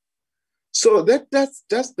 So that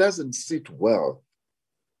just doesn't sit well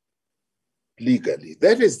legally.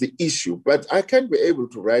 That is the issue, but I can be able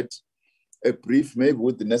to write a brief, maybe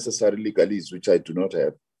with the necessary legalese, which I do not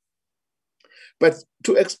have. But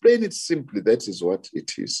to explain it simply, that is what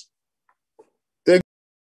it is. Thank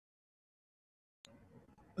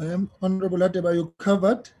you. Honorable Ateba, you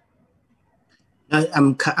covered?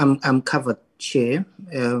 I'm covered, Chair.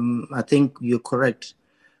 I think you're correct.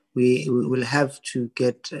 We will have to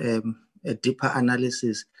get a deeper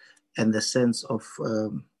analysis and the sense of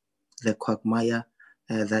the quagmire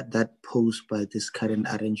that posed by this current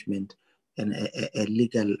arrangement, and a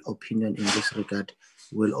legal opinion in this regard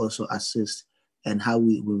will also assist and how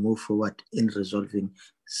we move forward in resolving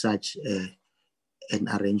such an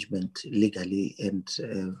arrangement legally and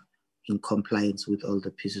in compliance with all the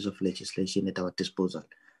pieces of legislation at our disposal.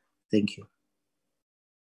 Thank you.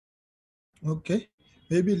 Okay,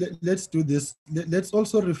 maybe let's do this. Let's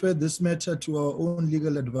also refer this matter to our own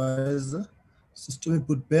legal advisor. Sister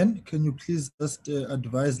Ben, can you please just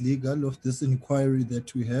advise legal of this inquiry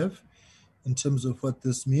that we have in terms of what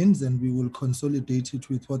this means, and we will consolidate it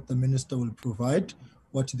with what the minister will provide,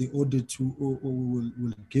 what the audit will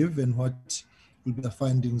give, and what will be the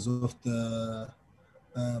findings of the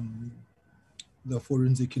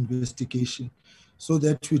forensic investigation, so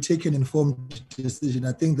that we take an informed decision.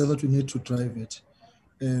 I think that's what we need to drive it,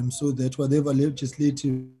 so that whatever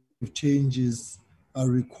legislative changes are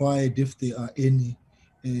required, if there are any,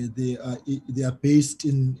 they are based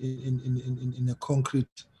in a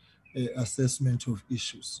concrete assessment of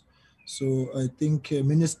issues. So I think,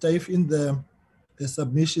 Minister, if in the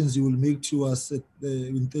submissions you will make to us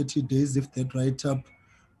in 30 days, if that write-up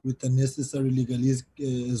with the necessary legalese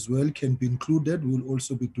as well can be included, we'll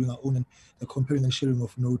also be doing our own, and the comparing and sharing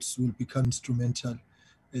of notes will become instrumental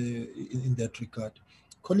in that regard.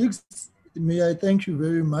 Colleagues, may I thank you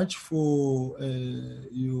very much for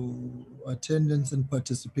your attendance and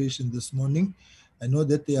participation this morning. I know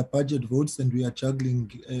that there are budget votes and we are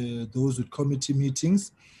juggling those with committee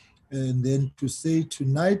meetings. And then to say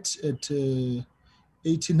tonight at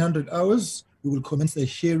 1800 hours, we will commence a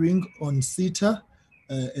hearing on CETA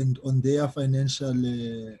and on their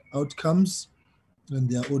financial outcomes and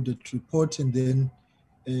their audit report. And then,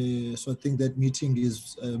 so I think that meeting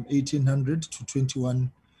is 1800 to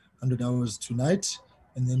 2100 hours tonight,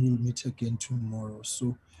 and then we'll meet again tomorrow.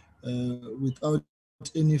 So without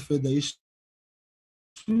any further issue,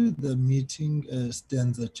 the meeting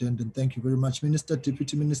stands adjourned. And thank you very much, Minister,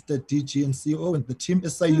 Deputy Minister, DG and CEO, and the team,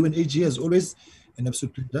 SIU and AG, as always, an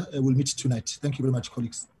absolute pleasure. We'll meet tonight. Thank you very much,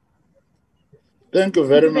 colleagues. Thank you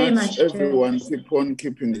very much, everyone. Keep on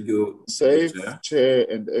keeping you safe, Chair,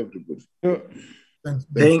 and everybody.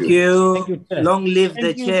 Thank you. Long live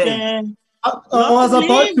the chair. I was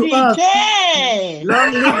about to ask.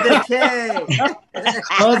 Long live the chair.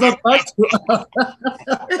 I was about to ask.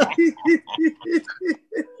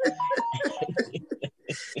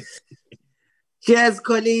 Cheers,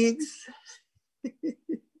 colleagues.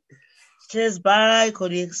 Cheers, bye,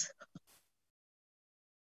 colleagues.